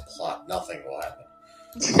particular piece of plot, nothing will happen.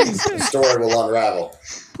 The story will unravel.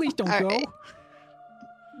 Please don't All go.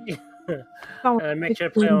 right. Make sure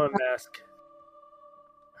to put on a mask.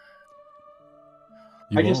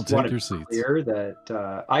 You I all just take want to your be seats. clear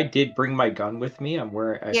that I did bring my gun with me. I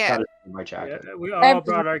Yeah. got it in my jacket. Yeah, we all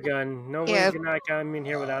brought our gun. No Yeah. one can not come in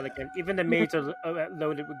here without a gun. Even the maids are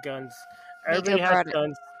loaded with guns. Miko Everybody has brought it.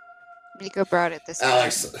 guns. Miko brought it this time.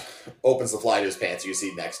 Alex opens the fly to his pants. You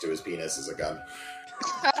see next to his penis is a gun.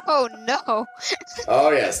 Oh no! Oh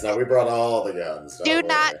yes, no, we brought all the guns. Don't Do worry.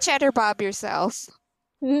 not cheddar bob yourself.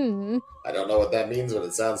 Hmm. I don't know what that means, but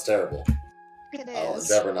it sounds terrible. It I'll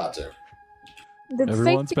is. endeavor not to.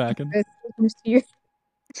 Everyone's packing. You.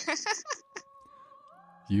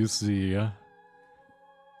 You see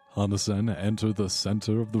Hansen enter the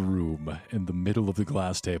center of the room, in the middle of the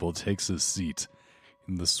glass table, takes his seat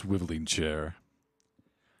in the swiveling chair.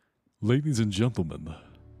 Ladies and gentlemen,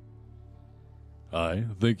 I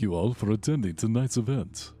thank you all for attending tonight's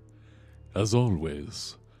event. As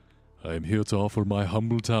always, I am here to offer my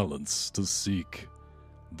humble talents to seek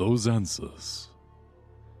those answers.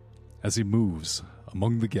 As he moves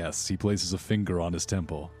among the guests, he places a finger on his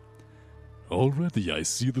temple. Already I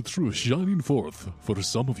see the truth shining forth for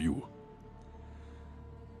some of you.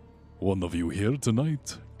 One of you here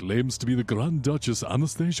tonight claims to be the Grand Duchess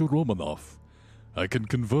Anastasia Romanov. I can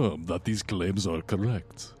confirm that these claims are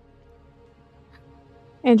correct.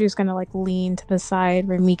 Andrew's gonna lean to the side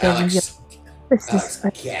where Miko Alex, This Alex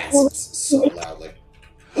is gasps so loudly.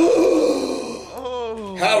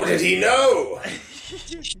 How did he know?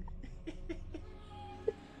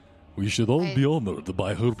 We should all be honored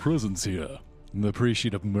by her presence here. And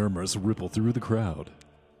appreciative murmurs ripple through the crowd.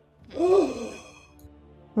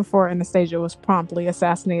 before Anastasia was promptly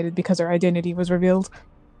assassinated because her identity was revealed.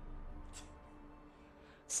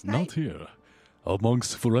 Not here.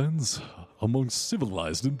 Amongst friends, amongst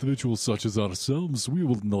civilized individuals such as ourselves, we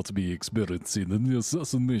will not be experiencing any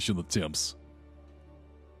assassination attempts.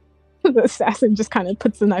 The assassin just kind of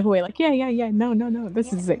puts the knife away, like, yeah, no,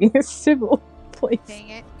 this is a civil place. Dang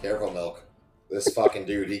it. Careful, Milk. This fucking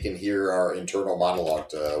dude, he can hear our internal monologue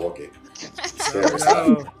to Wookiee. Scary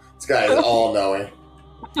stuff. This guy is all-knowing.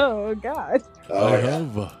 Oh, God. Oh, I yeah.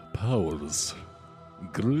 have powers.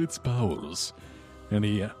 Great powers. And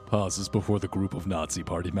he pauses before the group of Nazi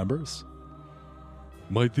party members.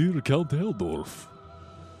 My dear Count Heldorf,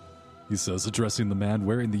 he says, addressing the man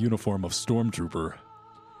wearing the uniform of Stormtrooper.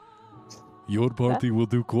 Your party will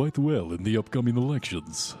do quite well in the upcoming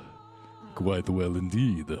elections. Quite well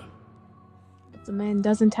indeed. The man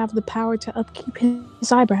doesn't have the power to upkeep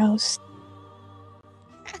his eyebrows.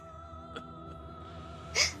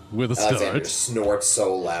 With a Alexander start. snorts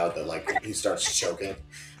so loud that, like, he starts choking.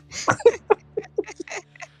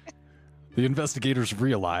 The investigators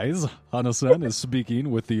realize Hanasen is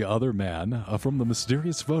speaking with the other man from the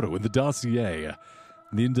mysterious photo in the dossier.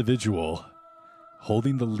 The individual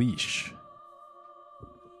holding the leash.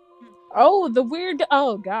 Oh, the weird...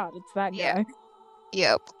 Oh, God, it's that Yeah. guy.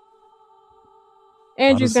 Yep.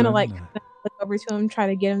 Andrew's gonna like Madison? look over to him, try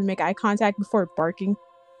to get him to make eye contact before barking.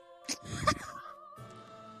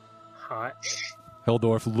 Hot.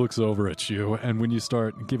 Heldorf looks over at you, and when you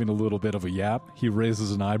start giving a little bit of a yap, he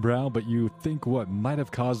raises an eyebrow, but you think what might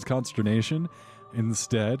have caused consternation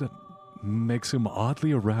instead makes him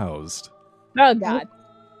oddly aroused. Oh God!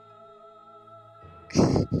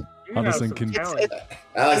 You have Madison some can- talent.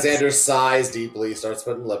 Alexander sighs deeply, starts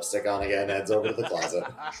putting lipstick on again, heads over to the closet.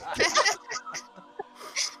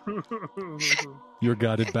 You're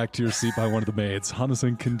guided back to your seat by one of the maids.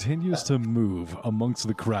 Hanesen continues to move amongst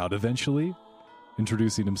the crowd, eventually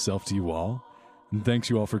introducing himself to you all, and thanks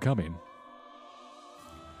you all for coming.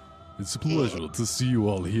 It's a pleasure to see you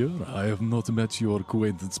all here. I have not met your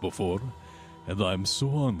acquaintance before, and I'm so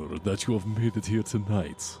honored that you have made it here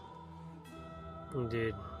tonight.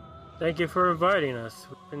 Indeed. Thank you for inviting us.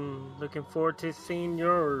 We've been looking forward to seeing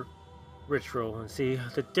your ritual and see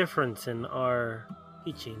the difference in our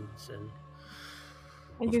teachings. And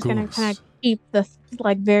Andrew's Of gonna course. kind of keep the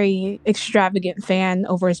like very extravagant fan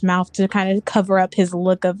over his mouth to kind of cover up his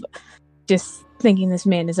look of just thinking this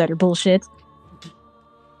man is utter bullshit.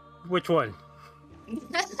 which one?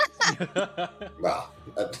 Well,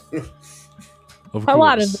 Of A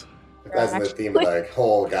lot course. that's the theme of the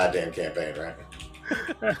whole goddamn campaign, right?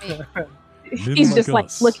 He's just like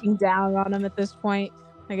us. looking down on him at this point.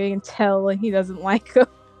 Like I can tell like, he doesn't like him.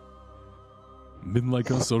 Men like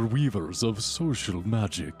us are weavers of social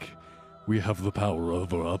magic. We have the power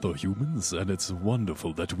over other humans, and it's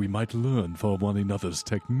wonderful that we might learn from one another's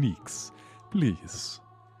techniques. Please.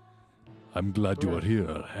 I'm glad you are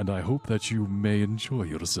here, and I hope that you may enjoy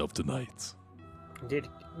yourself tonight.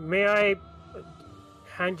 May I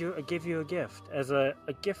give you a gift as a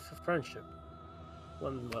gift of friendship?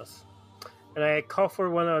 One of us. And I call for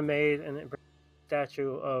one I made and it brings a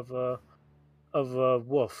statue of a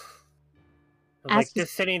wolf. Like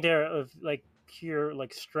just sitting there of like pure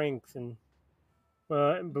like strength and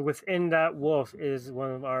but within that wolf is one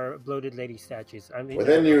of our bloated lady statues. I mean,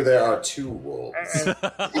 Within you, there are two wolves.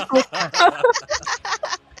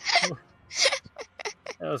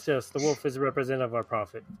 That was just the wolf is a representative of our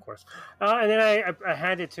prophet, of course. And then I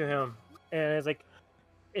hand it to him, and it's like,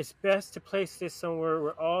 it's best to place this somewhere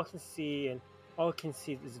where all can see and all can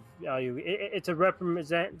see this value. It's a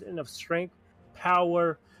representative of strength,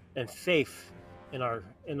 power, and faith in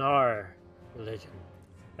our religion.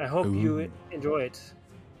 I hope you Ooh. enjoy it.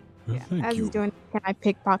 Yeah, Thank as you. he's doing, can I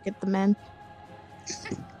pickpocket the men?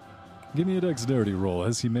 Give me a dexterity roll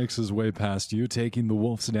as he makes his way past you, taking the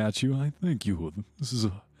wolf statue. I thank you. This is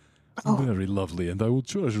very lovely, and I will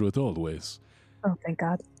treasure it always. Oh, thank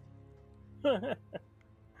God.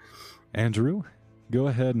 Andrew, go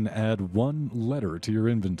ahead and add one letter to your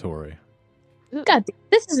inventory. God,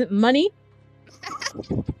 this isn't money.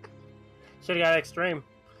 Should have got extreme.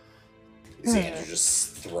 You see Andrew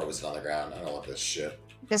just throws it on the ground. I don't want this shit.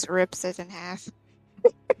 Just rips it in half.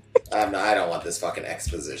 I don't want this fucking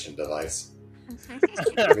exposition device.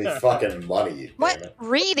 Give me fucking money, you damn What it.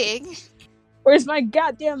 reading? Where's my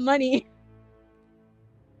goddamn money?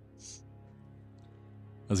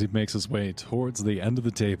 As he makes his way towards the end of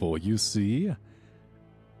the table, you see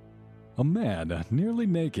a man, nearly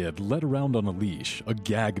naked, led around on a leash, a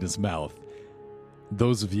gag in his mouth.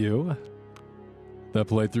 Those of you that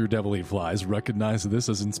played through Devil Eat Flies recognize this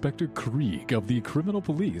as Inspector Krieg of the Criminal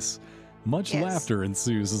Police. Much Yes. laughter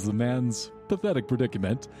ensues as the man's pathetic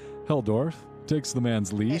predicament. Heldorf takes the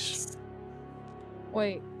man's leash.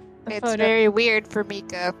 Wait, the It's photo. very weird for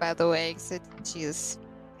Mika, by the way, since she's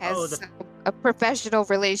has a professional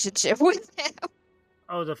relationship with him.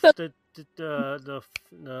 Oh, the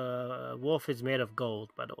wolf is made of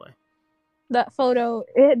gold, by the way. That photo,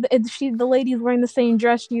 the lady's wearing the same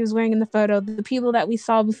dress she was wearing in the photo. The people that we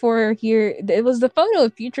saw before here, it was the photo, a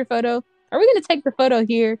future photo. Are we going to take the photo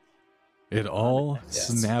here? It all Yes.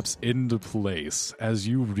 snaps into place as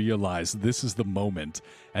you realize this is the moment,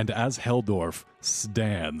 and as Heldorf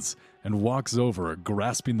stands and walks over,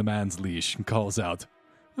 grasping the man's leash, and calls out,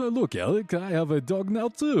 "Look, Alec, I have a dog now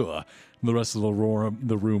too." And the rest of the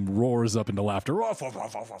room roars up into laughter.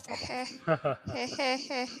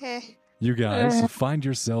 You guys find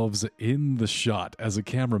yourselves in the shot as a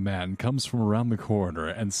cameraman comes from around the corner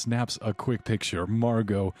and snaps a quick picture.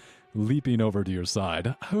 Margot leaping over to your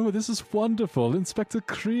side. "Oh, this is wonderful. Inspector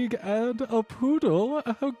Krieg and a poodle.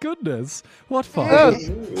 Oh, goodness. What fun."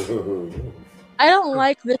 Ooh. I don't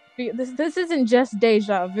like this. This isn't just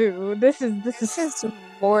deja vu. This is This is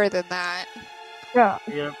more than that. yeah.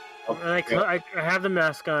 Yeah, and I have the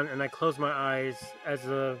mask on, and I close my eyes as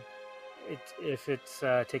if it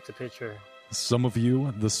takes a picture. Some of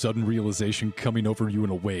you, the sudden realization coming over you in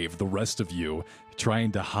a wave. The rest of you,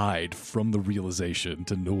 trying to hide from the realization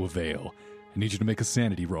to no avail. I need you to make a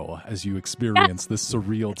sanity roll as you experience this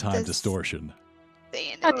surreal time distortion.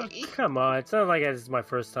 Sanity. Come on, it's not like it's my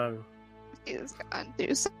first time. He's gone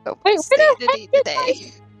through so Wait, much where the sanity heck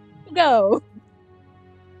today. Go.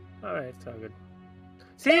 Alright, it's all good.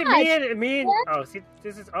 See, me and oh, see,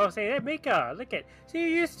 this is, oh, say, hey, Mika, look at, see, you're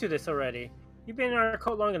used to this already. You've been in our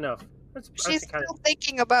cult long enough. She's still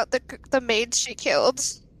thinking about the maid she killed.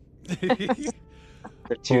 The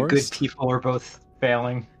two good people are both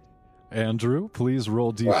failing. Andrew, please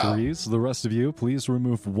roll D3s. The rest of you, please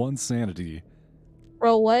remove 1 sanity.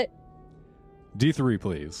 Roll what? D3,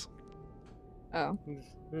 please. Oh.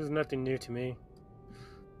 This is nothing new to me.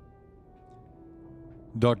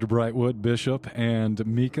 Dr. Brightwood, Bishop, and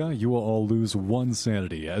Mika, you will all lose 1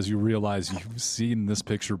 sanity as you realize you've seen this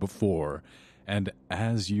picture before. And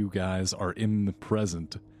as you guys are in the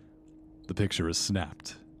present, the picture is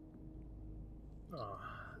snapped. Oh.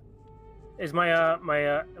 Is my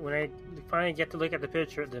when I finally get to look at the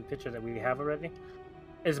picture that we have already,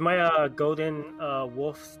 is my golden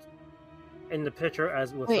wolf in the picture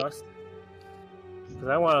as with us? Because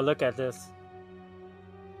I want to look at this.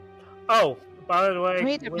 Oh, by the way,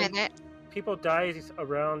 wait a minute. People die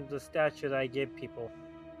around the statue that I give people.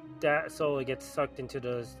 That soul gets sucked into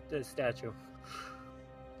the statue.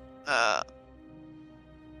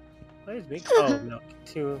 What is me? Oh no,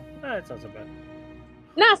 2. That's not so bad.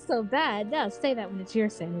 Not so bad. No, say that when it's your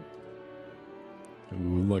sanity.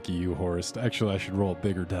 Ooh, lucky you, Horst. Actually, I should roll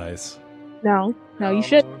bigger dice. No, you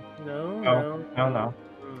should. No.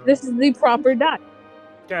 This is the proper die.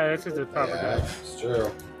 Yeah, this is the proper die. It's true.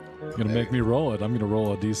 You're gonna make me roll it. I'm gonna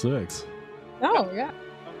roll a D6. Oh, yeah.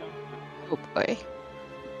 Oh boy.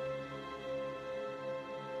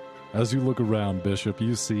 As you look around, Bishop,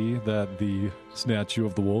 you see that the statue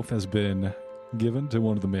of the wolf has been given to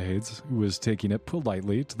one of the maids, who is taking it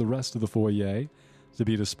politely to the rest of the foyer to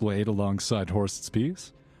be displayed alongside Horst's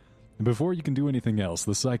piece. And before you can do anything else,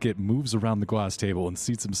 the psychic moves around the glass table and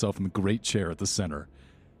seats himself in the great chair at the center.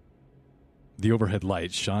 The overhead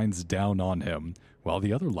light shines down on him, while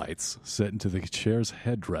the other lights, set into the chair's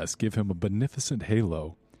headdress, give him a beneficent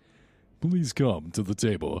halo. Please come to the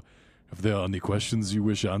table. If there are any questions you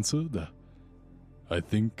wish answered, I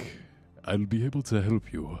think I'll be able to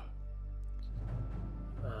help you.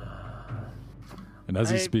 And as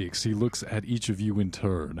he speaks, he looks at each of you in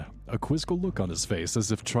turn, a quizzical look on his face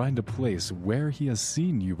as if trying to place where he has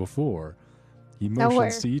seen you before. He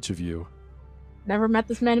motions to each of you. Never met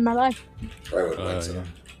this man in my life. I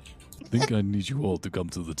think I need you all to come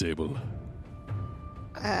to the table.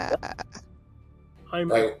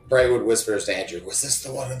 Brightwood whispers to Andrew, was this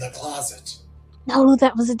the one in the closet? No,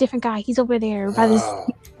 that was a different guy. He's over there by this.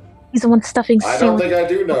 He's the one stuffing. I don't think I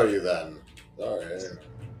do know you then. Sorry.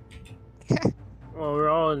 Well, we're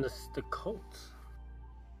all in the cult.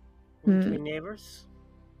 Two neighbors.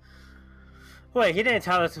 Wait, he didn't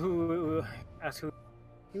tell us who.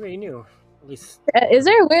 He already knew. At least. Is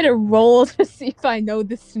there a way to roll to see if I know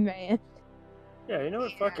this man? Yeah, you know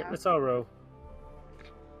what? Fuck it. Let's all roll.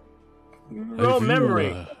 Roll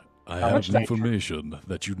memory. I have information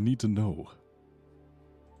that you need to know.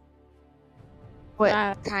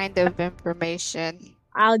 What kind of information?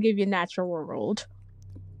 I'll give you natural rolled.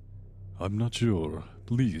 I'm not sure.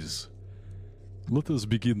 Please, let us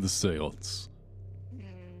begin the seance.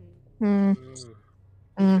 Kind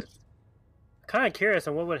of curious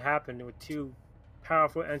on what would happen with 2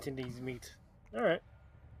 powerful entities meet. All right,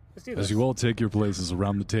 let's do this. As you all take your places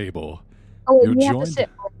around the table, you're joined. Have to sit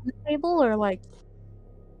on the table or like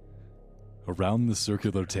around the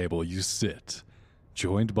circular table. You sit,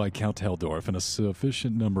 joined by Count Heldorf and a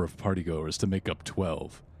sufficient number of partygoers to make up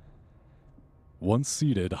 12. Once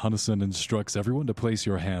seated, Hunnison instructs everyone to place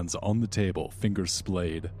your hands on the table, fingers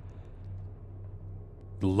splayed.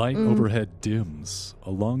 The light overhead dims,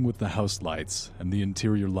 along with the house lights, and the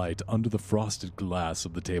interior light under the frosted glass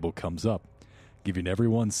of the table comes up, giving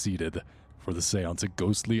everyone seated for the seance a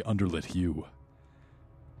ghostly underlit hue.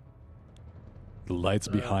 The lights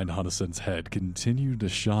behind Hunnison's head continue to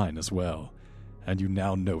shine as well, and you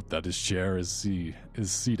now note that his chair is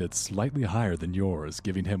seated slightly higher than yours,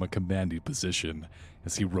 giving him a commanding position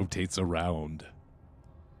as he rotates around.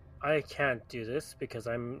 I can't do this because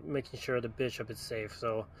I'm making sure the bishop is safe.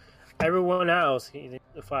 So everyone else,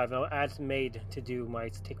 the 5, I'll ask maid to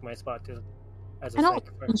take my spot as a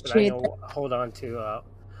sacrifice. But I will hold on to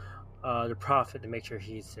the prophet to make sure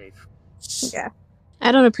he's safe. Yeah,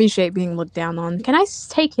 I don't appreciate being looked down on. Can I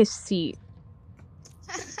take his seat?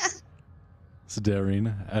 Staring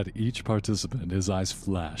at each participant, his eyes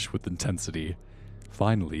flash with intensity.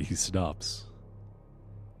 Finally, he stops.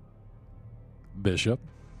 Bishop,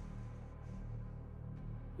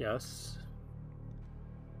 Yes.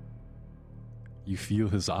 you feel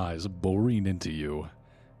his eyes boring into you.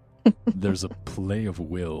 There's a play of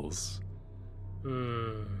wills.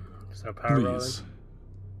 So power rolling. Please,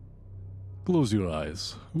 close your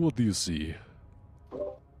eyes. What do you see?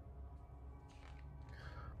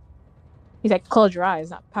 He's like, close your eyes,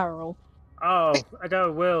 not power roll. Oh, I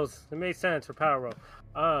got wills. It made sense for power roll.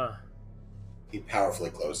 He powerfully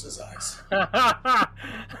closed his eyes.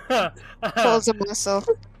 Pulls a muscle.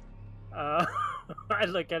 I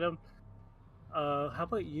look at him. How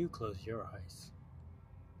about you close your eyes?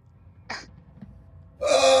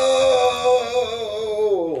 Oh!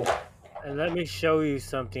 And let me show you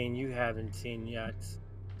something you haven't seen yet.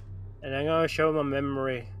 And I'm gonna show him a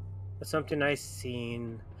memory of something I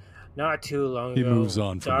seen not too long He ago. moves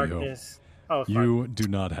on from you. Darkness. Oh, You do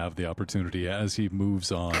not have the opportunity as he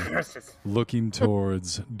moves on, Curses. looking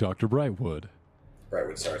towards Dr. Brightwood.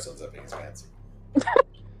 Brightwood starts unzipping his pants.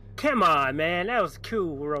 Come on, man. That was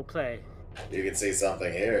cool role play. You can see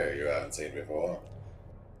something here you haven't seen before.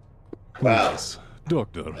 Wow. Please,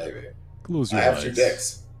 Doctor, Maybe. close I your have eyes. 2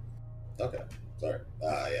 dicks. Okay. Sorry.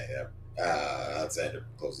 Yeah. Alexander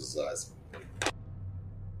closes his eyes.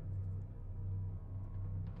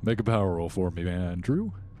 Make a power roll for me,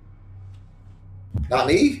 Andrew. Not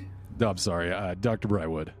me? No, I'm sorry, Dr.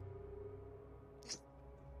 Brightwood.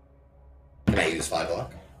 Can I use 5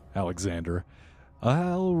 luck? Alexander.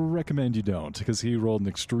 I'll recommend you don't, because he rolled an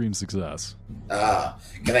extreme success.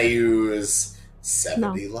 Can I use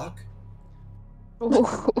 70 luck? No.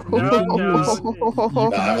 No, I've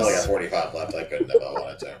only got 45 left. I couldn't if I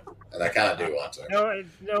wanted to. And I kind of do want to. No,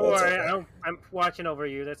 don't Well, it's worry. okay. I'm watching over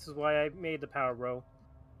you. This is why I made the power roll.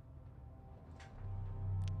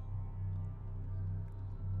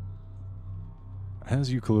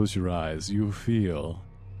 As you close your eyes, you feel,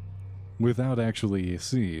 without actually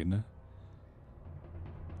seeing,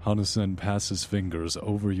 Hanasen pass his fingers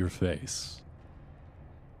over your face.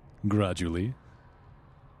 Gradually,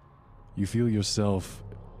 you feel yourself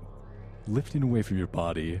lifting away from your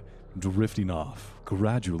body, drifting off.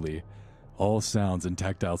 Gradually, all sounds and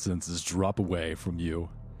tactile senses drop away from you.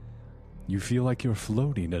 You feel like you're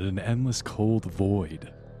floating at an endless cold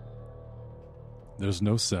void. There's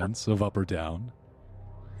no sense of up or down.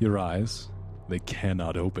 Your eyes, they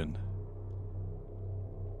cannot open.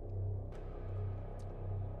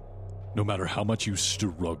 No matter how much you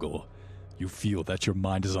struggle, you feel that your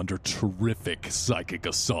mind is under terrific psychic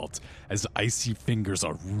assault as icy fingers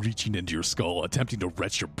are reaching into your skull, attempting to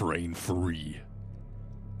wrench your brain free.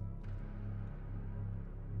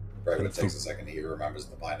 Brightwood takes a second. He remembers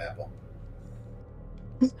the pineapple.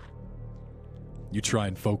 You try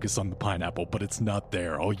and focus on the pineapple, but it's not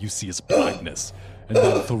there. All you see is blackness. And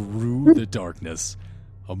then through the darkness,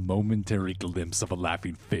 a momentary glimpse of a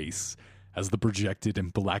laughing face as the projected in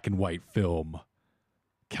black and white film,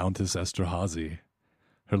 Countess Esterhazy.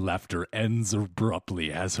 Her laughter ends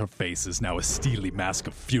abruptly as her face is now a steely mask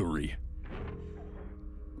of fury.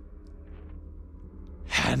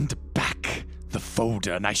 Hand back the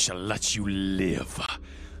folder and I shall let you live.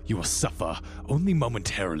 You will suffer only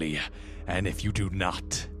momentarily, and if you do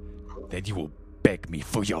not, then you will beg me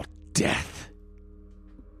for your death.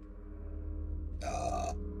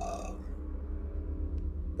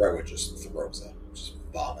 Brightwood just throws up, just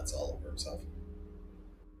vomits all over himself.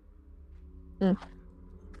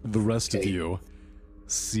 The rest of you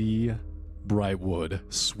see Brightwood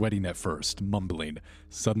sweating at first, mumbling,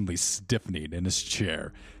 suddenly stiffening in his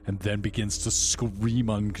chair, and then begins to scream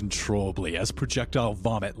uncontrollably as projectile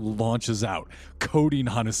vomit launches out, coating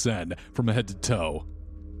Hanasen from head to toe.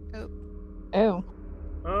 Oh.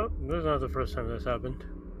 Oh, this is not the first time this happened.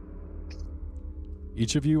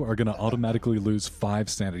 Each of you are going to automatically lose 5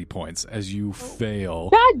 sanity points as you fail.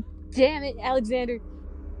 God damn it, Alexander.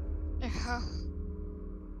 How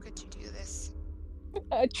could you do this?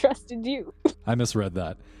 I trusted you. I misread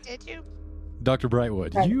that. Did you? Dr.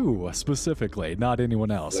 Brightwood, Right. you specifically, not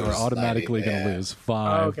anyone else, are Lose automatically 90, going to yeah. lose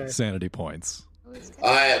 5 okay. sanity points.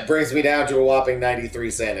 It brings me down to a whopping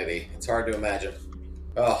 93 sanity. It's hard to imagine.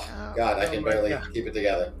 Oh, God, I Oh can my barely God. keep it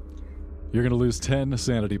together. You're going to lose 10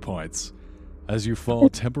 sanity points as you fall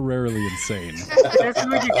temporarily insane. That's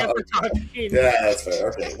when you get the talking. Yeah, that's fair.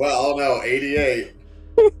 Okay. Well, oh no, 88.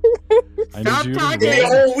 I Stop need you talking! to Give me a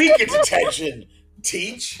roll. whole week of detention.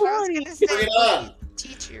 Teach? I was gonna Bring say, it on.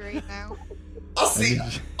 teach you right now. I'll see.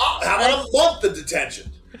 How about a month of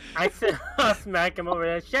detention? I said, I'll smack him over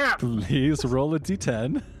there. Shut up! Please roll a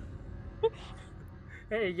d10.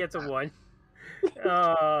 Hey, he gets a 1.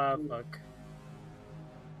 Fuck.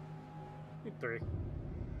 3.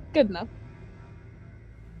 Good enough.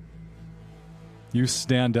 You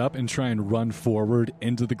stand up and try and run forward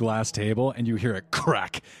into the glass table, and you hear a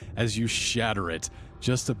crack as you shatter it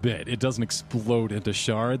just a bit. It doesn't explode into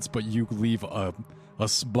shards, but you leave a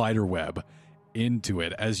spider web into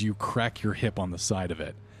it as you crack your hip on the side of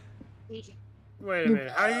it. Wait a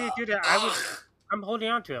minute. How do you do that? I'm holding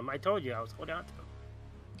on to him. I told you I was holding on to him.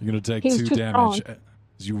 You're going to take He's 2 too damage strong.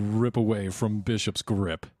 as you rip away from Bishop's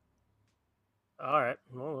grip. All right.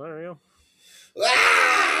 Well, there we go.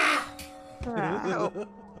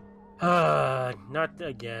 Not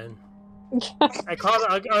again. I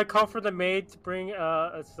call for the maid to bring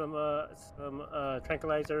some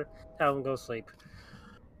tranquilizer. Have him go sleep.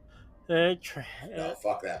 No,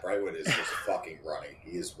 fuck that. Brightwood is just fucking running.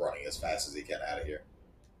 He is running as fast as he can out of here.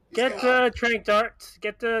 Get the trank darts.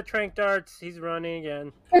 Get the trank darts. He's running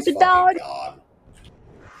again. There's a dog. God.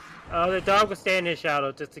 The dog will stay in his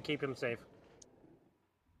shadow just to keep him safe.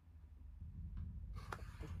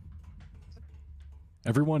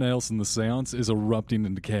 Everyone else in the seance is erupting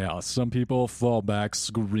into chaos. Some people fall back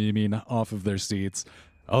screaming off of their seats.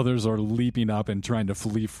 Others are leaping up and trying to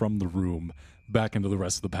flee from the room back into the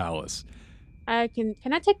rest of the palace. Can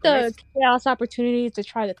I take the chaos opportunity to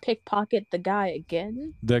try to pickpocket the guy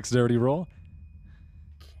again? Dexterity roll.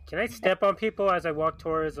 Can I step on people as I walk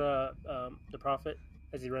towards the prophet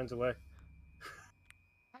as he runs away?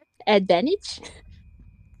 Advantage?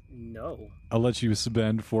 No. I'll let you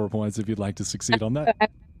spend 4 points if you'd like to succeed on that.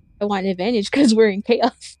 I want advantage because we're in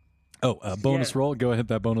chaos. Oh, bonus roll. Go ahead,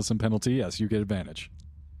 that bonus and penalty. Yes, you get advantage.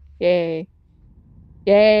 Yay.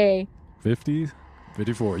 Yay. 50,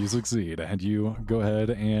 54. You succeed. And you go ahead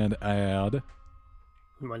and add...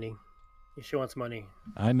 Money. She wants money.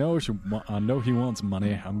 I know he wants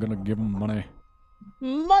money. I'm going to give him money.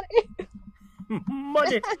 Money.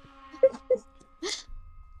 Money.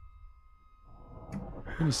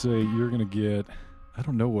 I'm going to say you're going to get... I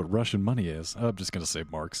don't know what Russian money is. I'm just going to say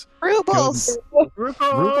marks. Rubles.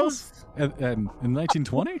 Rubles? And in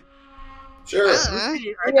 1920? Sure. I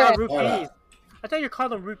thought rupees. I thought you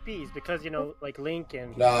called them rupees because, like Link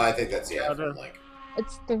and... No, I think that's, from Link.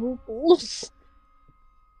 It's the rubles.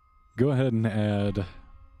 Go ahead and add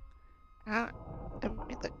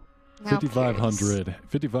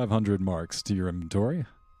 5,500 marks to your inventory.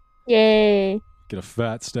 Yay. Get a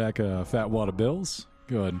fat stack of fat wad of bills.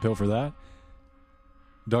 Go ahead and pilfer that.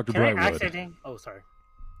 Dr. Brightwood. Oh, sorry.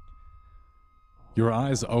 Your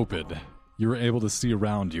eyes open. You're able to see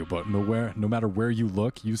around you, but no matter where you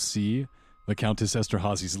look, you see the Countess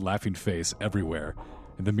Esterhazy's laughing face everywhere,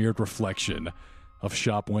 in the mirrored reflection of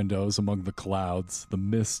shop windows among the clouds, the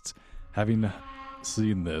mist. Having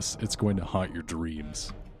seen this, it's going to haunt your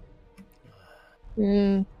dreams.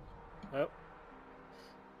 Oh.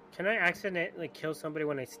 Can I accidentally kill somebody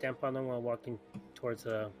when I stamp on them while walking towards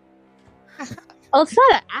a... Oh, it's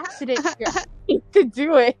not an accident. You to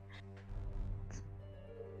do it.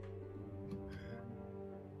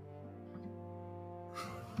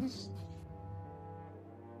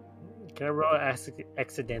 Can I roll an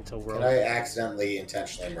accidental roll? Can I accidentally,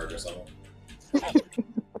 intentionally murder someone?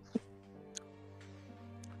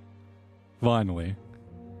 Finally,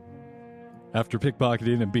 after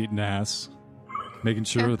pickpocketing and beating ass, making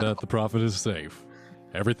sure that the prophet is safe,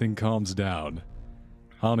 everything calms down.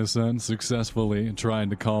 Hana-san successfully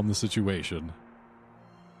trying to calm the situation.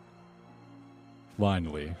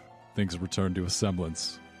 Finally, things return to a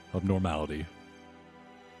semblance of normality.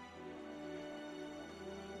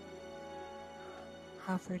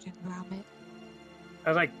 Covered in vomit.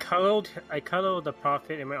 I cuddled the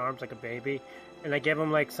prophet in my arms like a baby, and I gave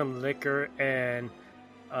him like some liquor and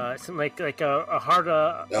some like a hard.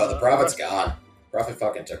 No, the prophet's gone. Prophet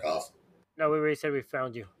fucking took off. No, we already said we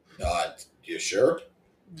found you. You sure?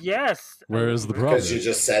 Yes. Where is the prophet? Because you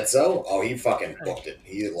just said so? Oh, he fucking booked it.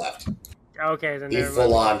 He left. Okay, then he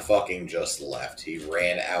full on fucking just left. He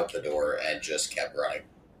ran out the door and just kept running.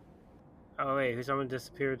 Oh wait, someone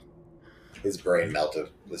disappeared. His brain melted.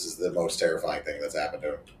 This is the most terrifying thing that's happened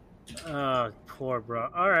to him. Oh, poor bro.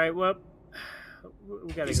 All right, well,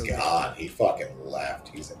 we gotta He's go. gone. He fucking left.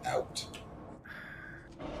 He's out.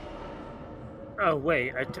 Oh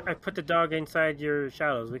wait, I put the dog inside your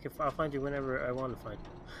shadows. I'll find you whenever I want to find you.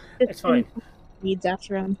 It's fine. Needs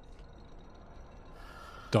after him.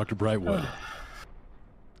 Dr. Brightwood.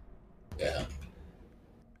 Yeah.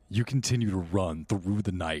 You continue to run through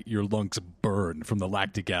the night. Your lungs burn from the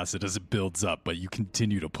lactic acid as it builds up, but you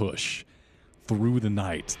continue to push. Through the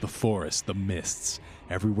night, the forest, the mists,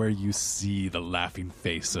 everywhere you see the laughing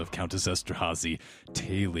face of Countess Esterhazy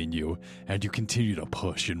tailing you, and you continue to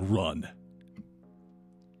push and run.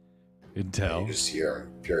 Until You just hear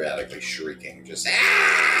him periodically shrieking, just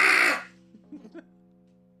ah!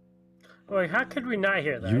 Wait, how could we not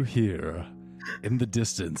hear that? you hear, in the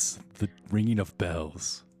distance, the ringing of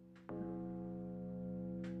bells.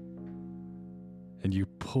 And you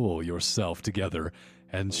pull yourself together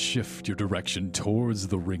and shift your direction towards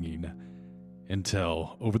the ringing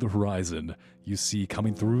until, over the horizon, you see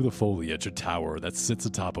coming through the foliage a tower that sits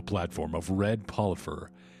atop a platform of red polyphor.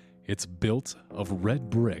 It's built of red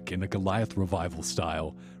brick in a Goliath revival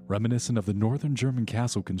style, reminiscent of the northern German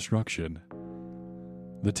castle construction.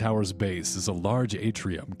 The tower's base is a large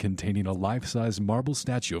atrium containing a life-size marble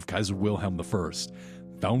statue of Kaiser Wilhelm I,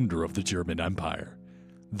 founder of the German Empire.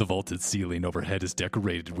 The vaulted ceiling overhead is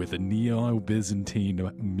decorated with a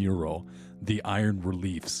Neo-Byzantine mural, the iron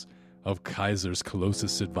reliefs of Kaiser's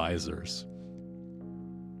closest advisors.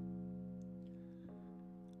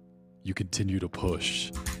 You continue to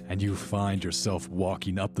push, and you find yourself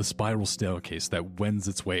walking up the spiral staircase that wends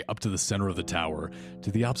its way up to the center of the tower, to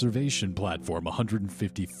the observation platform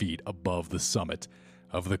 150 feet above the summit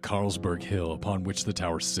of the Carlsberg Hill upon which the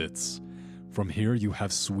tower sits. From here you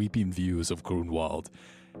have sweeping views of Grunwald,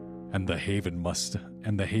 and the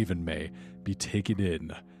haven may be taken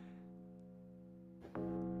in.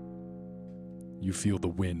 You feel the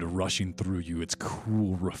wind rushing through you, its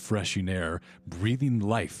cool, refreshing air, breathing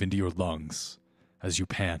life into your lungs. As you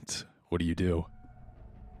pant, what do you do?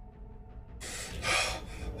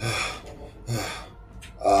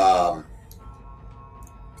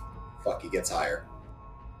 He gets higher.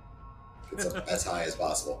 Gets up as high as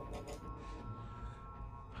possible.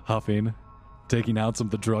 Huffing, taking out some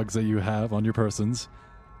of the drugs that you have on your persons.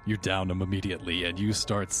 You down them immediately, and you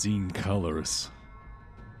start seeing colors.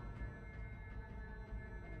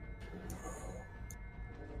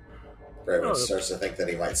 Raymond starts to think that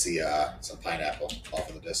he might see some pineapple off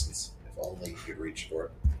in the distance. If only he could reach for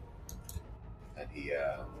it. And he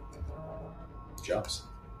jumps.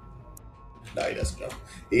 No, he doesn't jump.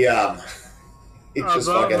 He just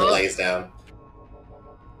fucking lays down.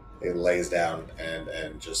 He lays down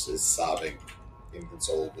and just is sobbing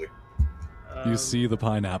inconsolably. You see the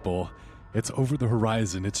pineapple. It's over the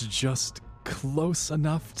horizon. It's just close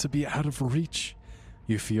enough to be out of reach.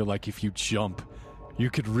 You feel like if you jump, you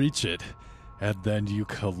could reach it, and then you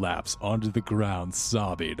collapse onto the ground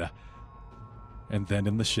sobbing. And then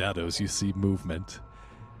in the shadows you see movement.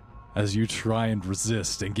 As you try and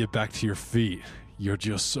resist and get back to your feet, you're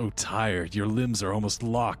just so tired, your limbs are almost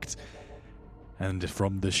locked. And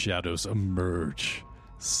from the shadows emerge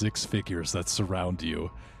 6 figures that surround you.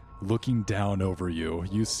 Looking down over you,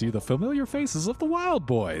 you see the familiar faces of the Wild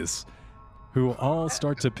Boys, who all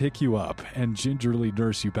start to pick you up and gingerly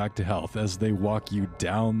nurse you back to health as they walk you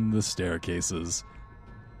down the staircases.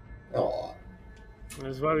 Oh,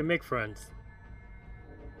 This is why we make friends.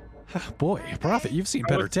 Boy, Prophet, you've seen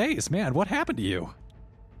better days. Man, what happened to you?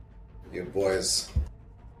 you boys.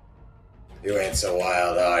 You ain't so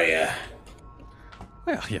wild, are ya?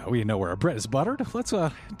 Well, yeah, we know where our bread is buttered. Let's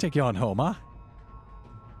take you on home, huh?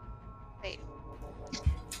 Wait.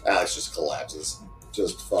 Alex just collapses.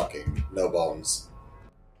 Just fucking no bones.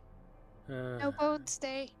 No bones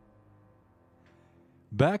day.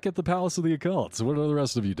 Back at the Palace of the Occult. So what are the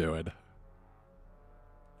rest of you doing?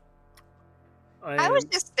 I was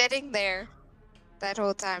just sitting there that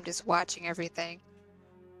whole time, just watching everything.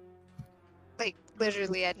 Like,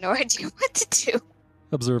 literally had no idea what to do.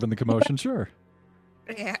 Observing the commotion, sure.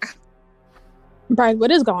 Yeah.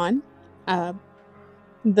 Bridewood is gone.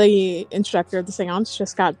 The instructor of the seance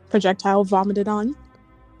just got projectile vomited on.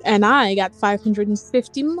 And I got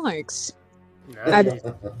 550 marks. Nice.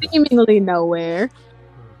 Seemingly nowhere.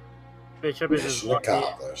 Bishop is Mission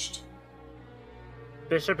accomplished.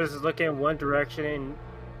 looking in one direction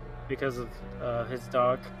because of his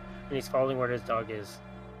dog, and he's following where his dog is.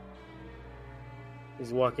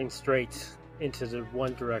 He's walking straight into the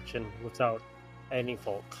one direction without any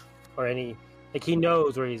fault or any, like, he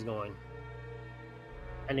knows where he's going,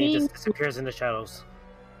 and he just disappears in the shadows.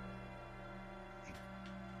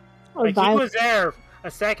 Like, he was there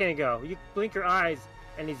a second ago. You blink your eyes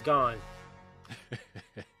and he's gone.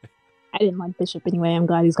 I didn't like Bishop anyway. I'm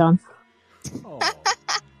glad he's gone. Oh.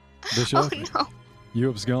 Bishop, Oh no. you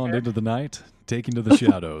abscond into the night, taken to the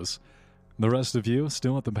shadows. The rest of you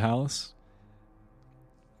still at the palace?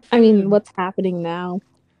 I mean, what's happening now?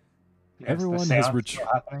 Everyone the has seance retreated.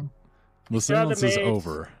 still happening? The seance is maids.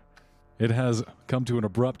 over. It has come to an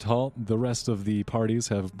abrupt halt. The rest of the parties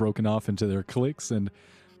have broken off into their cliques and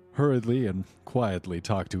hurriedly and quietly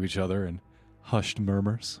talk to each other in hushed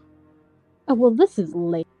murmurs. Oh, well, this is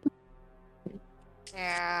late.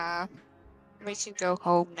 Yeah. We should go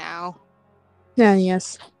home now. Yeah,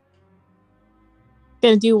 yes.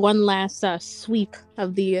 Gonna do one last sweep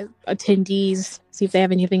of the attendees, see if they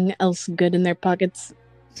have anything else good in their pockets.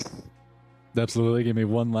 Absolutely. Give me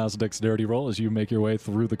one last dexterity roll as you make your way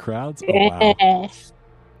through the crowds. Oh, wow. Yes.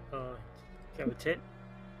 Got a tit.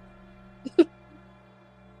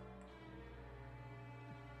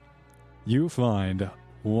 You find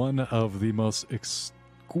one of the most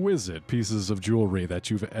exquisite pieces of jewelry that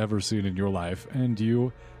you've ever seen in your life, and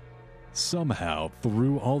you somehow,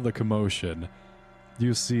 through all the commotion,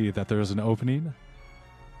 you see that there's an opening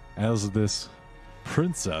as this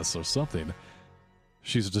princess or something.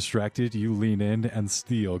 She's distracted. You lean in and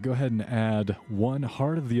steal. Go ahead and add 1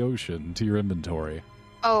 Heart of the Ocean to your inventory.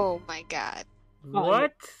 Oh my god.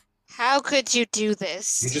 What? How could you do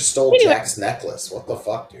this? You just stole Jack's necklace. What the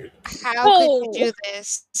fuck, dude? How could you do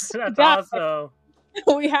this? That's God. also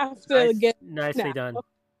We have to get nicely no. done.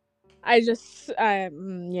 I just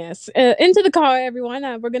yes. Into the car, everyone.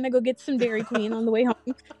 We're gonna go get some Dairy Queen on the way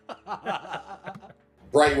home.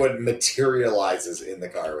 Brightwood materializes in the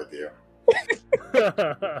car with you.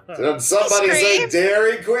 Did somebody say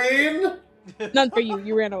Dairy Queen? None for you.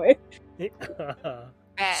 You ran away.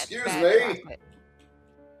 Excuse me.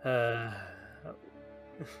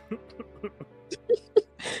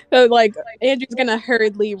 So, like, Andrew's gonna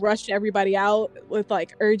hurriedly rush everybody out with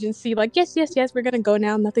like urgency. Like, yes, we're gonna go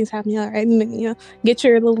now. Nothing's happening. All right, get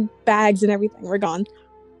your little bags and everything. We're gone.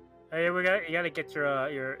 Hey, you gotta get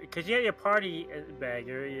your because you got your party bag,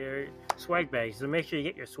 your swag bags. So make sure you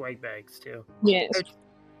get your swag bags too. Yes.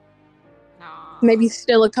 Maybe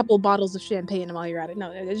still a couple bottles of champagne while you're at it.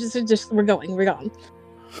 No, it's just we're gone.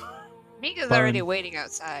 Mika's already waiting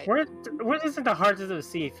outside. What isn't the hardest to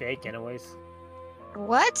see fake, anyways?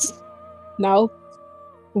 What? No,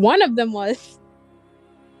 one of them was.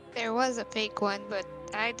 There was a fake one, but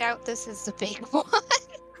I doubt this is the fake one.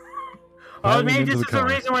 Oh, maybe this is the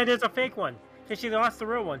reason why there's a fake one. Because she lost the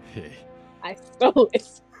real one. I stole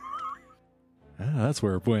it. That's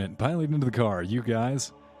where it went. Piling into the car. You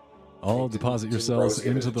guys all deposit yourselves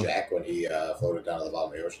into the... Jack when he floated down to the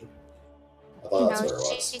bottom of the ocean. I thought that's where it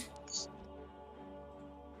was.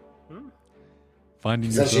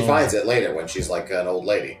 Finding yourselves... Then she finds it later when she's like an old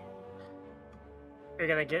lady. You're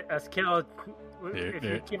gonna get us killed if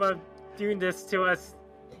you keep on doing this to us.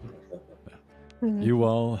 You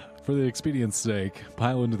all, for the expedience sake,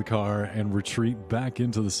 pile into the car and retreat back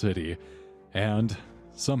into the city. And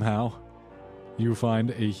somehow, you find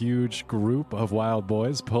a huge group of wild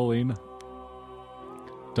boys pulling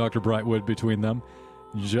Dr. Brightwood between them.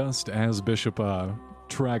 Just as Bishop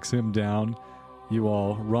tracks him down, you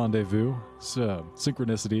all rendezvous. So,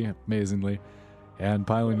 synchronicity, amazingly. And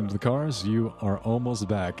piling into the cars, you are almost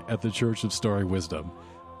back at the Church of Starry Wisdom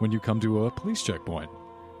when you come to a police checkpoint.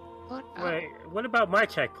 Wait, what about my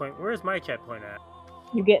checkpoint? Where's my checkpoint at?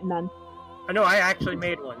 You get none. I know, I actually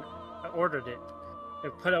made one. I ordered it. They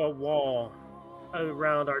put a wall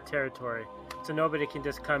around our territory so nobody can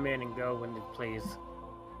just come in and go when they please.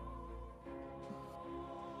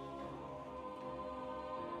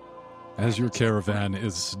 As your caravan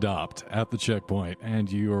is stopped at the checkpoint and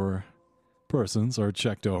your persons are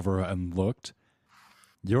checked over and looked,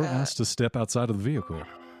 you're asked to step outside of the vehicle.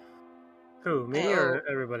 Who, me or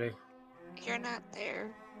everybody? You're not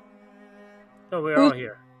there. No, we're all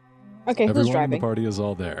here. Okay, Everyone who's driving? in the party is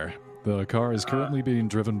all there. The car is currently being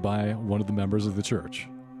driven by one of the members of the church.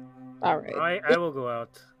 All right. I will go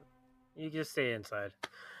out. You just stay inside.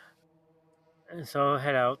 And so I'll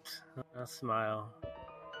head out. I'll smile.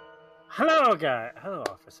 Hello, guy. Hello,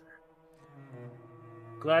 officer.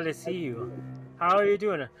 Glad to see you. How are you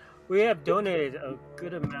doing? We have donated a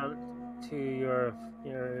good amount to your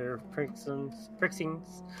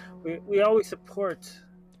Prixings. We always support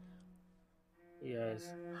you guys.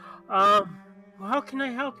 How can I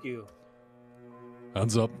help you?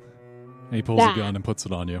 Hands up. And he pulls a gun and puts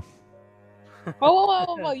it on you.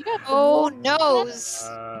 Oh, you got nose.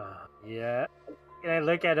 Yeah. And I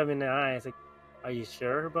look at him in the eyes like, are you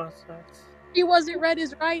sure about that? He wasn't read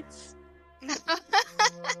his rights.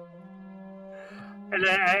 And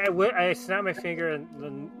I snap my finger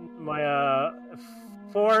and my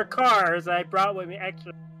 4 cars I brought with me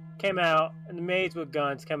actually came out, and the maids with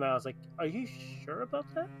guns came out. I was like, are you sure about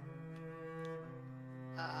that?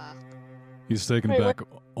 He's taken back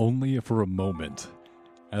only for a moment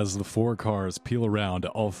as the 4 cars peel around,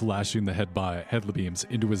 all flashing the headbeams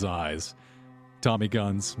into his eyes. Tommy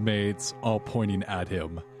guns, maids, all pointing at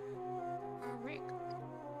him.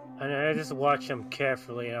 And I just watch him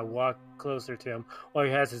carefully, and I walk closer to him while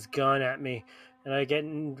he has his gun at me, and I get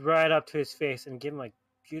right up to his face and give him a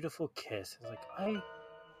beautiful kiss. It's like, I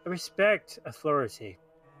respect authority,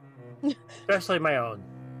 especially my own.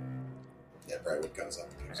 Yeah, Brightwood comes up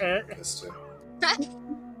and gives him a kiss too.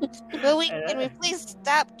 Can we please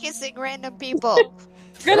stop kissing random people?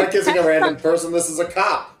 I'm not kissing a random person. This is a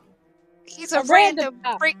cop. He's a random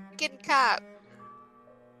random freaking cop.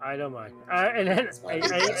 I don't mind. And then It's my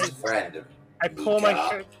best friend. I pull my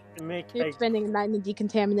Cop. shirt and make. You're spending a night in the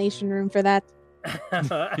decontamination room for that.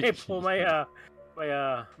 I pull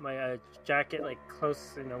my jacket like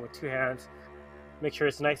close, with two hands. Make sure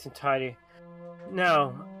it's nice and tidy.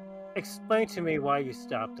 Now, explain to me why you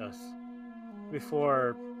stopped us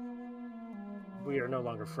before we are no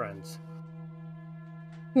longer friends.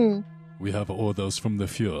 We have orders from the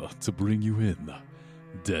Fuhrer to bring you in,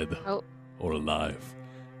 dead or alive.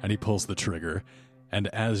 And he pulls the trigger, and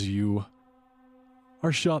as you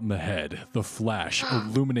are shot in the head, the flash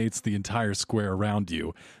illuminates the entire square around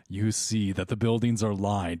you. You see that the buildings are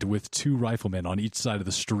lined with 2 riflemen on each side of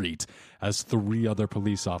the street as 3 other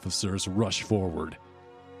police officers rush forward.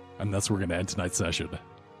 And that's where we're going to end tonight's session.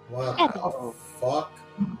 What the fuck?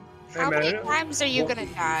 How many times are you gonna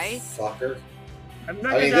die? Fucker. I'm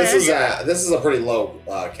not I mean, gonna this die. is a pretty low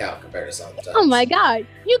count compared to some of the times. Oh my god,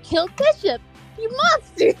 you killed Bishop! You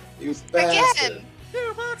monster! You bastard. Again!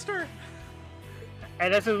 You monster!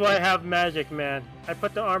 And this is why I have magic, man. I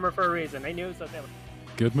put the armor for a reason. I knew something.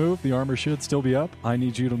 Good move. The armor should still be up. I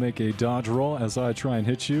need you to make a dodge roll as I try and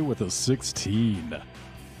hit you with a 16.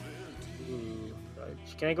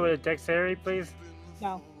 Can I go with a dexterity, please?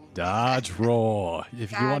 No. Dodge roll.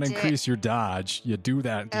 If you want to Dodge it. increase your dodge, you do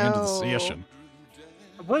that at the end of the No. session.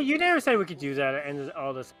 Well, you never said we could do that at the end of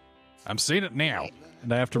all this. I'm seeing it now,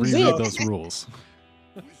 and I have to Is reread it? those rules.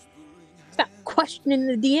 Stop questioning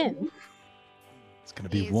the DM. It's going to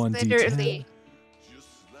be He's 1d10. literally.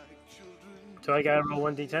 So I gotta roll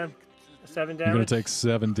 1d10? 7 You're going damage? to take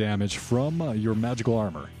 7 damage from your magical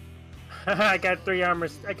armor. I got 3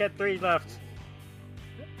 armors. I got 3 left.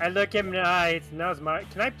 I look him in the eyes. Now's my.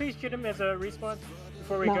 Can I please shoot him as a response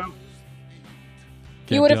before we No. go? Can't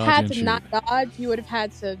You would have dodge had and to shoot. not dodge. You would have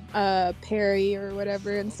had to parry or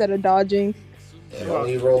whatever instead of dodging. If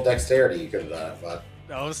only you rolled dexterity, you could have done it, but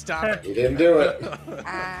Oh, stop it. you didn't do it.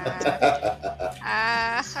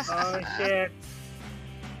 Oh shit.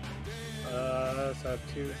 So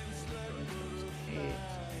 2, 8,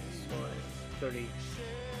 30.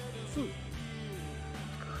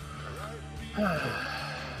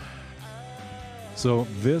 So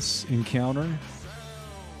this encounter,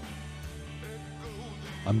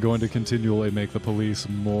 I'm going to continually make the police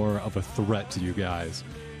more of a threat to you guys.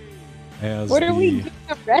 As What are we the-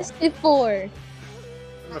 getting arrested for?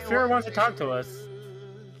 The Fuhrer wants to talk to us.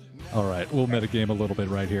 All right, we'll metagame a little bit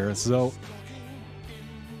right here. So,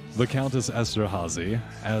 the Countess Esterhazy,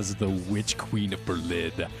 as the Witch Queen of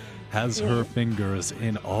Berlin, has her fingers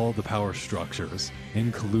in all the power structures,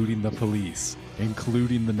 including the police,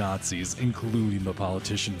 including the Nazis, including the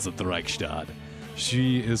politicians of the Reichstag.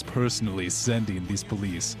 She is personally sending these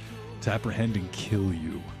police to apprehend and kill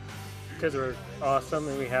you. Because we're awesome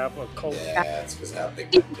and we have a cult. Yeah, it's because how big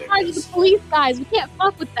He's my dick part of the is. police guys. We can't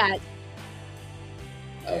fuck with that.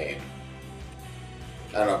 I mean,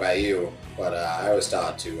 I don't know about you, but I was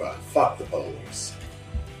taught to fuck the police.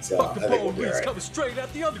 So Fuck I the think we'll be police alright. coming straight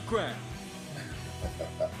out the underground.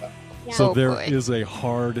 So Oh, there boy. is a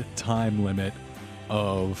hard time limit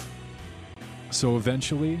of. So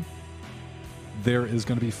eventually, there is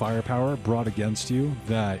going to be firepower brought against you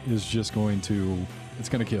that is just going to. It's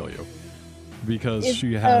going to kill you because Is-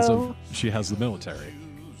 she has oh. she has the military.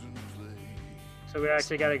 So we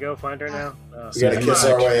actually gotta go find her now? We gotta So kiss you-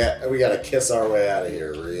 our way. We gotta kiss our way out of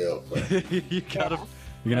here real quick. you gotta,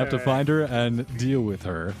 you're gonna have to find her and deal with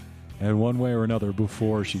her, in one way or another,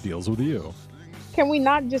 before she deals with you. Can we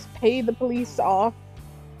not just pay the police off?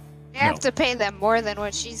 You have No. to pay them more than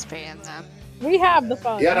what she's paying them. We have the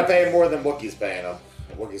funds. You gotta pay more than Wookiee's paying them.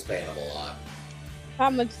 Wookiee's paying them a lot. How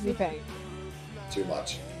much is he paying? Too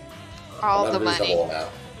much. All An the money. unreasonable amount.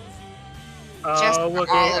 Just Oh, for Wookie,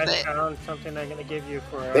 all of I it. found something I'm gonna give you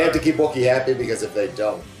for. They have to keep Wookiee happy because if they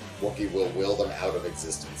don't, Wookiee will will them out of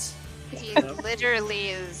existence. He literally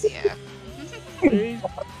is, yeah.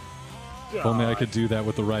 If only I could do that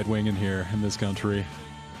with the right wing in here, in this country.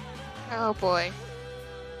 Oh boy.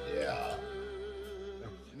 Yeah.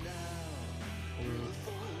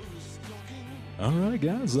 All right,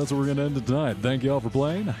 guys, that's where we're gonna end it tonight. Thank you all for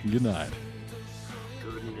playing. Good night.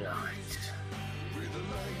 Good night.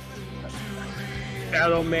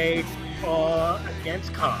 Battle made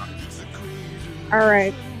against cops. All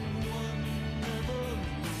right.